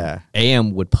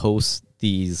 AM would post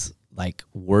these like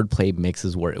wordplay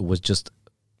mixes where it was just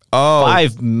Oh,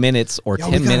 5 minutes or yo,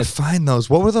 10 we gotta minutes. find those.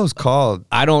 What were those called?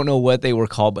 I don't know what they were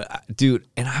called, but dude,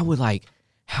 and I would like,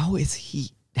 how does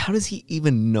he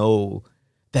even know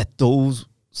that those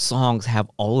songs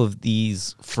have all of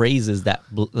these phrases that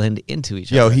blend into each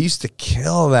Yo, other? he used to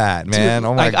kill that, man. Dude,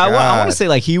 oh my like, god. I want to say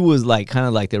like he was like kind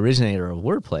of like the originator of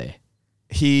wordplay.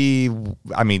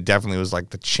 I mean, definitely was like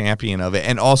the champion of it.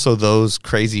 And also those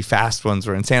crazy fast ones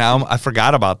were insane. I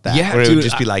forgot about that. Yeah, where it dude, would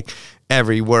just be like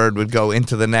every word would go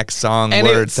into the next song And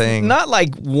word it's thing. not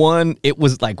like one. It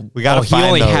was like We gotta he find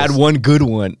only those. had one good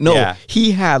one. No, Yeah.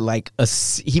 he had like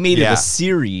he made it Yeah. a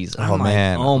series. Oh, I'm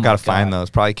man. like, oh my Got to find God. those.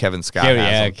 Probably Kevin Scott Yeah,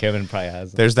 has them. Kevin probably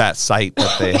has them. There's that site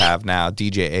that they have now,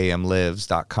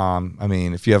 DJAMLives.com. I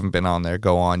mean, if you haven't been on there,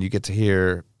 go on. You get to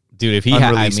hear Dude, if he had, I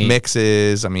unreleased mean,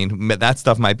 mixes. I mean, that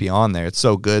stuff might be on there. It's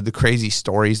so good. The crazy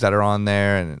stories that are on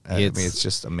there, and I mean, it's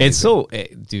just amazing. It's so,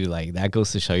 dude, like that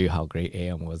goes to show you how great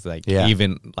AM was. Like, Yeah.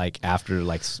 even like after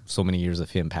like so many years of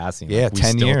him passing. Yeah, like,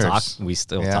 10 years. We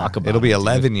still Yeah. talk about. It'll be him, dude.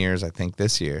 11 years, I think,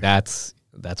 this year. That's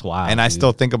wild. And I dude.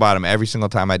 still think about him every single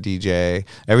time I DJ.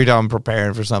 Every time I'm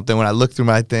preparing for something, when I look through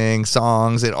my thing,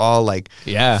 songs, it all like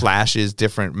flashes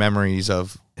different memories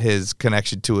of his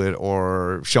connection to it,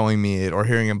 or showing me it, or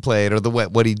hearing him play it, or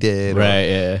what he did, Right, or,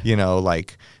 yeah. you know,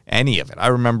 like any of it. I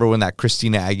remember when that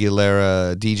Christina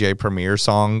Aguilera DJ Premier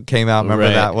song came out. Remember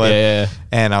Right, that one? yeah.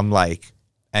 And I'm like,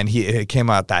 and it came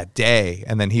out that day,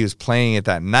 and then he was playing it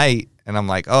that night, and I'm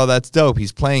like, oh, that's dope.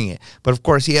 He's playing it. But of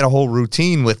course, he had a whole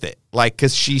routine with it. Like,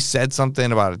 because she said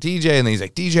something about a DJ, and then he's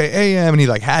like, DJ AM, and he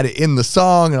like had it in the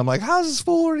song. And I'm like, how's this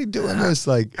fool already doing this?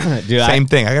 Like, Dude, same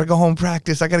thing. I got to go home and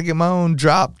practice. I got to get my own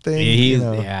drop thing. you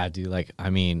know? Yeah, dude. Like, I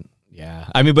mean, yeah.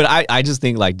 I mean, but I just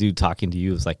think, like, dude, talking to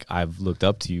you is like, I've looked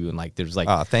up to you, and like, there's like,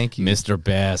 Oh, thank you. Mr.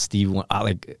 Best, Steve,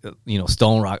 like, you know,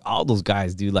 Stone Rock, all those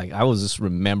guys, dude. Like, I was just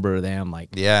remember them, like,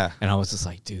 Yeah. and I was just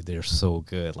like, dude, they're so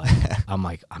good. Like, I'm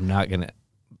like, I'm not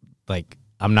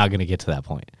gonna get to that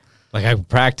point. Like, I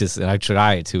practice and I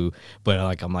try to, but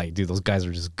like, I'm like, dude, those guys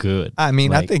are just good. I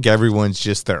mean, I Like, think everyone's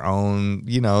just their own,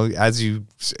 you know, as you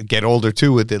get older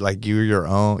too with it, like you're your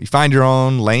own, you find your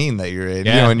own lane that you're in,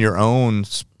 you Yeah. know, and your own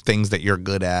things that you're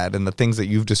good at, and the things that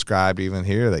you've described even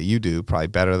here that you do probably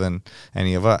better than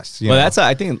any of us. You Well, know? that's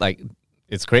I think like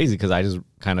it's crazy because I just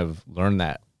kind of learned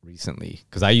that recently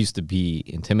because I used to be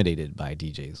intimidated by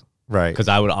DJs right. because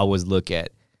I would always look at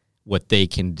what they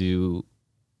can do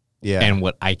Yeah. and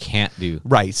what I can't do.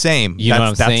 Right. Same. You know what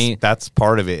I'm that's, saying? That's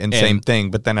part of it. And same And- thing.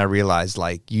 But then I realized,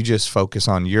 like, you just focus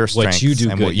on your What strengths you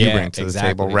do and good. what you Yeah, bring to the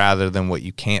table exactly. rather than what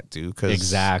you can't do. Because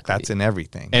Exactly. that's in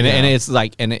everything. And you and know? it's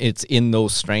like and it's in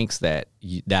those strengths that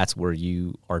that's where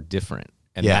you are different.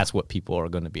 And Yeah. that's what people are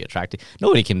going to be attracted.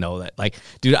 Nobody can know that. Like,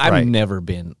 dude, I've Right. never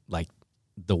been like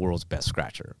the world's best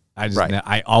scratcher. I just Right.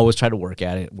 I always try to work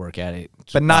at it.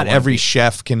 But not I wanna every be-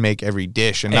 chef can make every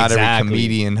dish, and not every Exactly.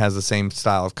 comedian has the same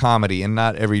style of comedy, and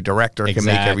not every director can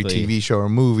make every Exactly. TV show or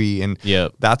movie. And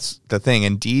Yep. that's the thing.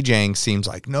 And DJing seems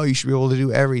like, no, you should be able to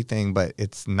do everything, but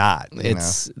it's not. You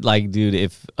It's like, dude,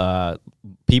 if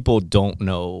people don't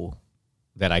know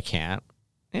that I can't,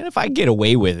 and if I get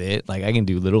away with it, like I can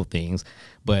do little things,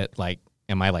 but like,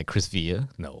 am I like Chris Villa?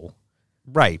 No. know?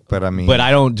 Right. But I mean, But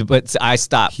I don't. But I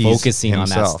stopped He's focusing on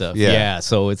that himself, stuff. yeah. Yeah.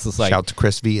 So it's just like shout to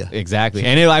Chris Villa. exactly.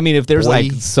 And I mean, if there's Boy.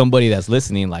 like somebody that's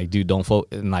listening, like, dude, don't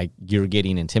and like you're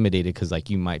getting intimidated because like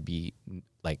you might be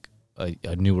like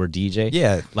a newer DJ.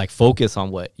 Yeah. Like focus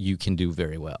on what you can do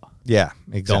very well. Yeah,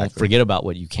 exactly. Don't forget about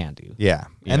what you can do. Yeah.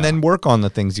 You And know? then work on the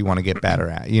things you want to get better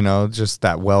at. You know, just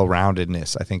that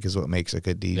well-roundedness, I think, is what makes a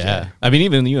good DJ. Yeah. I mean,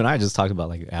 even you and I just talked about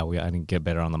like, I need to get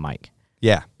better on the mic.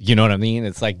 Yeah. You know what I mean?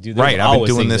 It's like, dude, there's Right. I've been always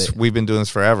doing things this. that- We've been doing this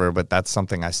forever, but that's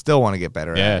something I still want to get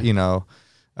better Yeah. at. You know.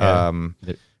 Yeah.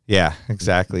 Yeah.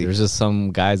 Exactly. There's just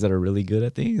some guys that are really good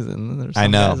at things, and then there's some I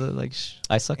know. guys that like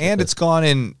I suck. at And this. it's gone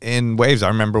in waves. I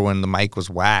remember when the mic was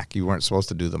whack, you weren't supposed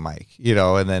to do the mic, you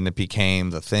know, and then it became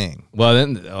the thing. Well,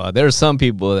 then there's some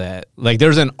people that like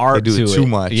there's an art do it to too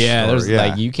much, Yeah, or- there's yeah.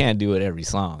 like you can't do it every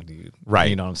song, dude. Right.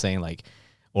 You know what I'm saying? Like,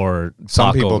 or Some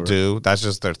talk people over. do. That's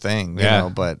just their thing, you Yeah. know,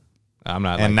 but I'm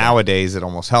not. and like nowadays it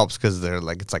almost helps because they're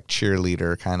like, it's like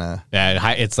cheerleader kind of. that.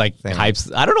 Yeah, it's like Thing.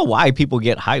 hypes. I don't know why people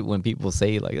get hyped when people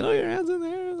say like, "Oh, your hands in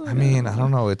there." I mean, I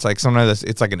don't know. It's like sometimes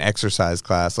it's like an exercise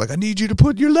class. Like, I need you to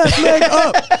put your left leg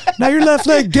up. Now your left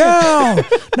leg down.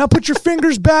 Now put your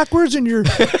fingers backwards and your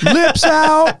lips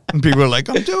out. And people are like,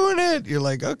 I'm doing it. You're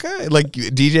like, okay. Like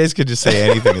DJs could just say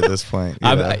anything at this point.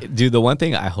 you know? Dude, the one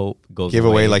thing I hope goes Give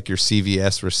away like your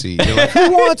CVS receipt. You're like,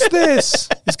 who wants this?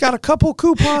 It's got a couple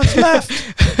coupons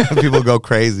left. And people go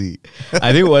crazy.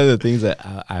 I think one of the things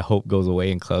that I hope goes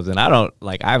away in clubs, and I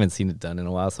haven't seen it done in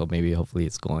a while, so maybe hopefully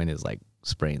it's going, is like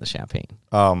spraying the champagne.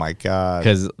 Oh my God.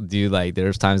 Because, dude, like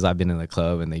there's times I've been in the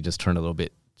club and they just turn a little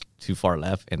bit too far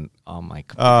left, and I'm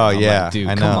like, Oh I'm yeah, like, dude,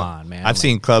 I know. come on, man. I've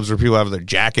seen clubs where people have their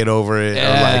jacket over it,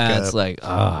 yeah, or like it's like,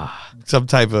 some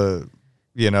type of,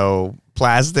 you know,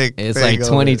 plastic. it's thing like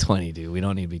over it. 2020, dude. We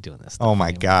don't need to be doing this stuff Oh my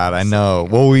anymore. God, I It's know.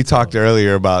 like, Well, we talked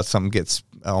earlier about something gets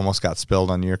almost got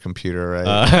spilled on your computer, right?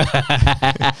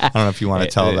 I don't know if you want to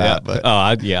tell that, but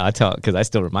I tell because I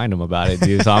still remind him about it,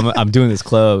 dude. So I'm doing this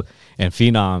club, and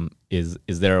Phenom is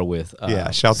there with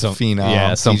shout to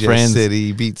Phenom, some DJ friends,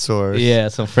 City, Beat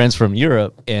Source, some friends from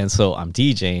Europe, and so I'm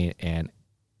DJing, and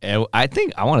I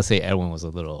think I want to say Edwin was a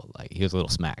little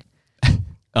smacked.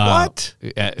 What?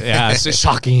 Yeah, it's just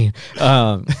shocking.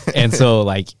 And so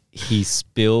like he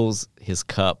spills his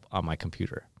cup on my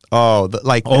computer. Oh,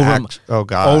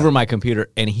 over my computer,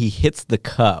 and he hits the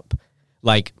cup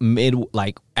like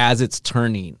as it's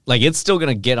turning. Like it's still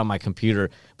gonna get on my computer,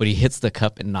 but he hits the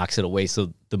cup and knocks it away.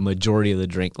 So the majority of the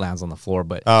drink lands on the floor.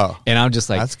 And I'm just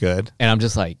like, that's good. And I'm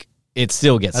just like, it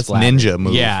still gets that's splattered. Ninja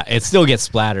move. Yeah, it still gets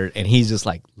splattered, and he's just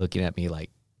like looking at me like.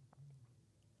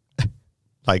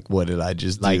 Like, what did I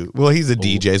just do? Well, he's a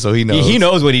DJ, so he knows. He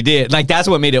knows what he did. Like, that's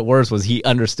what made it worse was he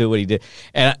understood what he did.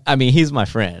 And, I mean, he's my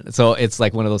friend. So it's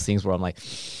like one of those things where I'm like...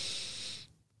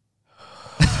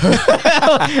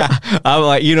 I'm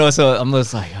like, so I'm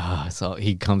just like... So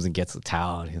he comes and gets a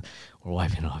towel. And we're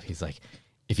wiping off. He's like,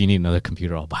 if you need another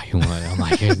computer, I'll buy you one. I'm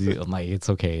like, it's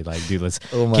okay. Like, dude, let's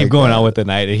keep going on with the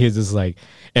night. And he's just like...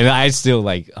 And I still,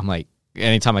 like... I'm like,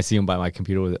 anytime I see him by my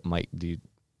computer with it, I'm like, dude...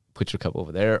 Put your cup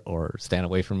over there or stand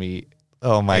away from me.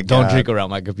 Oh my God. Don't drink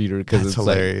around my computer because it's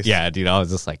hilarious. Like, yeah, dude. I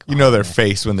was just like, their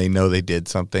face when they know they did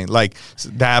something. Like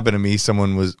that happened to me.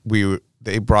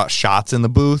 They brought shots in the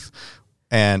booth.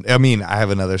 And I mean, I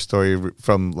have another story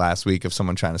from last week of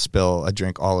someone trying to spill a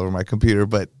drink all over my computer.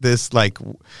 But this, like,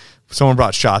 someone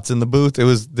brought shots in the booth.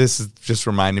 This is just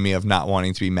reminding me of not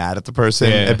wanting to be mad at the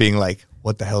person and being like,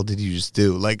 what the hell did you just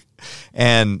do? Like,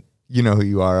 and you know who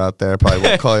you are out there. I probably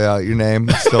won't call you out your name.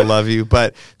 I still love you.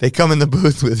 But they come in the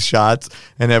booth with shots,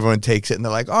 and everyone takes it, and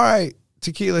they're like, all right,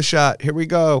 tequila shot. Here we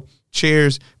go.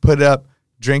 Cheers. Put it up.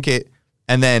 Drink it.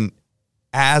 And then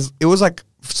it was like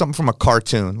something from a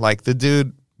cartoon. Like the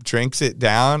dude drinks it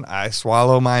down. I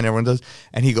swallow mine. Everyone does.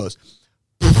 And he goes,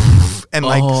 and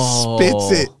like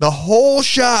spits it, the whole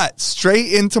shot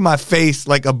straight into my face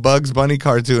like a Bugs Bunny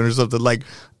cartoon or something. Like,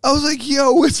 I was like,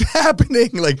 yo, what's happening?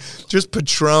 Like, just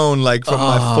Patron, like, from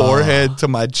my forehead to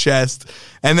my chest.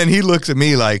 And then he looks at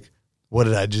me like, what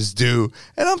did I just do?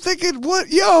 And I'm thinking, what?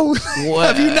 Yo,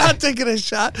 have you not taken a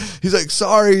shot? He's like,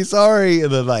 sorry.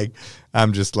 And then, like,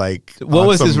 I'm just like... What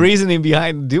was his reasoning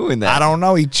behind doing that? I don't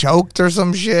know. He choked or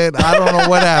some shit. I don't know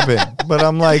what happened. But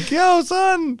I'm like, yo,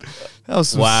 son, that was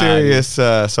some serious...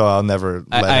 so I'll never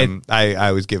let him... I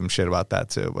always give him shit about that,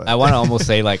 too. But I want to almost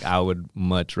say, like, I would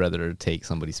much rather take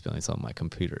somebody spilling something on my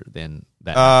computer than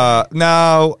that.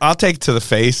 No, I'll take it to the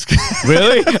face.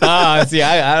 Really? See,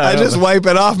 I just wipe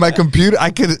it off my computer.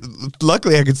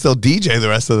 Luckily, I could still DJ the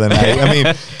rest of the night. I mean,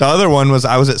 the other one was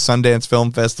I was at Sundance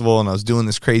Film Festival, and I was doing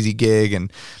this crazy gig.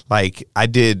 And like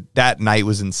that night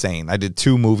was insane. I did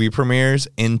 2 movie premieres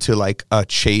into like a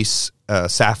Chase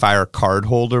Sapphire card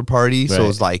holder party. Right. So it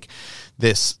was like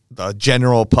the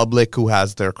general public who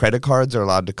has their credit cards are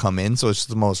allowed to come in. So it's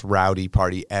the most rowdy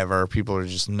party ever. People are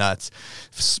just nuts,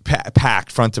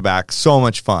 packed front to back. So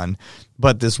much fun.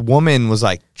 But this woman was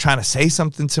like trying to say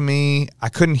something to me. I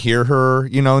couldn't hear her,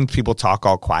 and people talk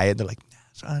all quiet. They're like,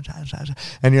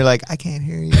 and you're like, I can't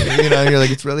hear you. You're like,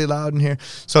 it's really loud in here.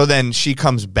 So then she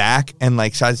comes back and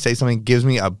like tries to say something, gives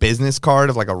me a business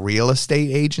card of like a real estate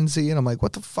agency. And I'm like,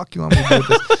 what the fuck you want me to do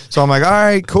with this? So I'm like, all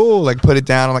right, cool. Like put it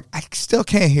down. I'm like, I still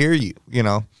can't hear you.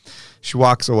 She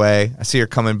walks away. I see her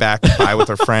coming back by with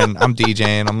her friend. I'm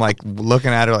DJing. I'm like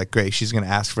looking at her like, great. She's going to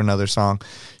ask for another song.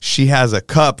 She has a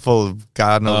cup full of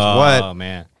God knows what. Oh,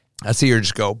 man. I see her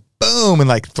just go boom and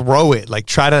like throw it. Like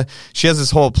she has this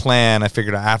whole plan. I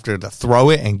figured out after to throw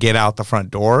it and get out the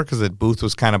front door because the booth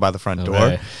was kind of by the front door.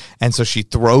 Right. And so she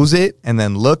throws it and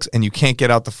then looks and you can't get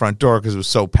out the front door because it was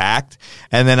so packed.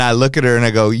 And then I look at her and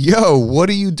I go, yo, what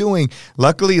are you doing?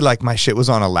 Luckily, like my shit was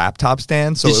on a laptop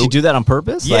stand. So did she do that on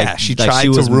purpose? Yeah, she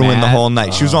tried to ruin the whole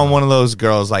night. She was on one of those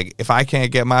girls like, if I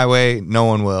can't get my way, no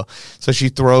one will. So she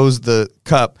throws the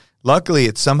cup. Luckily,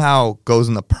 it somehow goes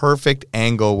in the perfect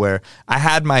angle where I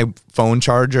had my phone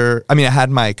charger. I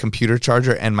had my computer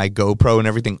charger and my GoPro and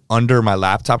everything under my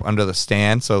laptop, under the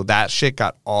stand. So that shit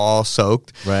got all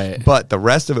soaked. Right. But the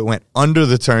rest of it went under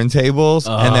the turntables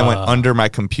and then went under my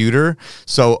computer.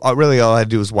 So really all I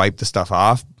had to do was wipe the stuff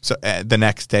off. So the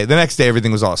next day,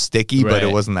 everything was all sticky, but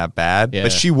it wasn't that bad. Yeah.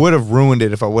 But she would have ruined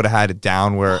it if I would have had it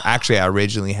down where actually I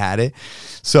originally had it.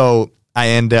 So I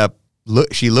end up,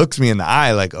 she looks me in the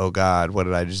eye like, oh God, what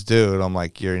did I just do? And I'm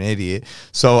like, you're an idiot.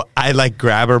 So I like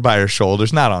grab her by her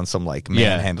shoulders, not on some like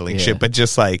manhandling shit, but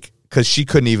just like because she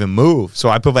couldn't even move. So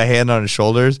I put my hand on her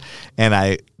shoulders,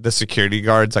 and the security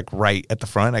guard's like right at the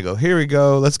front. I go, here we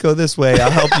go. Let's go this way. I'll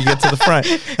help you get to the front.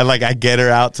 And like I get her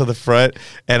out to the front,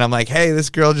 and I'm like, hey, this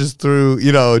girl just threw,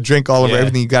 a drink all over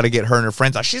everything. You got to get her and her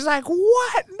friends out. She's like,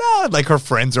 what? No. Like her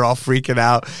friends are all freaking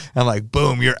out. I'm like,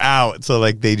 boom, you're out. So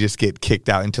like they just get kicked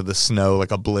out into the snow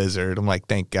like a blizzard. I'm like,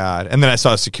 thank God. And then I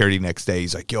saw security next day.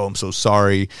 He's like, yo, I'm so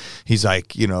sorry. He's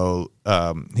like,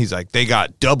 he's like, they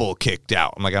got double kicked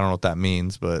out. I'm like, I don't know what that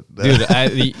means, but dude,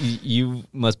 you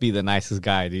must be the nicest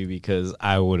guy, dude, because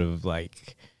I would have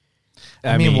like.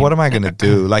 I mean, what am I gonna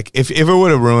do? Like, if it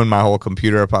would have ruined my whole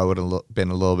computer, I probably would have been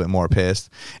a little bit more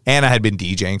pissed. And I had been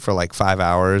DJing for like 5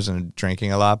 hours and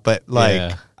drinking a lot, but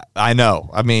like, I know.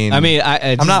 I mean,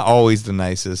 I'm not always the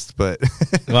nicest, but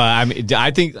well, I mean,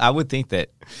 I would think that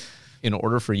in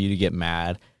order for you to get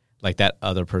mad, like that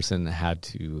other person had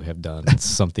to have done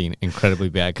something incredibly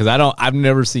bad. Because I've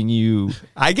never seen you.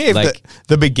 I gave like,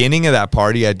 the beginning of that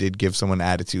party. I did give someone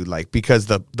attitude, like because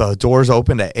the doors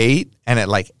opened at 8, and at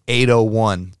like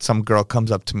 8:01, some girl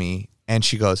comes up to me and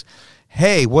she goes,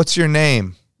 "Hey, what's your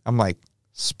name?" I'm like,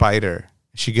 "Spider."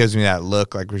 She gives me that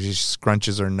look, like where she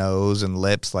scrunches her nose and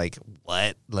lips, like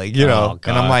what, like and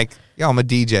I'm like, yo, I'm a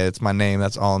DJ. It's my name.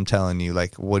 That's all I'm telling you.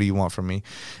 Like, what do you want from me?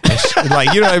 And she,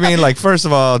 like, you know what I mean? Like, first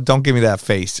of all, don't give me that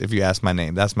face if you ask my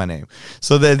name. That's my name.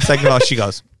 So then, second of all, she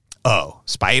goes, "Oh,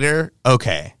 Spider.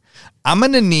 Okay, I'm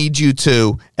gonna need you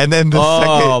to." And then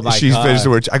the second she finished the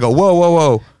word, I go,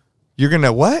 "Whoa. You're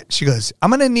gonna what?" She goes, "I'm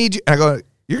gonna need you." I go,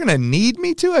 "You're gonna need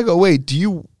me to?" I go, "Wait,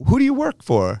 who do you work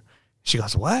for?" She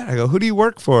goes, "What?" I go, "Who do you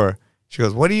work for?" She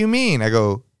goes, "What do you mean?" I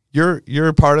go,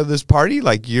 You're part of this party?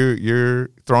 Like you're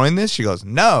throwing this?" She goes,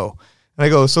 "No." And I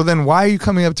go, "So then why are you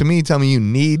coming up to me telling me you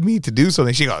need me to do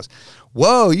something?" She goes,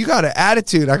 "Whoa, you got an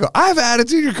attitude." I go, "I have an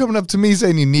attitude. You're coming up to me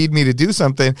saying you need me to do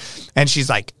something." And she's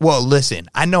like, "Well, listen,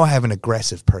 I know I have an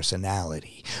aggressive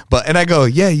personality, and I go,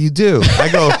 "Yeah, you do." I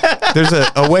go, "There's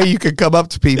a way you could come up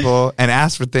to people and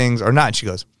ask for things or not." And she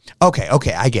goes,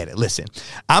 Okay, I get it. Listen,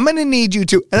 I'm going to need you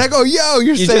to, and I go, "Yo,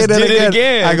 you're saying it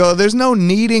again. I go, "There's no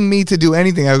needing me to do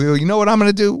anything." I go, "You know what I'm going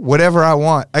to do? Whatever I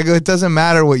want." I go, "It doesn't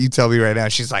matter what you tell me right now."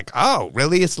 She's like, "Oh,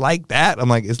 really? It's like that?" I'm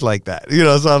like, "It's like that."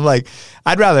 So I'm like,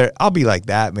 I'll be like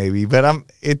that maybe, but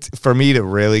it's for me to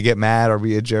really get mad or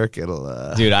be a jerk.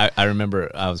 It'll, Dude, I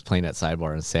remember I was playing at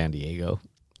Sidebar in San Diego,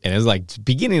 and it was like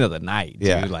beginning of the night, dude.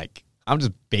 Yeah. Like, I'm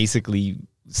just basically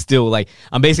still like,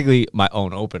 I'm basically my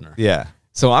own opener. Yeah.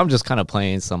 So I'm just kind of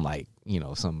playing some like,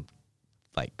 some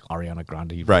like Ariana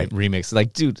Grande remix.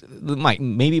 Like, dude,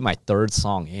 maybe my third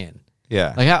song in.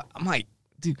 Yeah. Like, I'm like,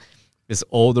 dude, this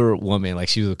older woman, like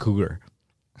she was a cougar.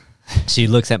 She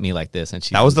looks at me like this, and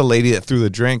that was the lady that threw the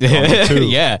drink on me too.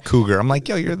 Yeah. Cougar. I'm like,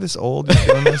 "Yo, you're this old. You're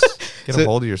doing this. Get a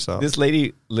hold of yourself." This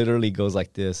lady literally goes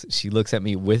like this. She looks at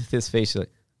me with this face. She's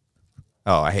like,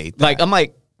 "Oh, I hate that." Like, I'm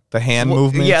like, the hand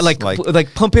movements, yeah, like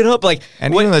pump it up, like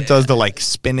anyone that does the like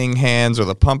spinning hands or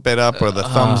the pump it up or the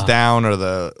thumbs down or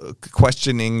the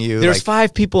questioning you. There's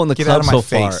like, 5 people in the club so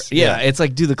far. Yeah, it's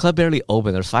like, dude, the club barely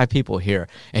open. There's 5 people here,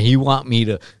 and you want me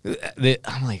to?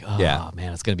 I'm like,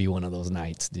 man, it's gonna be one of those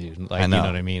nights, dude. Like, I know. You know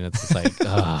what I mean? It's just like,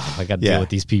 I got to deal with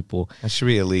these people. That should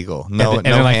be illegal. And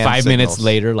then like 5 minutes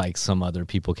later, like some other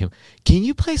people came. "Can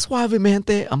you play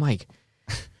Suavemente?" I'm like,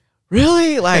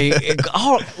 really? Like,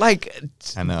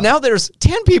 I know. Now there's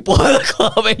 10 people in the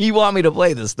club, and you want me to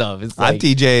play this stuff? It's like, I've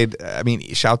DJ'd. I mean,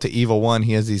 shout to Evil One.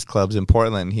 He has these clubs in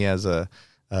Portland. He has a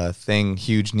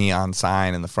huge neon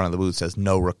sign in the front of the booth that says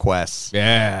 "No requests."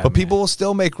 Yeah, but people will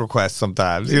still make requests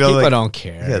sometimes. People don't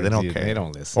care. Yeah, they don't dude, care. They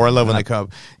don't listen. Or I love when they come.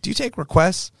 "Do you take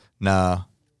requests?" "No."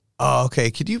 "Oh, okay.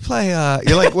 Could you play?"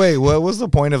 You're like, "Wait, what was the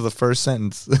point of the first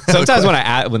sentence?" Sometimes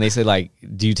when they say like,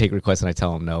 "Do you take requests?" and I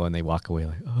tell them no, and they walk away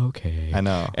like, "Okay." I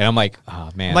know. And I'm like,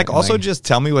 "Oh man." Like, also just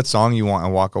tell me what song you want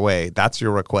and walk away. That's your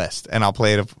request, and I'll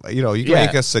play it. You can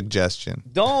make a suggestion.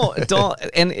 Don't.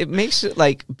 And it makes it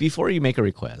like, before you make a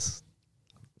request,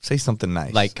 say something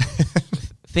nice. Like,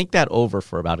 think that over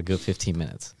for about a good 15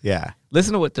 minutes. Yeah.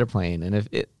 Listen to what they're playing, and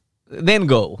then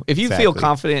go. If you feel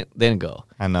confident, then go.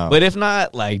 I know. But if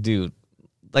not, like, dude,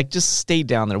 like, just stay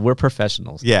down there. We're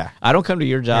professionals. Yeah. I don't come to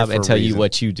your job and tell you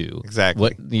what you do.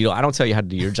 Exactly. I don't tell you how to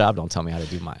do your job. Don't tell me how to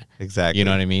do mine. Exactly. You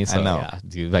know what I mean? So, I know. yeah,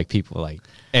 dude, like, people like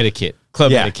etiquette,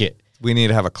 club etiquette. We need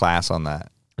to have a class on that.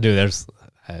 Dude, there's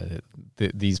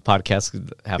these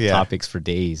podcasts have topics for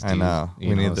days. Dude. I know.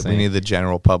 We know need the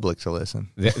general public to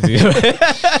listen.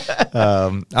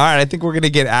 All right. I think we're going to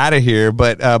get out of here.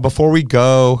 But before we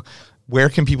go, where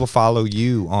can people follow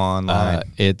you online?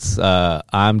 It's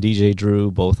I'm DJ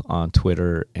Drew, both on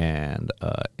Twitter and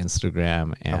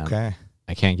Instagram. And okay.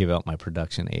 I can't give out my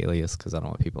production alias because I don't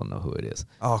want people to know who it is.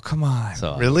 Oh, come on.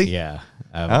 So really? Yeah.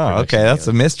 I have a Oh, production okay. That's a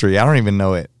alias. mystery. I don't even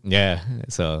know it. Yeah.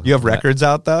 So You have records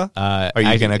out though? Are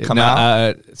you going to come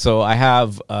out? So I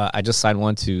have. I just signed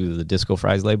one to the Disco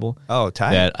Fries label. Oh,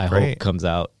 tight. That I Great. hope comes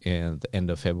out in the end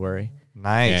of February.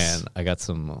 Nice. And I got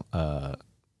some.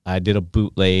 I did a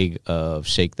bootleg of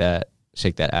Shake That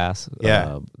Ass.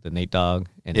 Yeah. The Nate Dogg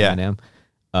and Yeah. Eminem.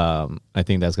 I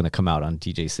think that's gonna come out on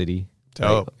DJ City.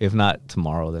 Dope. Like, if not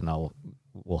tomorrow, then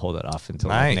we'll hold it off until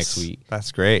like, Nice. next week.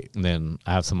 That's great. And then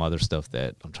I have some other stuff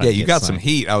that I'm trying. Yeah, to you get got some signed.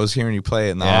 heat. I was hearing you play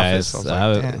it in the office. I was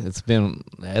like, damn.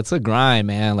 It's a grind,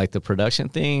 man. Like the production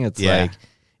thing, it's Yeah. like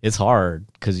it's hard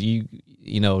because you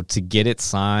know to get it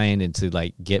signed and to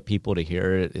like get people to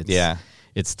hear it.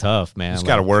 It's tough, man. You just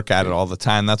got to work at it all the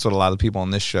time. That's what a lot of people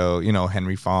on this show, you know,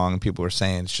 Henry Fong, people were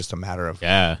saying it's just a matter of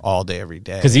all day, every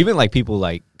day. Because even like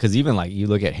you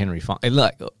look at Henry Fong, and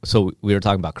like, so we were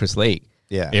talking about Chris Lake.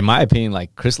 Yeah. In my opinion,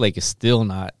 like Chris Lake is still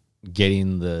not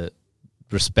getting the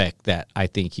respect that I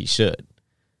think he should.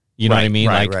 You know what I mean?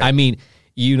 Right. I mean,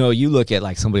 you know, you look at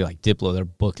like somebody like Diplo, they're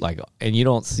booked like, and you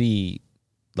don't see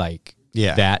like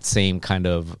that same kind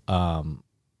of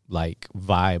like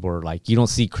vibe, or like you don't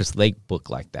see Chris Lake book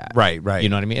like that. Right. You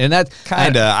know what I mean? And that's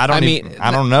kind of, I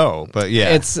don't know, but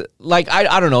yeah. It's like,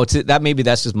 I don't know. That maybe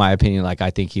that's just my opinion. Like, I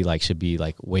think he like should be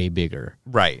like way bigger.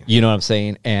 Right. You know what I'm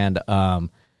saying? And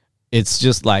it's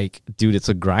just like, dude, it's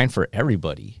a grind for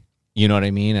everybody. You know what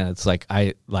I mean? And it's like,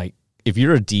 if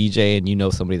you're a DJ and you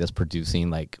know somebody that's producing,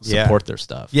 like support their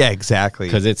stuff. Yeah, exactly.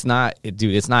 Because it's not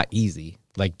easy.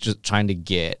 Like just trying to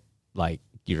get like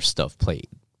your stuff played.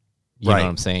 You know what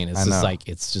I'm saying? It's just like,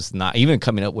 it's just not even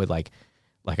coming up with like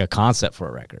a concept for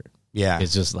a record. Yeah.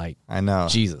 It's just like, I know.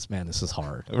 Jesus, man, this is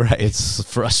hard. Right. It's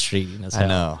frustrating as hell. I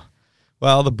know.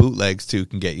 Well, the bootlegs too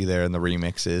can get you there, and the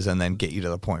remixes, and then get you to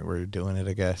the point where you're doing it,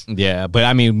 I guess. Yeah, but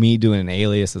I mean, me doing an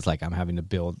alias is like I'm having to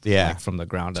build like from the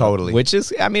ground up. Which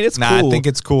is, I mean, it's cool. I think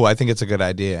it's cool. I think it's a good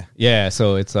idea. Yeah,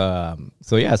 so it's so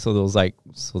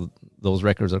those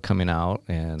records are coming out,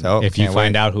 and if you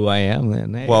find out who I am,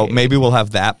 then hey. Well, maybe we'll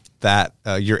have that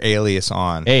your alias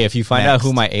on. Hey, if you find out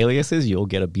who my alias is, you'll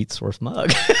get a Beat Source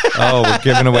mug. Oh, we're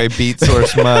giving away Beat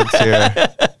Source mugs here.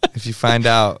 If you find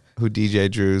out who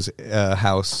DJ Drew's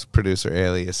house producer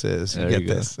alias is, you get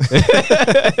this.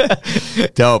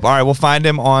 Dope. All right, we'll find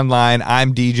him online.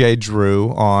 I'm DJ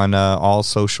Drew on all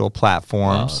social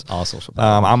platforms. All social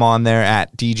platforms. I'm on there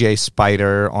at DJ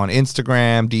Spider on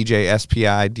Instagram, DJ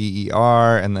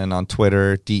SPIDER, and then on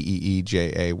Twitter,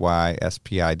 DEEJAYSPIDER.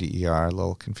 A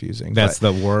little confusing. That's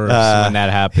the worst when that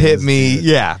happens. Hit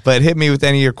me with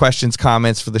any of your questions,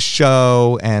 comments for the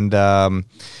show, and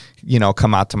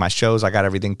come out to my shows. I got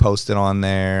everything posted on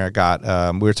there. I got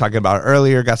we were talking about it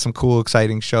earlier, got some cool,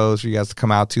 exciting shows for you guys to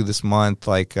come out to this month.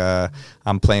 Like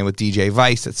I'm playing with DJ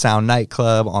Vice at Sound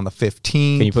Nightclub on the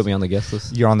 15th. Can you put me on the guest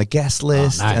list? You're on the guest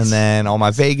list. Nice. And then all my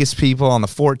Vegas people on the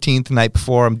 14th, the night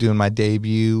before, I'm doing my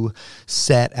debut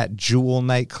set at Jewel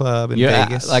Nightclub in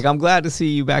Vegas. Like, I'm glad to see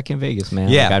you back in Vegas, man.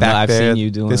 Yeah, like, I've seen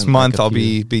you doing this month. I'll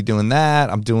be doing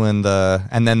that. I'm doing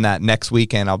and then that next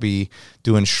weekend I'll be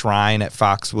doing Shrine at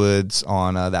Foxwoods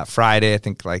on that Friday, I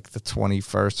think like the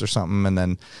 21st or something, and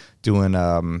then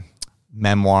doing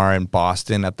Memoir in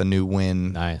Boston at the New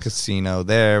Wynn Casino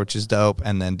there, which is dope,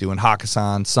 and then doing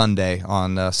Hakkasan Sunday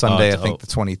on Sunday, I think the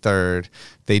 23rd.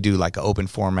 They do like an open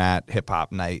format hip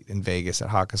hop night in Vegas at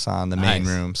Hakkasan, the main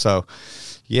room. So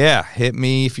yeah, hit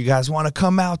me if you guys want to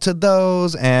come out to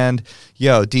those. And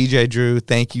yo, DJ Drew,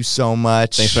 thank you so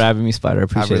much. Thanks for having me, Spider. I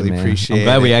appreciate it, man. I'm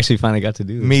glad we actually finally got to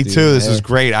do this. Me too. This was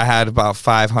great. I had about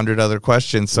 500 other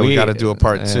questions, so we got to do a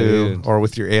part 2 or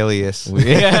with your alias. All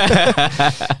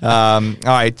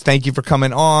right, thank you for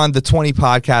coming on. The 20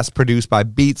 podcast produced by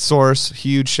Beat Source.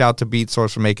 Huge shout to Beat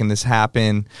Source for making this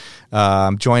happen.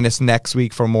 Join us next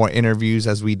week for more interviews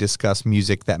as we discuss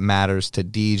music that matters to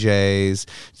DJs.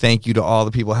 Thank you to all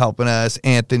the people helping us.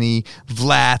 Anthony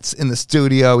Vlatz in the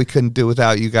studio. We couldn't do it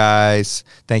without you guys.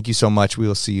 Thank you so much. We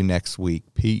will see you next week.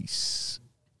 Peace.